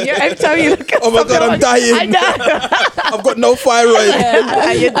dying. Every time you look at Oh my God, I'm dying. I know. I've got no thyroid.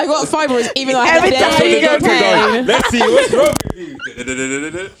 I got fibroids even though I have Every time you go pain. Let's see what's wrong with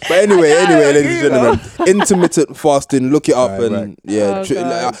you. But anyway, ladies and gentlemen, intermittent fasting. Look it up and yeah.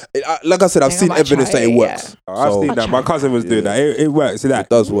 Oh, like I said, I've I seen might evidence try that it it, works. I've seen that. My cousin was doing that. It works. It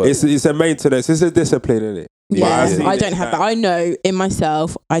does work. It's a maintenance. It's a discipline, isn't it? Yeah, But I don't have that. I know in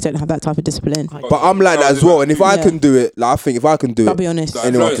myself, I don't have that type of discipline. But I'm like that as well. And if I can do it, like I think if I can do I'll it, be honest.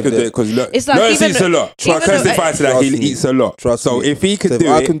 anyone can do it. because It's like Lawrence even- eats a lot. So I even can though- testify to that. Trust He me. eats a lot. Trust So me. if he can So if do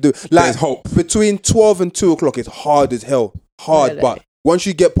I it, can do there's like hope. between 12 and 2 o'clock, it's hard as hell. Hard, Really? but once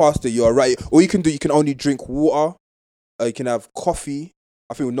you get past it, you're right. All you can do, you can only drink water. You can have coffee.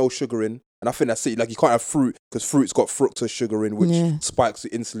 I think with no sugar in, and I think that's it. Like you can't have fruit because fruit's got fructose sugar in, which spikes the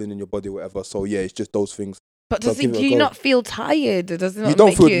insulin in your body, or whatever. So yeah, it's just those things. But So do give it a you go. not feel tired? Does it not You don't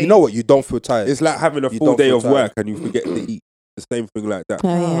make feel. you? You know what? You don't feel tired. It's like having a You full don't day feel of tired. work and you forget to eat. The same thing like that. Oh,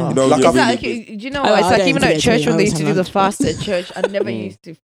 yeah. You know, Like you're I It's really- like, do you know Oh, what? It's I like don't even at forget to church eat. when I they always used to do have the lunch. fast at church, I never used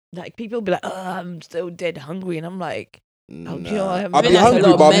to. Like people be like, "Oh, I'm so dead hungry," and I'm like, "Oh, do you know what? I'll be that's a hungry,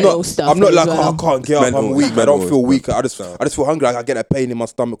 lot of but I'm mental not. stuff I'm not as like well. I can't get up. Mental, I'm weak. I don't feel mental weak. I just feel hungry. I get a pain in my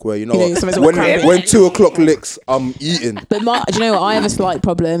stomach where sometimes it'll cramp. when 2 o'clock licks, I'm eating. But do you know what? I have a slight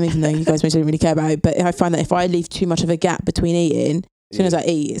problem, even though you guys don't really care about it. But I find that if I leave too much of a gap between eating, as soon as I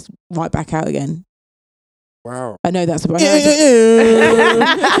eat, it's right back out again. Wow. I know that's.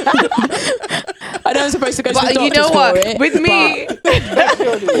 I know I'm supposed to go to the But doctors you know what? for it, With me,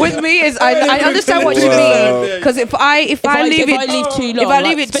 but- with me is I understand what you Wow. mean. Because if I leave if I leave too long, if I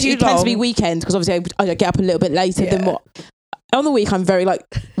leave it especially too it tends to be long, weekends because obviously I get up a little bit later than Yeah. what. On the week, I'm very like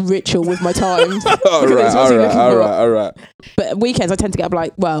ritual with my time. All right. But weekends, I tend to get up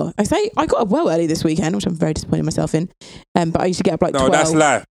like, well, I got up well early this weekend, which I'm very disappointed in myself in. But I used to get up like 12. No, that's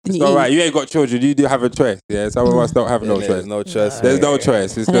life. Then It's you all eat. right. You ain't got children. You do have a choice. Yeah, some of us don't have no choice. There's no choice. There's no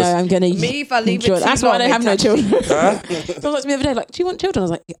choice. It's I know, just I'm going to me if I leave enjoy it it. too That's why I long, don't have no it's children. Huh? Someone asked me the other day, like, do you want children? I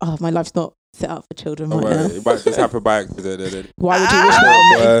was like, oh, my life's not set up for children right now. It might just happen by accident. Why would you wish that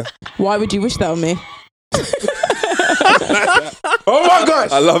on me? Why would you wish that on me? Oh my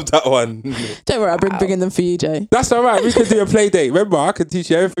gosh! I love that one. Don't worry, I'll be bringing them for you, Jay. That's all right. We can do a play date. Remember, I can teach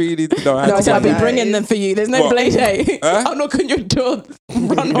you everything you need to know. How No, I to said I'll be do it. bringing them for you. There's no What? play date. Huh? I'll knock on your door,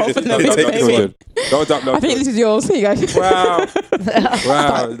 run off, and No, then no, take no, me. no, no, no, I think this is yours. Here you go. Wow.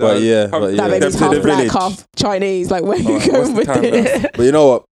 Wow. But yeah, Come- but yeah. That baby's Step to half the black, village. half Chinese. Like, where are you Alright, going with what's the time this? But you know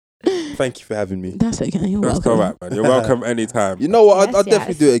what? Thank you for having me. That's okay. You're That's welcome. all right, man. You're welcome anytime. You know what? Yes, I'll definitely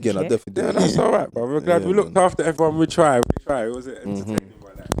yes. do it again. I'll definitely do Yeah, it. that's all right, man. We're glad Yeah, we looked after everyone. We tried. It was an entertaining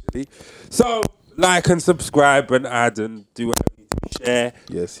one, actually. So, like and subscribe and add and do whatever you need to share.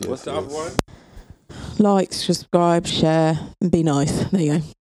 Yes. What's the other one? Like, subscribe, share, and be nice. There you go.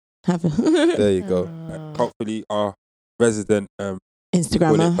 Have a There you go. Hopefully, our resident bullet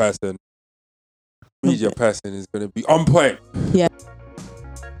Instagrammer. person, media person is going to be on point. Yeah.